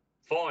 So,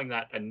 following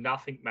that, a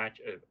nothing match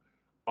of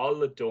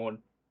Isla Dawn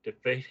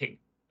defeating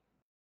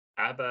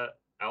Alba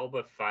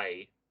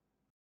Faye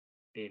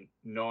in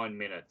 9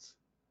 minutes.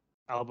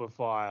 Alba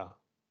Fire.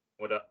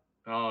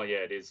 Oh, yeah,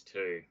 it is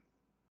too.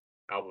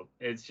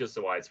 It's just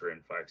the way it's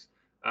written, folks.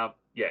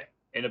 Yeah,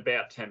 in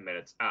about 10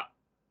 minutes.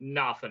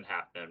 Nothing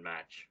happening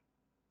match.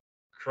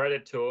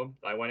 Credit to them.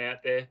 They went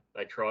out there.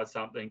 They tried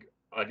something.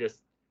 Nothing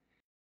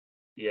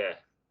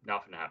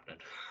happening.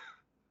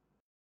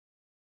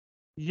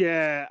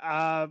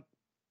 Yeah,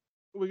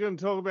 we're going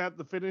to talk about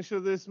the finish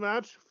of this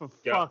match, for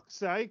fuck's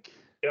sake.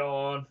 Go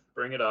on,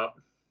 bring it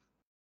up.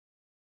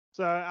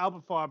 So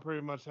Alba Fire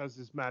pretty much has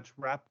this match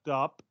wrapped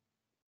up,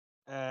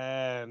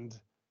 and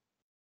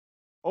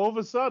all of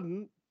a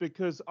sudden,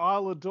 because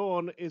Isla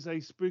Dawn is a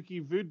spooky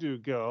voodoo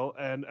girl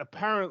and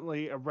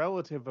apparently a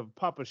relative of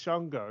Papa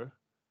Shango,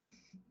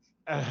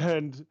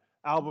 and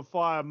Alba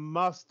Fire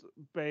must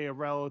be a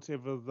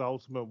relative of the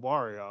Ultimate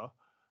Warrior,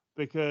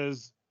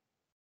 because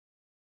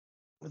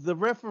the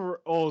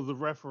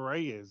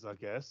referee is, I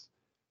guess,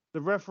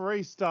 the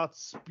referee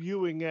starts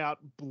spewing out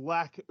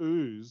black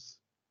ooze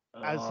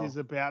as he's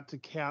about to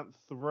count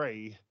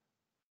 3.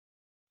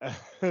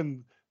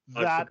 And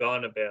I'd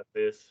forgotten about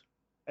this.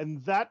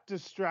 And that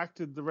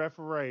distracted the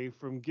referee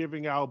from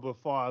giving Alba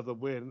Fire the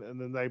win, and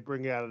then they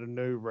bring out a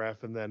new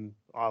ref, and then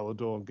Isla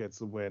Dawn gets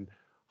the win.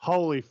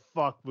 Holy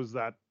fuck, was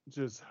that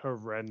just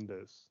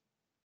horrendous.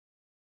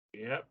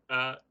 Yep.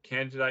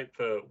 Candidate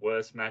for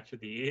worst match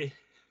of the year.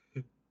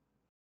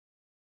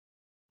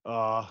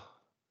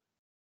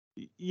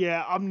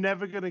 Yeah, I'm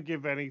never going to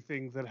give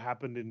anything that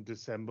happened in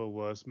December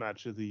worst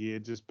match of the year,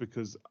 just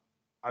because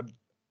I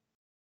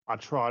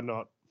try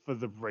not for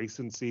the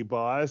recency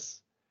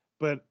bias,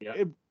 but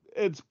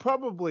it's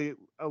probably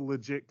a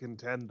legit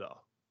contender.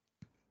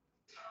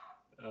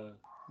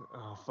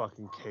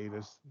 Fucking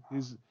Ketis.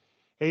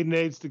 He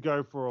needs to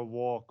go for a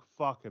walk.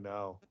 Fucking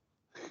hell.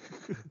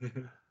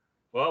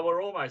 Well,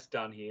 we're almost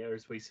done here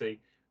as we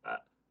see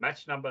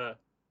match number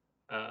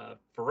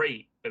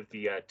 3 of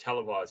the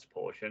televised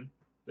portion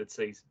that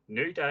sees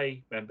New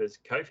Day members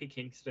Kofi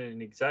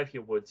Kingston and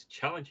Xavier Woods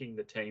challenging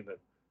the team of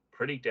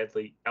Pretty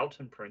Deadly,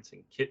 Elton Prince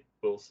and Kit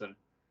Wilson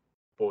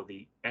for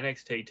the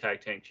NXT Tag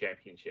Team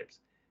Championships.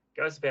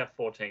 Goes about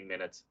 14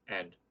 minutes,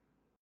 and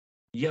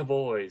yeah,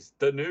 boys,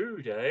 the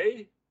New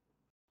Day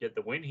get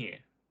the win here.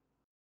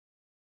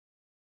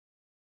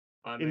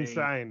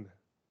 Insane.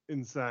 I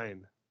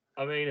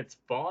mean, it's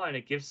fine.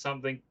 It gives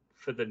something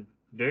for the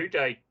New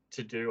Day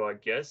to do, I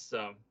guess.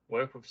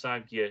 Work with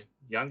some of your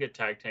younger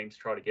tag teams,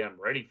 try to get them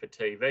ready for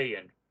TV.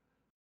 And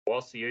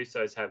whilst the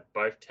Usos have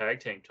both tag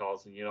team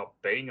titles and you're not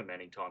beating them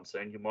anytime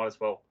soon, you might as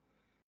well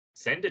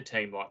send a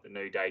team like the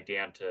New Day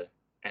down to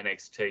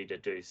NXT to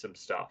do some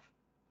stuff.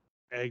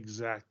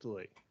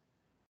 Exactly.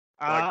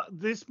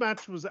 This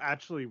match was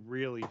actually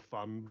really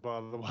fun,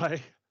 by the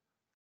way.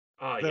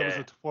 There was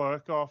a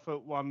twerk off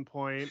at one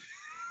point.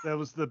 There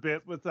was the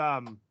bit with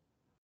one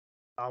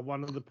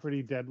of the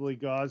Pretty Deadly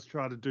guys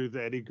try to do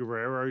the Eddie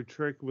Guerrero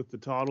trick with the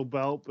title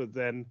belt, but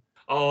then...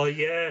 Oh,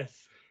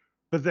 yes.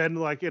 But then,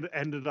 like, it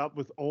ended up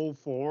with all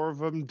 4 of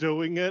them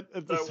doing it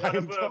at the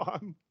same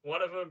time.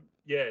 One of them,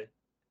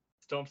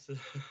 stomps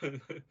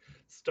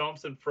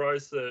and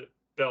throws the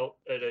belt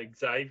at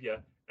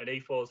Xavier, and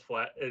he falls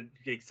flat. And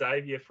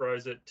Xavier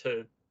throws it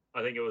to,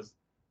 I think it was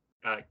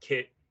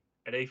Kit,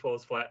 and he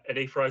falls flat. And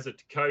he throws it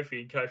to Kofi,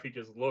 and Kofi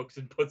just looks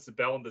and puts the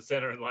belt in the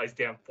center and lays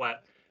down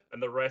flat.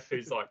 And the ref,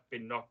 who's like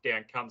been knocked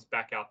down, comes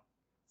back up,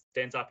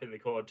 stands up in the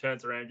corner,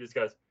 turns around, and just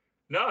goes,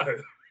 "No,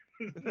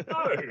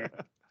 no."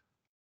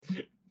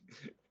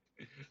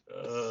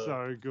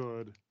 So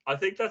good. I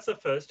think that's the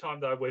first time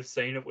though we've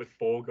seen it with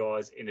 4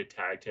 guys in a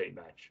tag team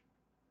match.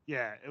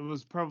 Yeah, it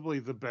was probably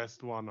the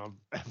best one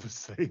I've ever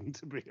seen,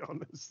 to be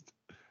honest.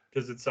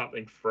 Because it's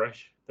something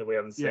fresh that we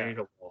haven't seen in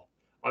a while.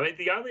 I mean,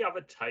 the only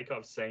other take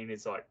I've seen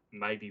is like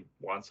maybe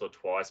once or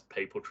twice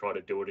people try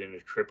to do it in a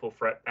triple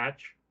threat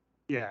match.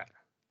 Yeah.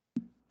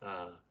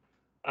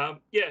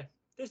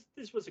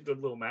 This was a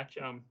good little match.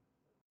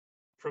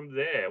 From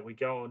there, we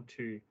go on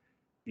to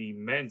the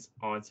men's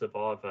Iron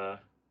Survivor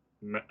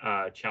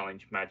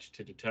challenge match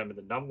to determine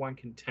the number 1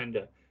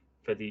 contender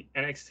for the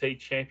NXT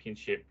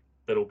Championship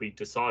that will be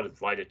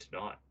decided later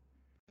tonight.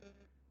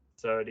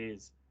 So it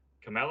is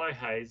Carmelo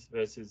Hayes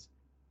versus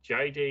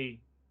JD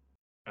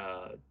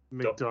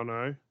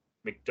McDonough.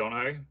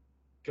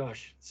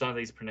 Gosh, some of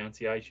these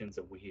pronunciations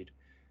are weird.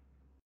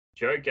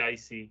 Joe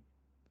Gacy,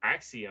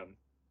 Axiom,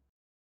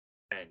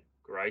 and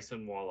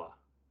Grayson Waller.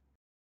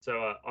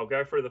 So I'll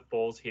go through the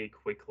falls here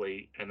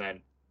quickly, and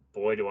then,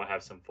 boy, do I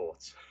have some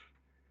thoughts.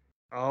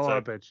 Oh, So- I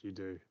bet you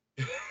do.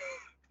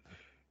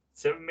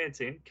 7 minutes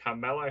in,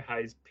 Carmelo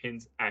Hayes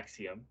pins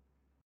Axiom.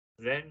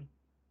 Then,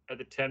 at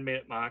the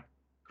 10-minute mark,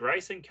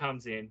 Grayson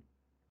comes in,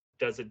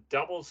 does a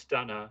double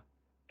stunner,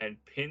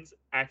 and pins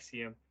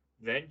Axiom,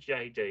 then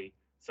JD.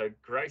 So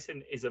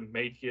Grayson is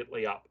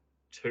immediately up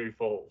 2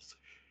 falls.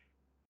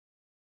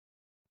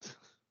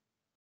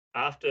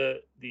 After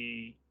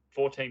the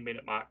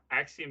 14-minute mark,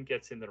 Axiom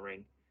gets in the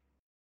ring.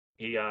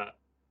 He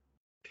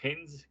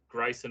pins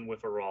Grayson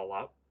with a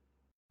roll-up.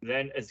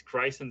 Then, as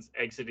Grayson's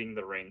exiting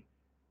the ring,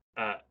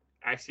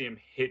 Axiom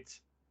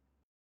hits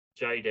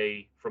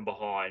JD from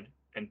behind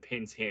and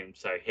pins him,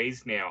 so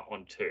he's now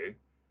on 2.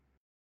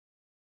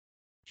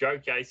 Joe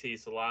Gacy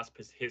is the last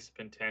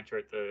participant to enter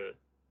at the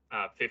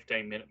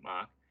 15-minute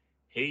mark.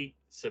 He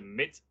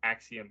submits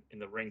Axiom in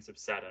the rings of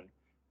Saturn.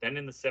 Then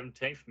in the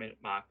 17th minute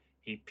mark,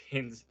 he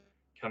pins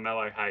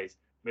Carmelo Hayes,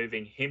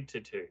 moving him to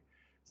 2.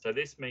 So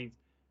this means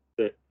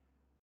that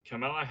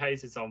Carmelo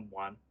Hayes is on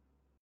 1,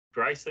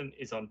 Grayson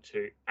is on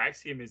 2,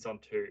 Axiom is on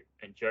 2,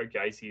 and Joe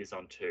Gacy is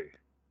on 2.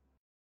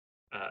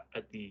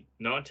 At the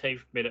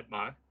 19th minute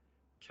mark,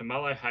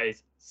 Carmelo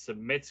Hayes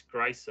submits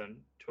Grayson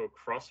to a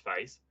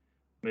crossface,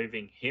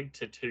 moving him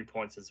to 2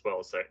 points as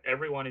well. So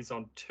everyone is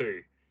on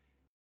 2,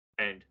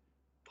 and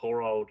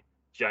poor old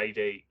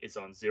JD is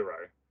on 0.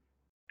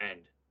 And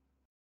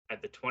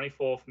at the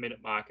 24th minute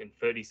mark and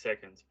 30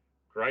 seconds,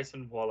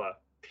 Grayson Waller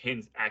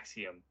pins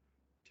Axiom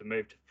to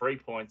move to 3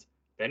 points.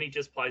 Then he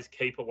just plays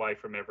keep away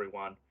from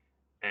everyone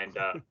and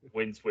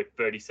wins with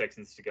 30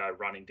 seconds to go,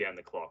 running down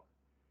the clock.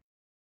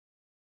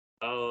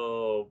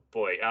 Oh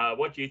boy,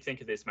 what do you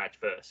think of this match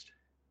first?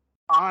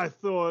 I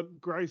thought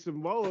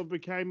Grayson Waller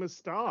became a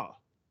star.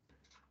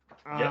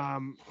 Yep.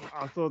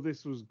 I thought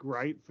this was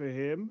great for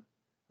him.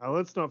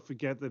 Let's not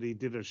forget that he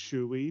did a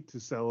shoey to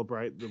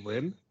celebrate the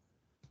win.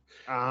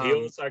 He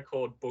also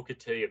called Booker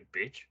T a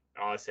bitch.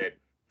 I said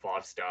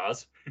 5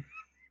 stars.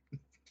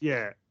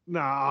 Yeah,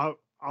 no,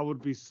 I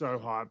would be so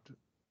hyped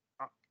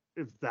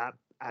if that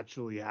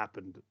actually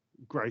happened.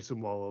 Grayson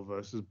Waller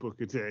versus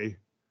Booker T.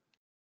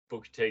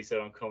 Booker T said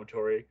on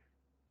commentary,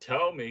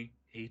 "Tell me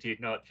he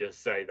did not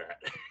just say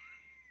that."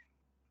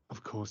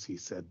 Of course he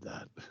said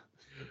that.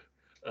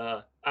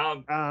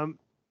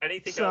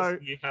 Anything so-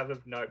 else you have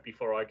of note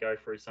before I go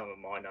through some of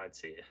my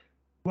notes here?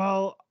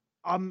 Well,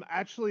 I'm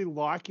actually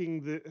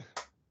liking the.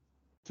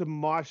 To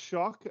my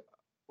shock,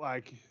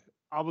 like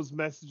I was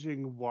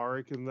messaging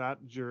Warwick and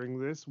that during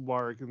this.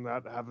 Warwick and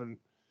that haven't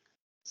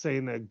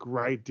seen a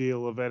great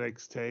deal of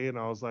NXT, and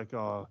I was like,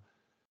 oh,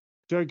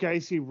 Joe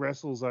Gacy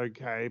wrestles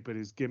okay, but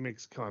his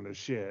gimmick's kind of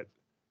shit.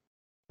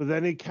 But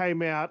then he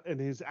came out and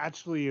he's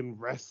actually in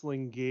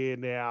wrestling gear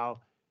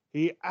now.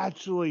 He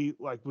actually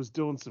was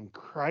doing some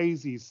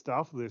crazy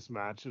stuff this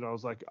match, and I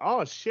was like,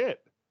 oh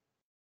shit.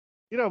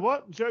 You know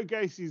what? Joe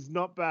Gacy's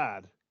not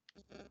bad.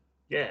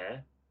 Yeah.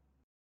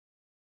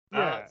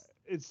 Yeah,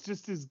 it's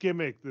just his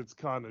gimmick that's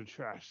kind of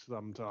trash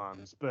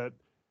sometimes. But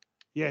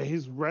yeah,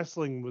 his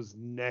wrestling was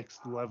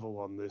next level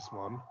on this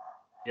one.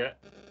 Yeah.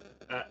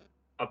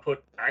 I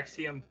put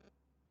Axiom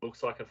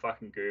looks like a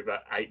fucking goober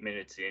 8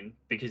 minutes in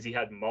because he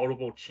had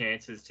multiple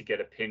chances to get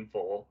a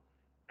pinfall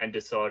and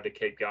decided to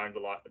keep going to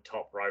the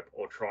top rope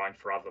or trying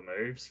for other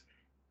moves.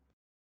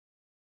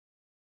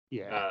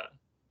 Yeah.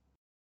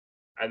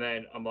 And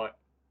then I'm like,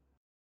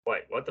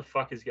 wait, what the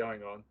fuck is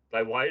going on?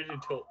 They waited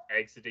until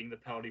exiting the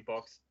penalty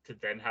box to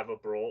then have a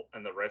brawl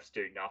and the refs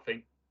do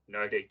nothing. No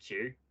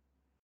DQ.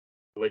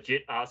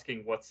 Legit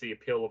asking what's the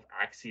appeal of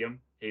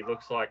Axiom. He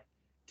looks like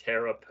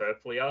Terra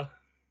Purplia.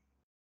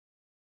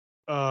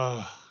 No?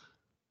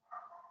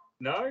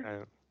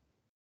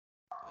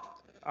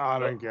 I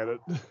don't get it.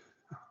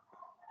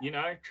 You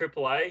know,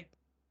 AAA,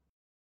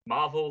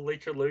 Marvel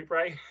Lucha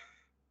Libre,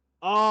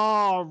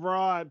 Oh,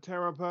 right.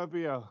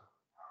 Terrapopia.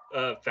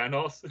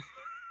 Thanos.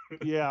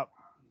 Yeah.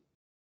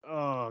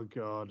 Oh,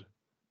 God.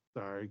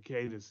 Sorry,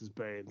 Cadus has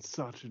been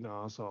such an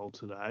asshole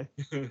today.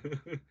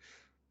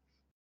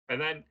 And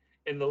then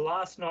in the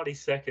last 90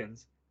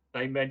 seconds,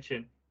 they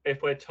mention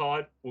if we're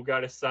tied, we'll go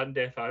to sudden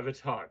death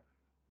overtime.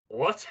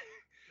 What?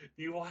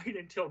 You wait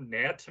until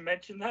now to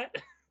mention that?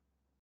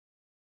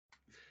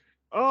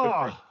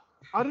 Oh,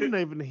 I didn't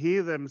even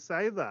hear them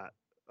say that.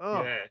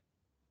 Oh, Yeah.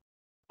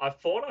 I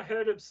thought I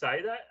heard him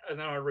say that, and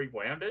then I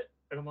rewound it,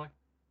 and I'm like,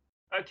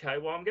 okay,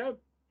 well,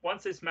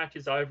 once this match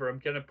is over, I'm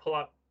going to pull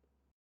up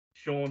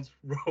Sean's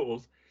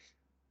rules.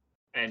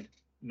 And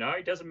no,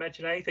 he doesn't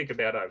mention anything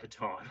about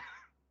overtime.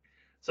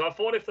 So I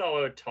thought if they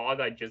were tied,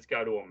 they'd just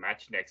go to a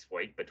match next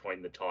week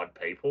between the tied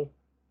people.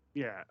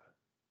 yeah.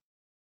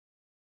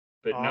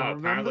 But no,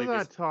 Remember apparently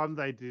that time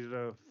they did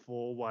a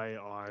 4-way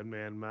Iron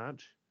Man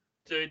match?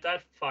 Dude,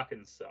 that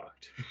fucking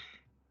sucked.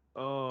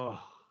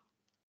 Oh.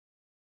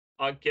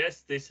 I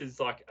guess this is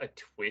like a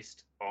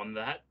twist on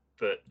that,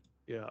 but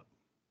Yeah.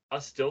 I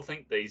still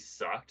think these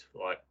sucked.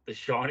 Like, the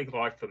shining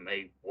light for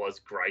me was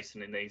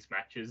Grayson in these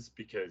matches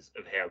because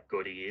of how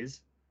good he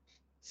is.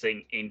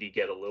 Seeing Indy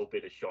get a little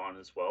bit of shine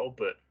as well,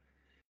 but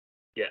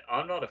yeah,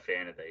 I'm not a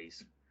fan of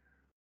these.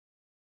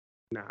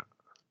 Nah.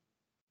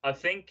 I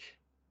think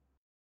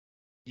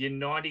your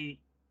 90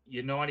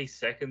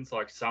 seconds,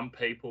 like some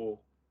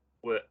people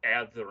were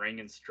out of the ring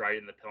and straight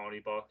in the penalty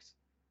box.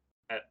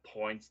 At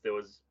points, there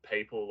was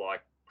people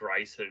like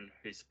Grayson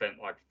who spent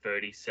like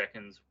 30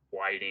 seconds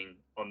waiting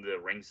on the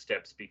ring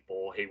steps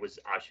before he was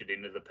ushered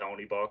into the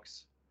penalty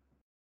box.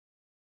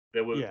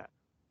 There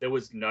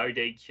was no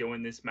DQ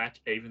in this match,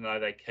 even though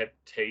they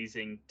kept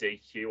teasing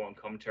DQ on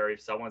commentary.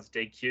 If someone's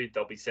DQ'd,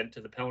 they'll be sent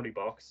to the penalty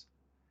box.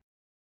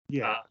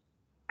 Yeah.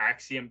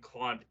 Axiom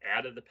climbed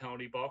out of the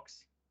penalty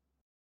box.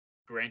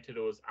 Granted,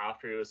 it was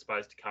after he was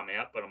supposed to come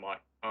out, but I'm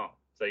like, oh,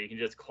 so you can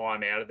just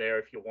climb out of there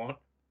if you want.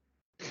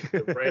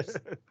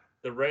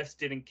 The refs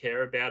didn't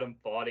care about him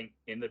fighting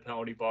in the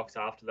penalty box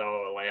after they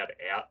were allowed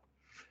out.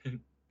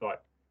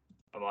 Like,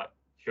 I'm like,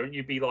 shouldn't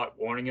you be like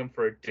warning him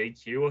for a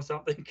DQ or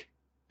something?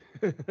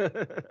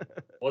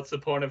 What's the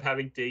point of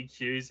having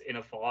DQs in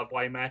a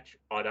 5-way match?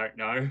 I don't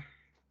know.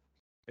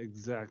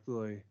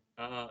 Exactly.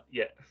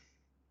 Yeah.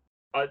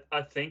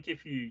 I think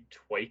if you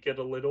tweak it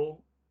a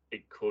little,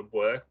 it could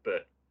work,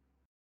 but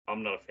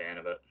I'm not a fan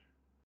of it.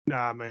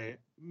 Nah, me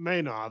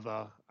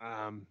neither.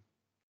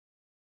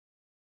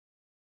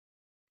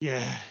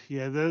 Yeah,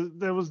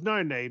 there was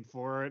no need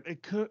for it.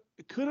 It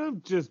could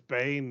have just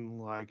been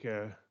like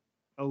a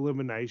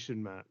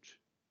elimination match.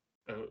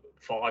 A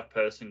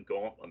 5-person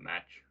gauntlet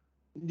match.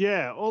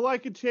 Yeah, or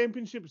like a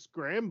championship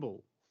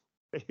scramble,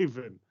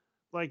 even.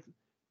 Like,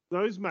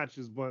 those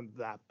matches weren't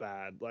that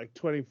bad. Like,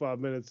 25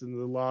 minutes and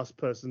the last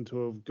person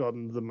to have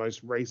gotten the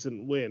most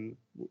recent win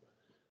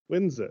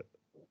wins it.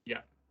 Yeah.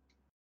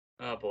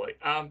 Oh, boy.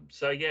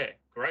 So, yeah,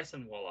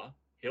 Grayson Waller,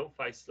 he'll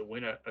face the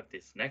winner of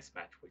this next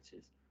match, which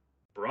is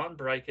Bron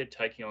Breakker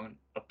taking on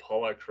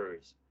Apollo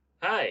Crews.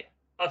 Hey,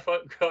 I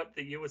forgot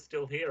that you were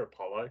still here,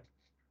 Apollo.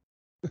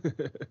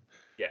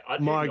 Yeah, I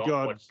do My not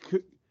God. watch...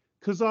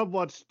 Because I've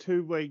watched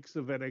 2 weeks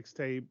of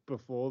NXT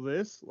before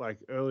this, like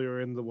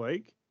earlier in the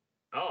week.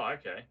 Oh,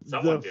 okay.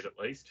 Someone did at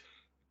least.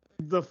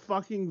 The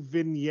fucking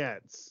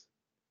vignettes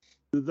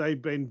that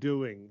they've been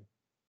doing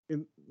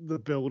in the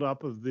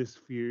build-up of this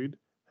feud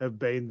have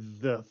been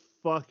the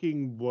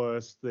fucking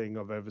worst thing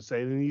I've ever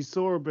seen. And you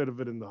saw a bit of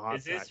it in the hype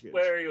Is this package.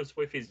 where he was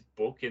with his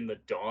book in the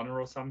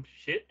diner or some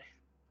shit?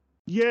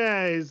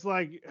 Yeah, he's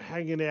like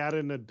hanging out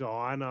in a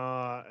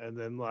diner, and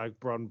then like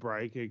Bron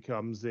Breakker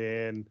comes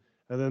in,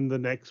 and then the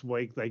next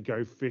week they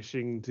go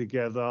fishing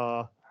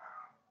together.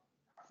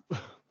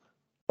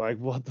 Like,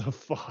 what the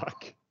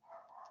fuck?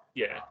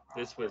 Yeah,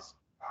 this was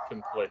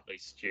completely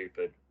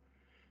stupid.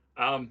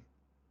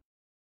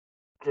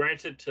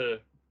 Granted to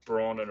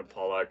Braun and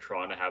Apollo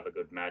trying to have a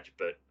good match,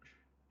 but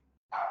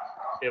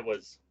it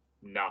was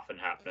nothing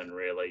happening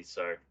really.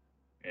 So,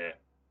 yeah,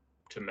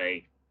 to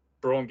me,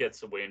 Braun gets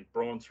the win.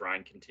 Braun's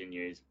reign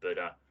continues, but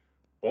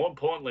more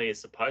importantly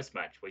is the post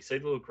match. We see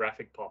the little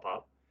graphic pop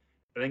up,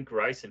 and then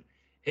Grayson,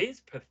 he's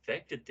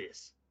perfected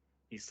this.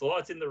 He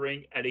slides in the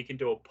ring and he can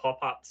do a pop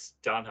up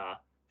stunner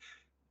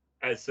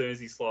as soon as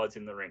he slides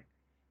in the ring.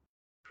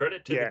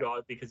 Credit to the guy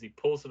because he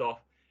pulls it off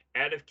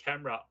out of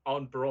camera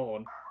on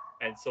Braun,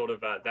 and sort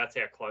of that's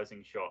our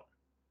closing shot.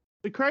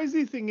 The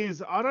crazy thing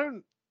is, I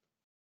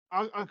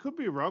could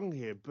be wrong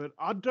here, but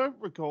I don't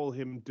recall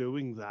him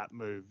doing that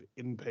move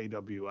in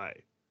PWA.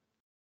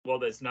 Well,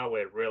 there's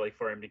nowhere really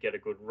for him to get a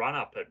good run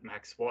up at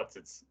Max Watts.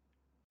 It's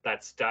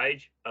that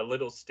stage, a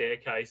little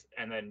staircase,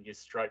 and then you're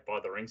straight by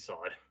the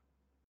ringside.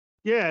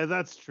 Yeah,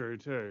 that's true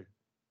too.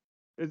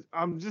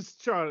 I'm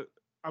just trying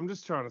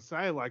to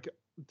say, like,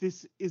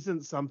 this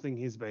isn't something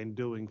he's been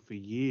doing for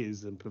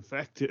years and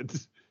perfected.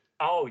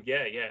 Oh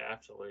yeah,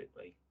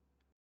 absolutely.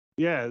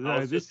 Yeah, no, I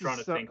was just trying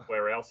to think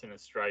where else in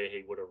Australia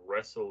he would have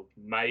wrestled.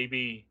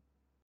 Maybe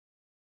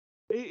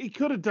he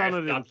could have done FWA.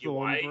 it in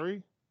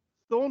Thornbury.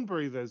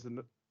 Thornbury, there's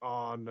an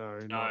no,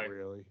 not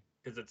really,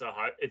 because it's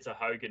a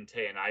Hogan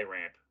TNA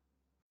ramp.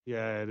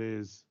 Yeah, it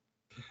is.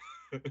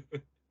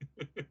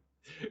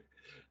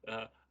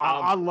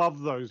 I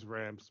love those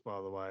ramps,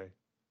 by the way.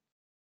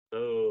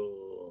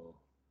 Oh,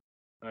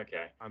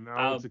 okay. I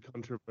know it's a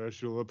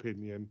controversial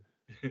opinion.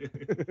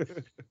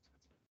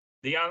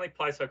 The only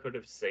place I could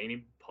have seen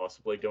him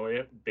possibly doing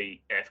it would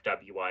be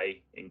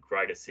FWA in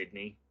Greater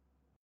Sydney.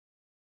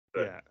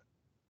 But yeah.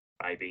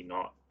 Maybe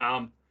not.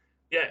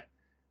 Yeah.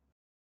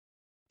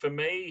 For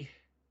me,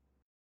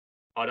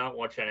 I don't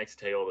watch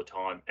NXT all the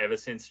time. Ever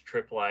since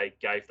AAA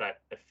gave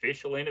that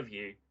official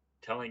interview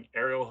telling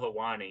Ariel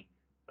Helwani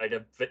they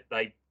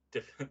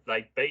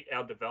beat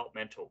our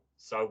developmental.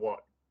 So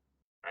what?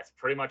 That's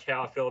pretty much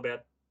how I feel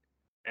about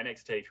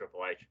NXT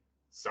Triple H.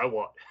 So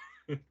what?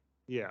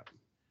 Yeah.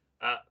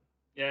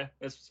 Yeah,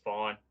 this was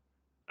fine.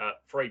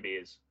 Free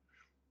beers.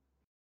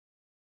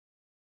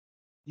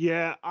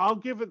 Yeah, I'll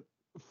give it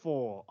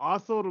 4. I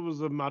thought it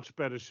was a much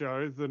better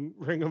show than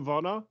Ring of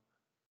Honor.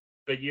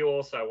 But you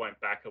also went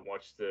back and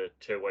watched the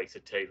 2 weeks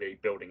of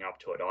TV building up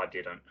to it. I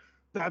didn't.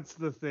 That's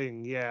the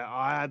thing. Yeah,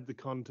 I had the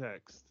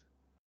context.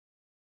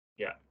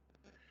 Yeah.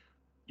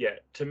 Yeah.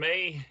 To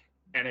me,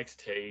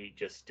 NXT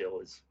just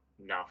still is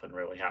nothing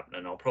really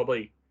happening. I'll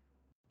probably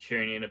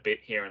tune in a bit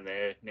here and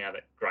there now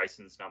that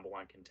Grayson's number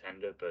one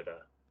contender, but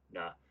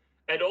nah.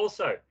 And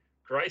also,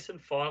 Grayson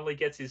finally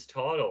gets his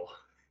title.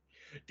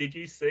 Did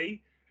you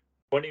see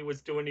when he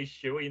was doing his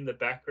shoey in the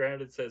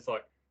background? It says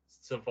like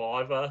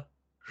Survivor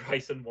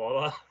Grayson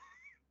Waller.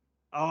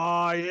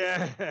 Oh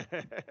yeah.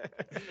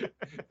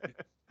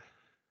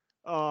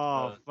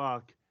 Oh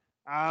fuck.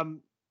 I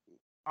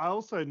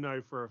also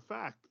know for a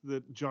fact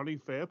that Johnny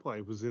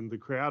Fairplay was in the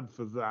crowd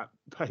for that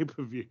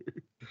pay-per-view.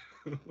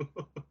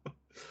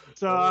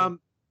 So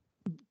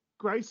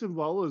Grayson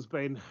Waller's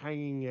been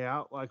hanging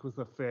out like with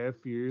a fair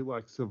few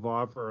like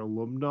Survivor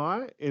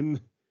alumni in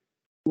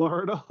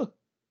Florida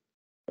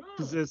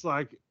because there's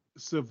like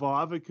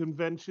Survivor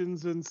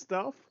conventions and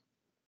stuff.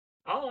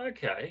 Oh,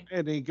 okay.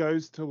 And he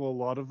goes to a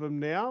lot of them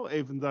now,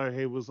 even though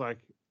he was like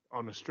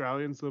on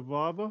Australian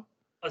Survivor.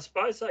 I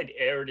suppose they'd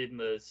air it in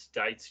the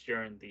States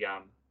during the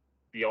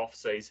off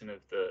season of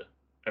the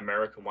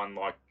American one,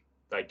 like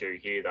they do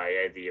here. They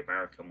air the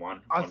American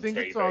one I on think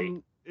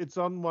TV. it's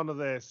on one of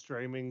their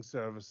streaming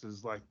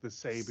services, like the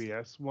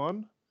CBS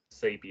one.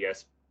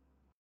 CBS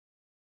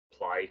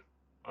Play.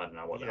 I don't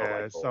know what the hell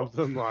Yeah, they call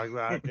something like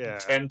that. Yeah,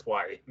 10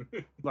 Play.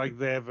 like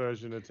their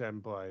version of 10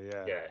 Play.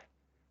 Yeah. Yeah.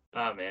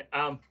 Oh man.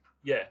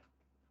 Yeah.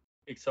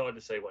 Excited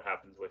to see what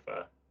happens with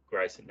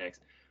Grayson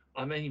next.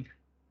 I mean,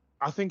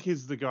 I think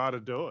he's the guy to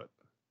do it.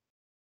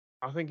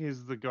 I think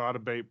he's the guy to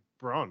beat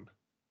Bron.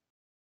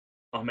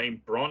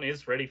 Braun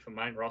is ready for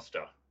main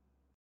roster.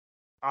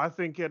 I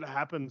think it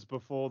happens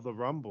before the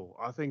Rumble.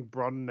 I think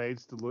Bron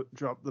needs to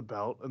drop the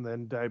belt and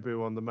then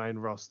debut on the main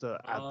roster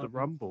at the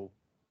Rumble.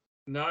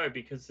 No,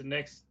 because the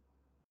next.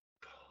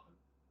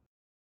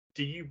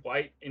 Do you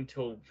wait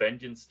until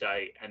Vengeance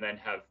Day and then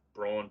have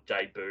Braun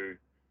debut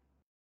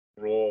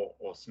Raw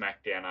or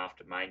SmackDown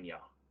after Mania?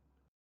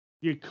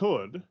 You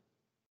could.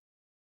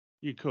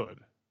 You could.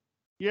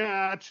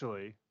 Yeah,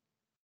 actually.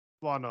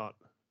 Why not?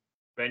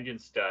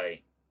 Vengeance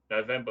Day,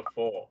 November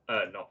 4th.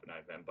 Not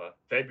November,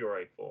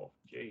 February 4th.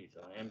 Jeez,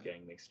 I am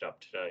getting mixed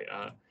up today.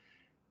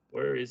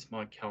 Where is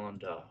my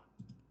calendar?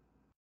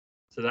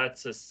 So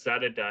that's a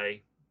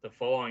Saturday. The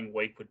following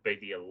week would be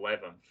the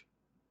 11th.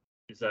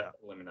 Is that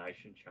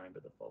Elimination Chamber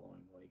the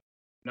following week?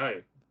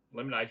 No,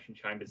 Elimination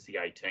Chamber's the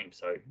 18th,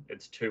 so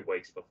it's 2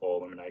 weeks before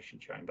Elimination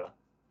Chamber.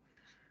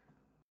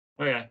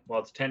 Okay, well,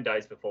 it's 10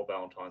 days before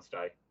Valentine's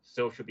Day.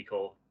 Still should be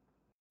called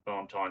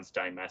Valentine's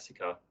Day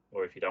Massacre,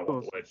 or if you don't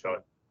want the word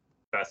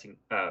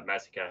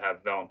massacre,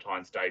 have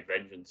Valentine's Day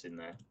Vengeance in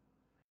there.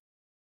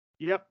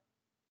 Yep.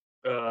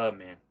 Oh,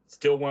 man.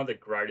 Still one of the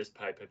greatest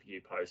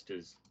pay-per-view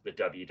posters the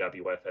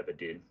WWF ever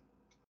did.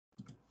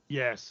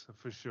 Yes,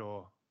 for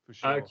sure. For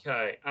sure.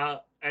 Okay.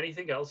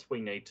 Anything else we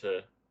need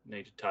to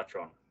touch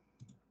on?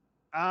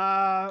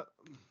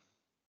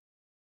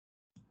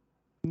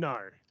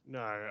 No.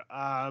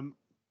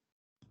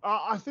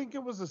 I think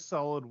it was a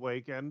solid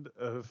weekend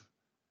of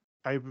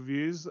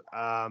pay-per-views. They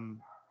were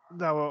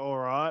all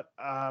right.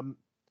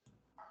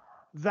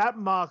 That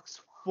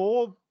marks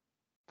 4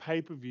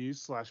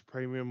 pay-per-views /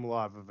 premium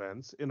live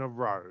events in a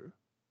row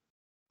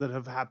that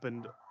have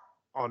happened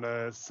on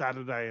a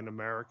Saturday in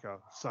America,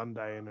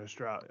 Sunday in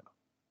Australia.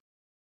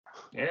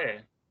 Yeah,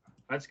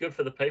 that's good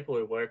for the people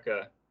who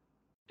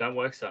don't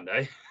work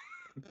Sunday.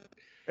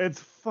 It's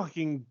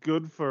fucking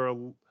good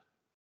for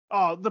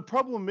the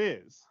problem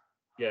is.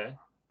 Yeah.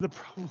 The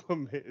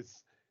problem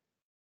is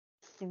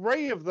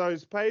 3 of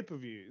those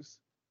pay-per-views,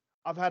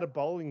 I've had a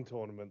bowling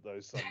tournament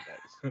those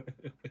Sundays.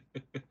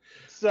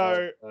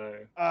 So,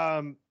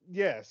 so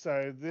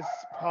this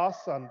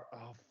past Sunday,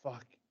 oh,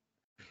 fuck.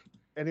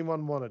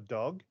 Anyone want a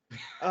dog?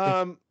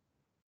 Careful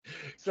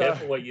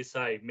what you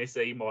say. Miss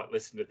E might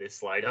listen to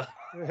this later.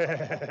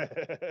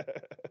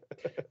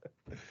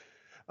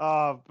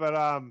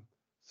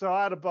 So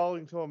I had a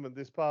bowling tournament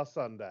this past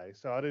Sunday,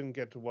 so I didn't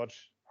get to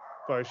watch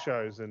both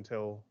shows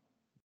until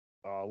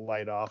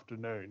late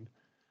afternoon.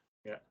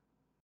 Yeah.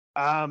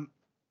 And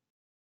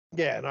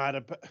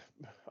I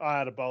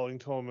had a bowling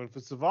tournament for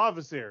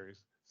Survivor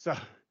Series. So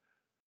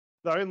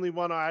the only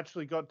one I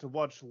actually got to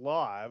watch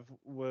live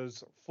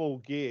was Full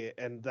Gear,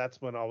 and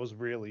that's when I was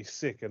really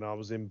sick and I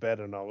was in bed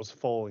and I was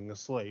falling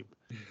asleep.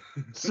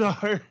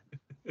 So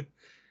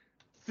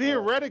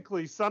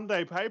theoretically,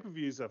 Sunday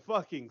pay-per-views are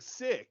fucking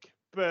sick,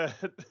 but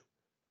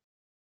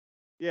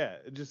yeah,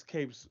 it just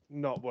keeps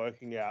not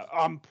working out.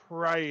 I'm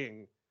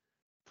praying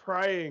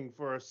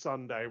for a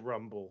Sunday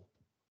Rumble.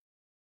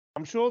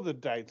 I'm sure the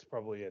date's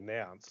probably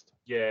announced.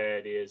 Yeah,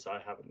 it is. I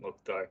haven't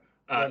looked though.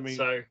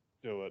 So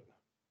do it.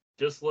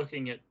 Just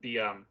looking at the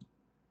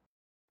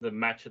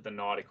match of the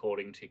night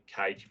according to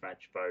Cage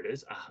Match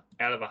voters,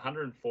 out of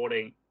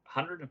 140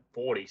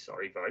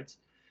 votes,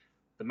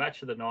 the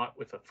match of the night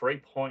with a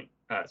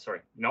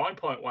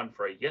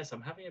 9.13. Yes,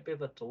 I'm having a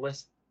bit of a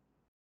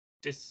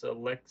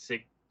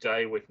dyslexic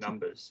day with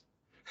numbers.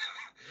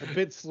 A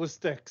bit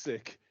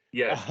dyslexic.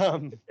 Yeah.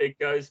 It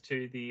goes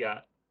to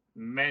the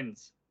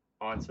men's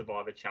Iron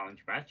Survivor Challenge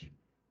match,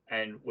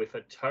 and with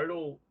a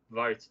total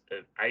vote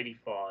of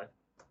 85,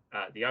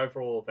 the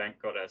overall event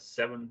got a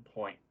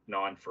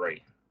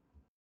 7.93.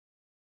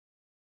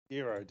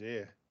 Dear, oh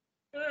dear.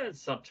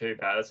 It's not too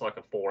bad. It's like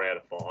a 4 out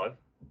of 5.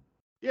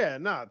 Yeah,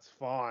 no, it's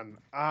fine.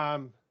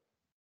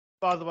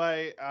 By the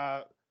way,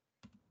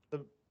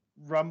 the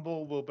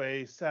Rumble will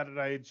be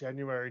Saturday,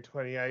 January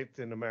 28th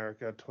in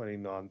America,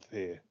 29th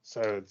here.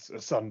 So it's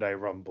a Sunday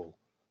Rumble.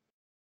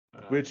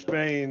 Which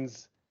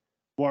means,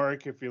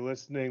 Warwick, if you're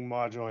listening,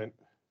 my joint.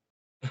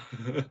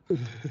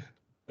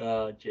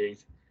 Oh,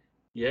 jeez.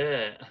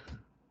 Yeah.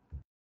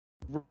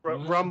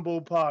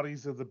 Rumble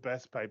parties are the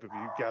best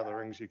pay-per-view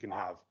gatherings you can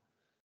have.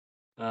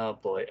 Oh,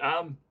 boy.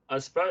 I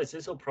suppose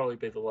this will probably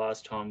be the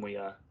last time we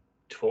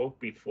talk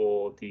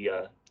before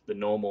the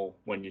normal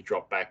when you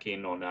drop back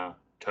in on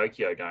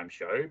Tokyo Dome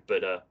show.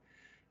 But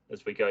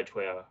as we go to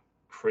our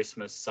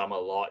Christmas summer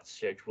lights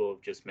schedule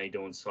of just me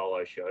doing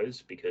solo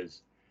shows,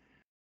 because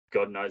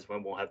God knows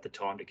when we'll have the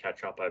time to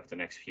catch up over the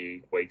next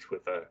few weeks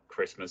with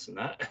Christmas and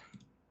that.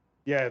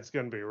 Yeah, it's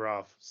going to be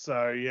rough.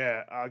 So,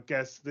 yeah, I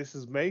guess this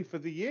is me for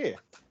the year.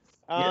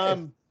 Yeah.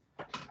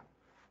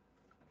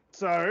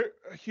 So,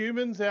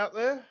 humans out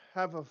there,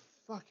 have a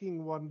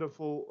fucking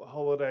wonderful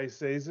holiday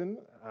season.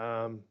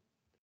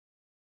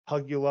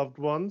 Hug your loved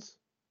ones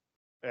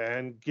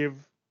and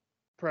give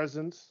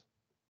presents.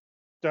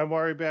 Don't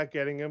worry about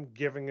getting them.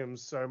 Giving them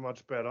so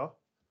much better.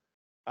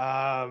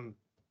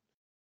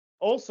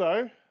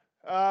 Also,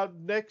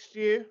 next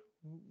year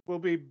we'll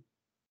be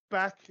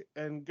back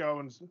and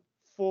going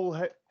full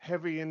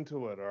heavy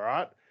into it. All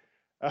right,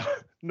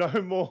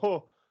 no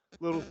more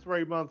little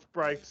 3-month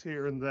breaks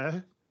here and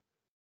there.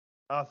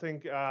 I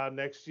think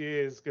next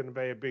year is going to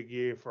be a big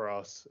year for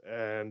us,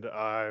 and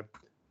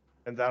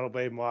that'll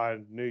be my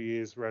New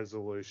Year's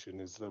resolution: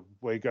 is that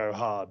we go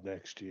hard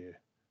next year.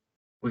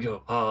 We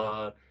go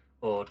hard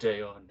all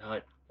day, all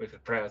night, with a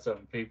proud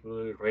some people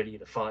who are ready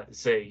to fight and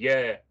say,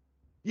 yeah.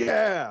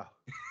 Yeah.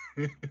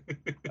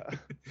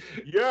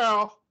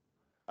 Yeah.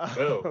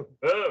 Oh,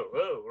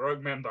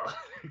 wrong member.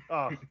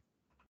 Oh.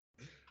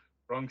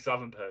 Wrong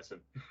Southern person.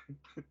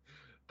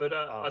 But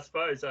I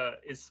suppose,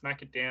 is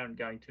Smack It Down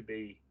going to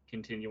be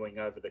continuing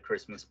over the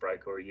Christmas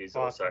break, or are you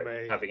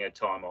also having a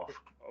time off?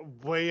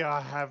 We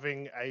are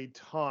having a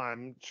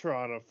time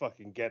trying to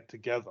fucking get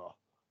together.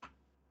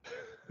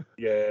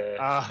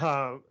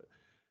 Yeah.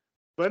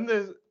 When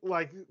there's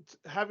like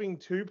having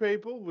 2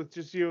 people with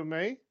just you and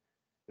me,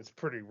 it's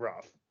pretty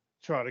rough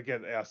trying to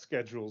get our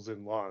schedules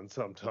in line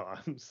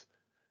sometimes.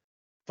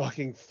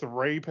 Fucking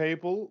 3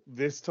 people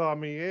this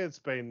time of year, it's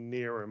been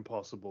near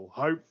impossible.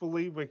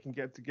 Hopefully we can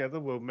get together.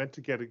 We were meant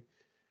to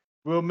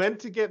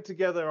get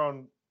together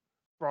on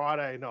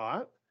Friday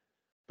night,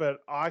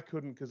 but I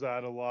couldn't because I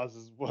had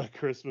Eliza's work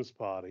Christmas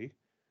party.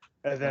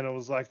 And then it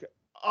was like,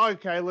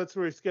 okay, let's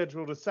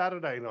reschedule to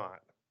Saturday night.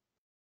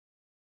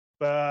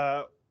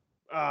 But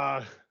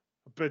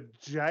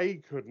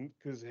Jay couldn't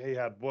because he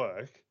had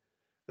work.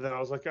 And then I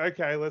was like,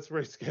 okay, let's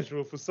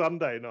reschedule for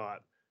Sunday night.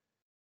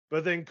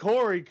 But then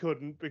Corey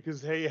couldn't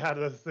because he had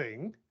a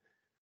thing.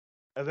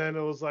 And then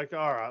it was like,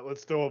 all right,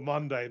 let's do a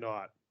Monday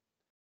night.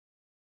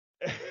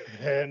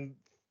 And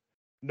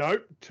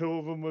nope, 2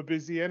 of them were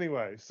busy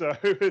anyway. So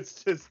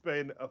it's just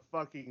been a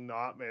fucking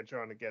nightmare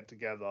trying to get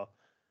together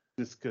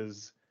just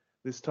because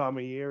this time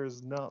of year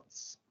is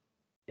nuts.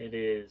 It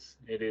is,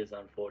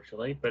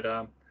 unfortunately. But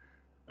I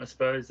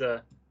suppose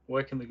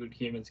where can the good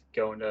humans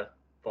go and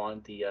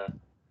find the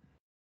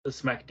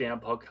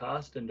SmackDown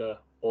podcast and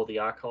all the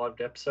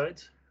archived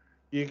episodes?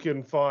 You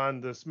can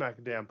find the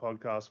SmackDown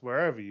podcast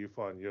wherever you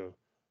find your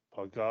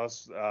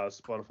podcasts,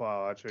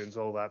 Spotify, iTunes,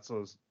 all that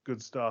sort of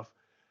good stuff.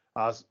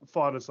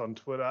 Find us on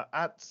Twitter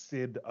at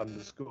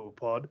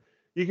 @Sid_pod.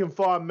 You can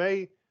find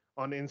me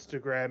on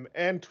Instagram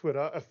and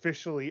Twitter,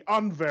 officially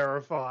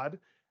unverified,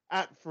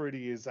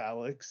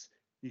 @FruityIsAlex.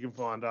 You can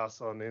find us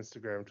on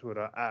Instagram,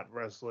 Twitter,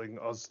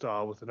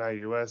 @WrestlingAusstar with an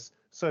AUS.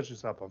 Search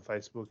us up on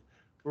Facebook,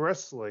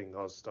 Wrestling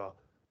Ausstar.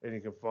 And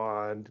you can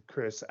find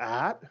Chris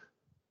at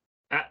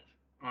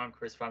I'm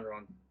Chris Funder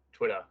on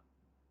Twitter.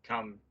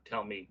 Come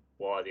tell me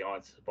why the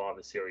Iron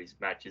Survivor Series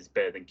match is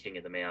better than King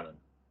of the Mountain,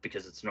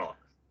 because it's not.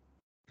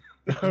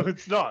 No,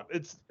 it's not.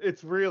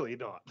 It's really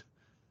not.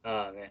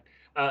 Oh, man.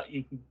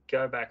 You can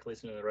go back,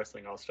 listen to the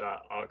Wrestling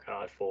All-Star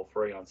archive for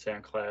free on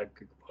SoundCloud,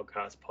 Google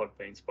Podcasts,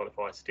 Podbean,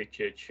 Spotify,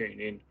 Stitcher,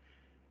 TuneIn,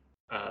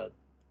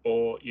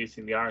 or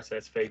using the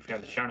RSS feed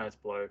found in the show notes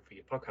below for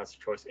your podcast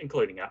of choice,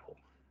 including Apple.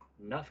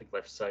 Nothing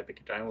left to say, but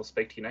good day, and we'll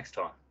speak to you next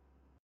time.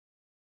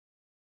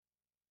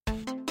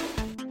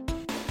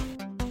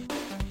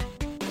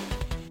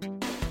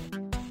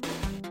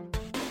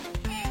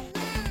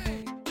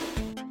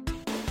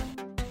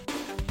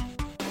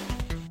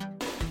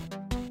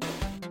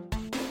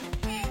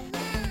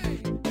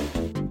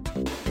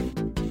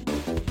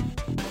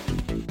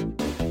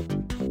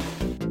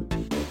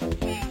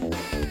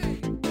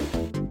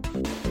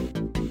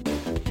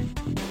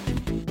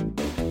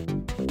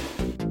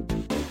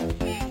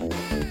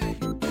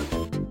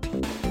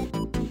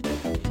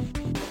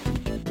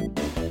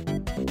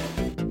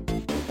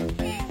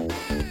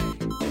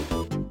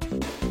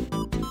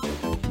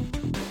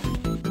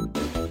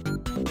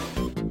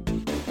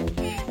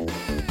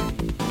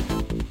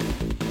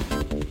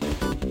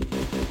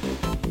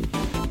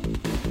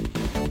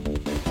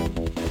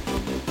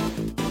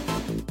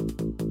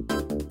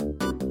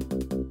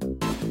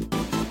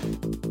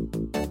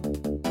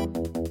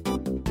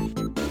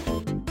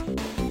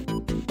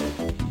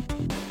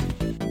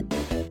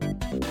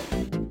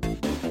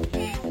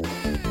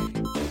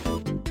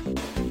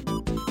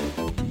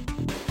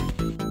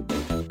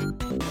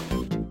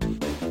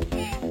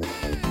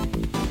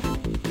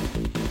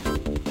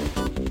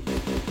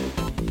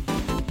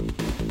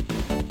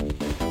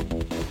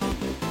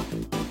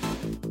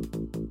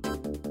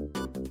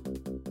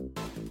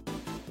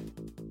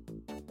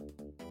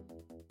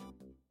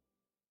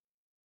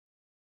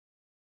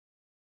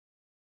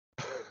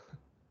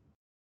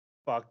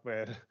 Fuck,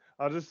 man.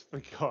 I just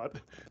forgot.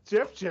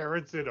 Jeff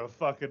Jarrett's in a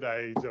fucking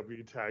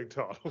AEW tag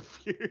title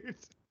feud.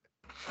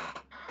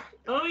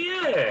 Oh,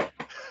 yeah.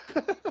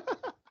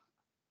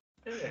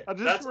 Yeah. I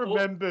just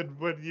remembered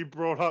when you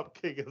brought up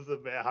King of the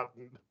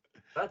Mountain.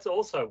 That's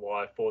also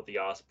why I thought the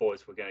Ass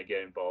Boys were going to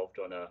get involved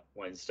on a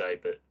Wednesday,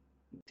 but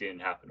it didn't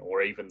happen.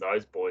 Or even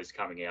those boys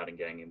coming out and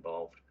getting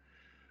involved.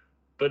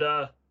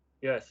 But,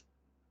 yes.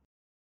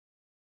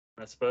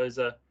 I suppose,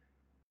 My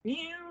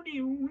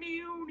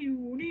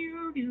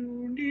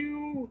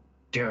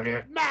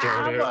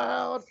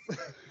world!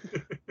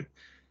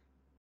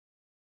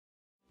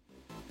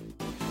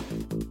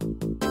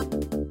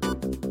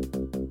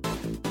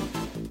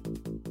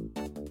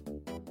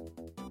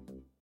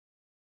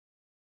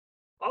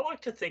 I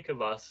like to think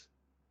of us,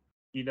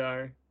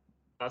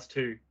 us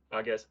two,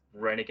 I guess,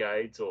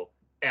 renegades or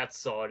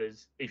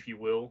outsiders, if you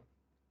will.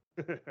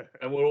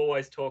 And we're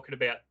always talking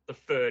about the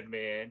third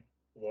man,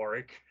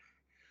 Warwick.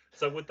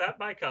 So would that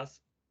make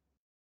us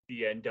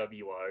the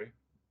NWO?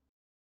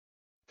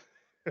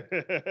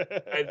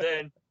 And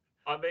then,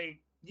 I mean,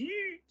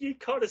 you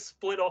kind of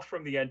split off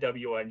from the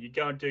NWO and you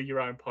go and do your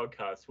own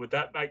podcast. Would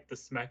that make the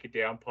Smack It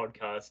Down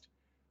podcast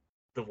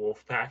the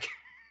Wolfpack?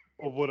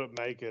 Or would it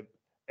make it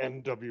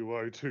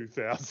NWO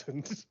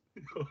 2000?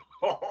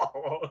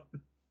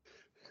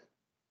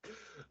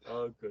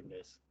 Oh,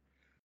 goodness.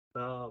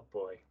 Oh,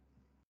 boy.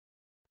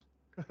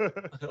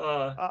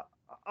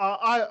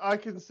 I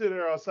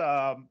consider us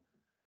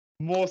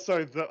more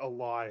so the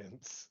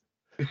Alliance.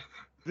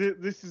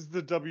 This is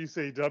the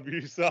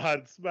WCW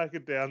side. Smack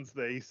It Down's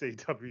the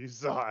ECW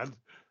side.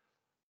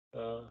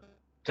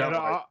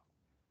 And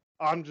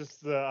I'm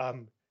just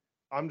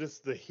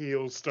the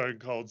heel Stone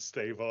Cold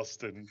Steve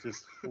Austin,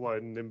 just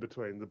floating in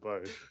between the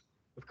both.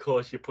 Of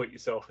course, you put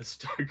yourself as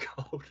Stone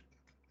Cold.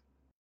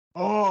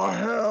 Oh,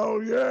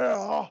 hell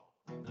yeah!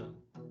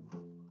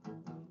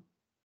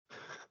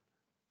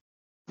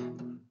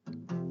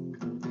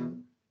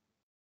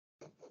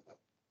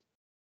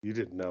 You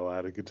didn't know I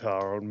had a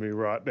guitar on me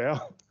right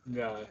now.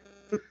 No.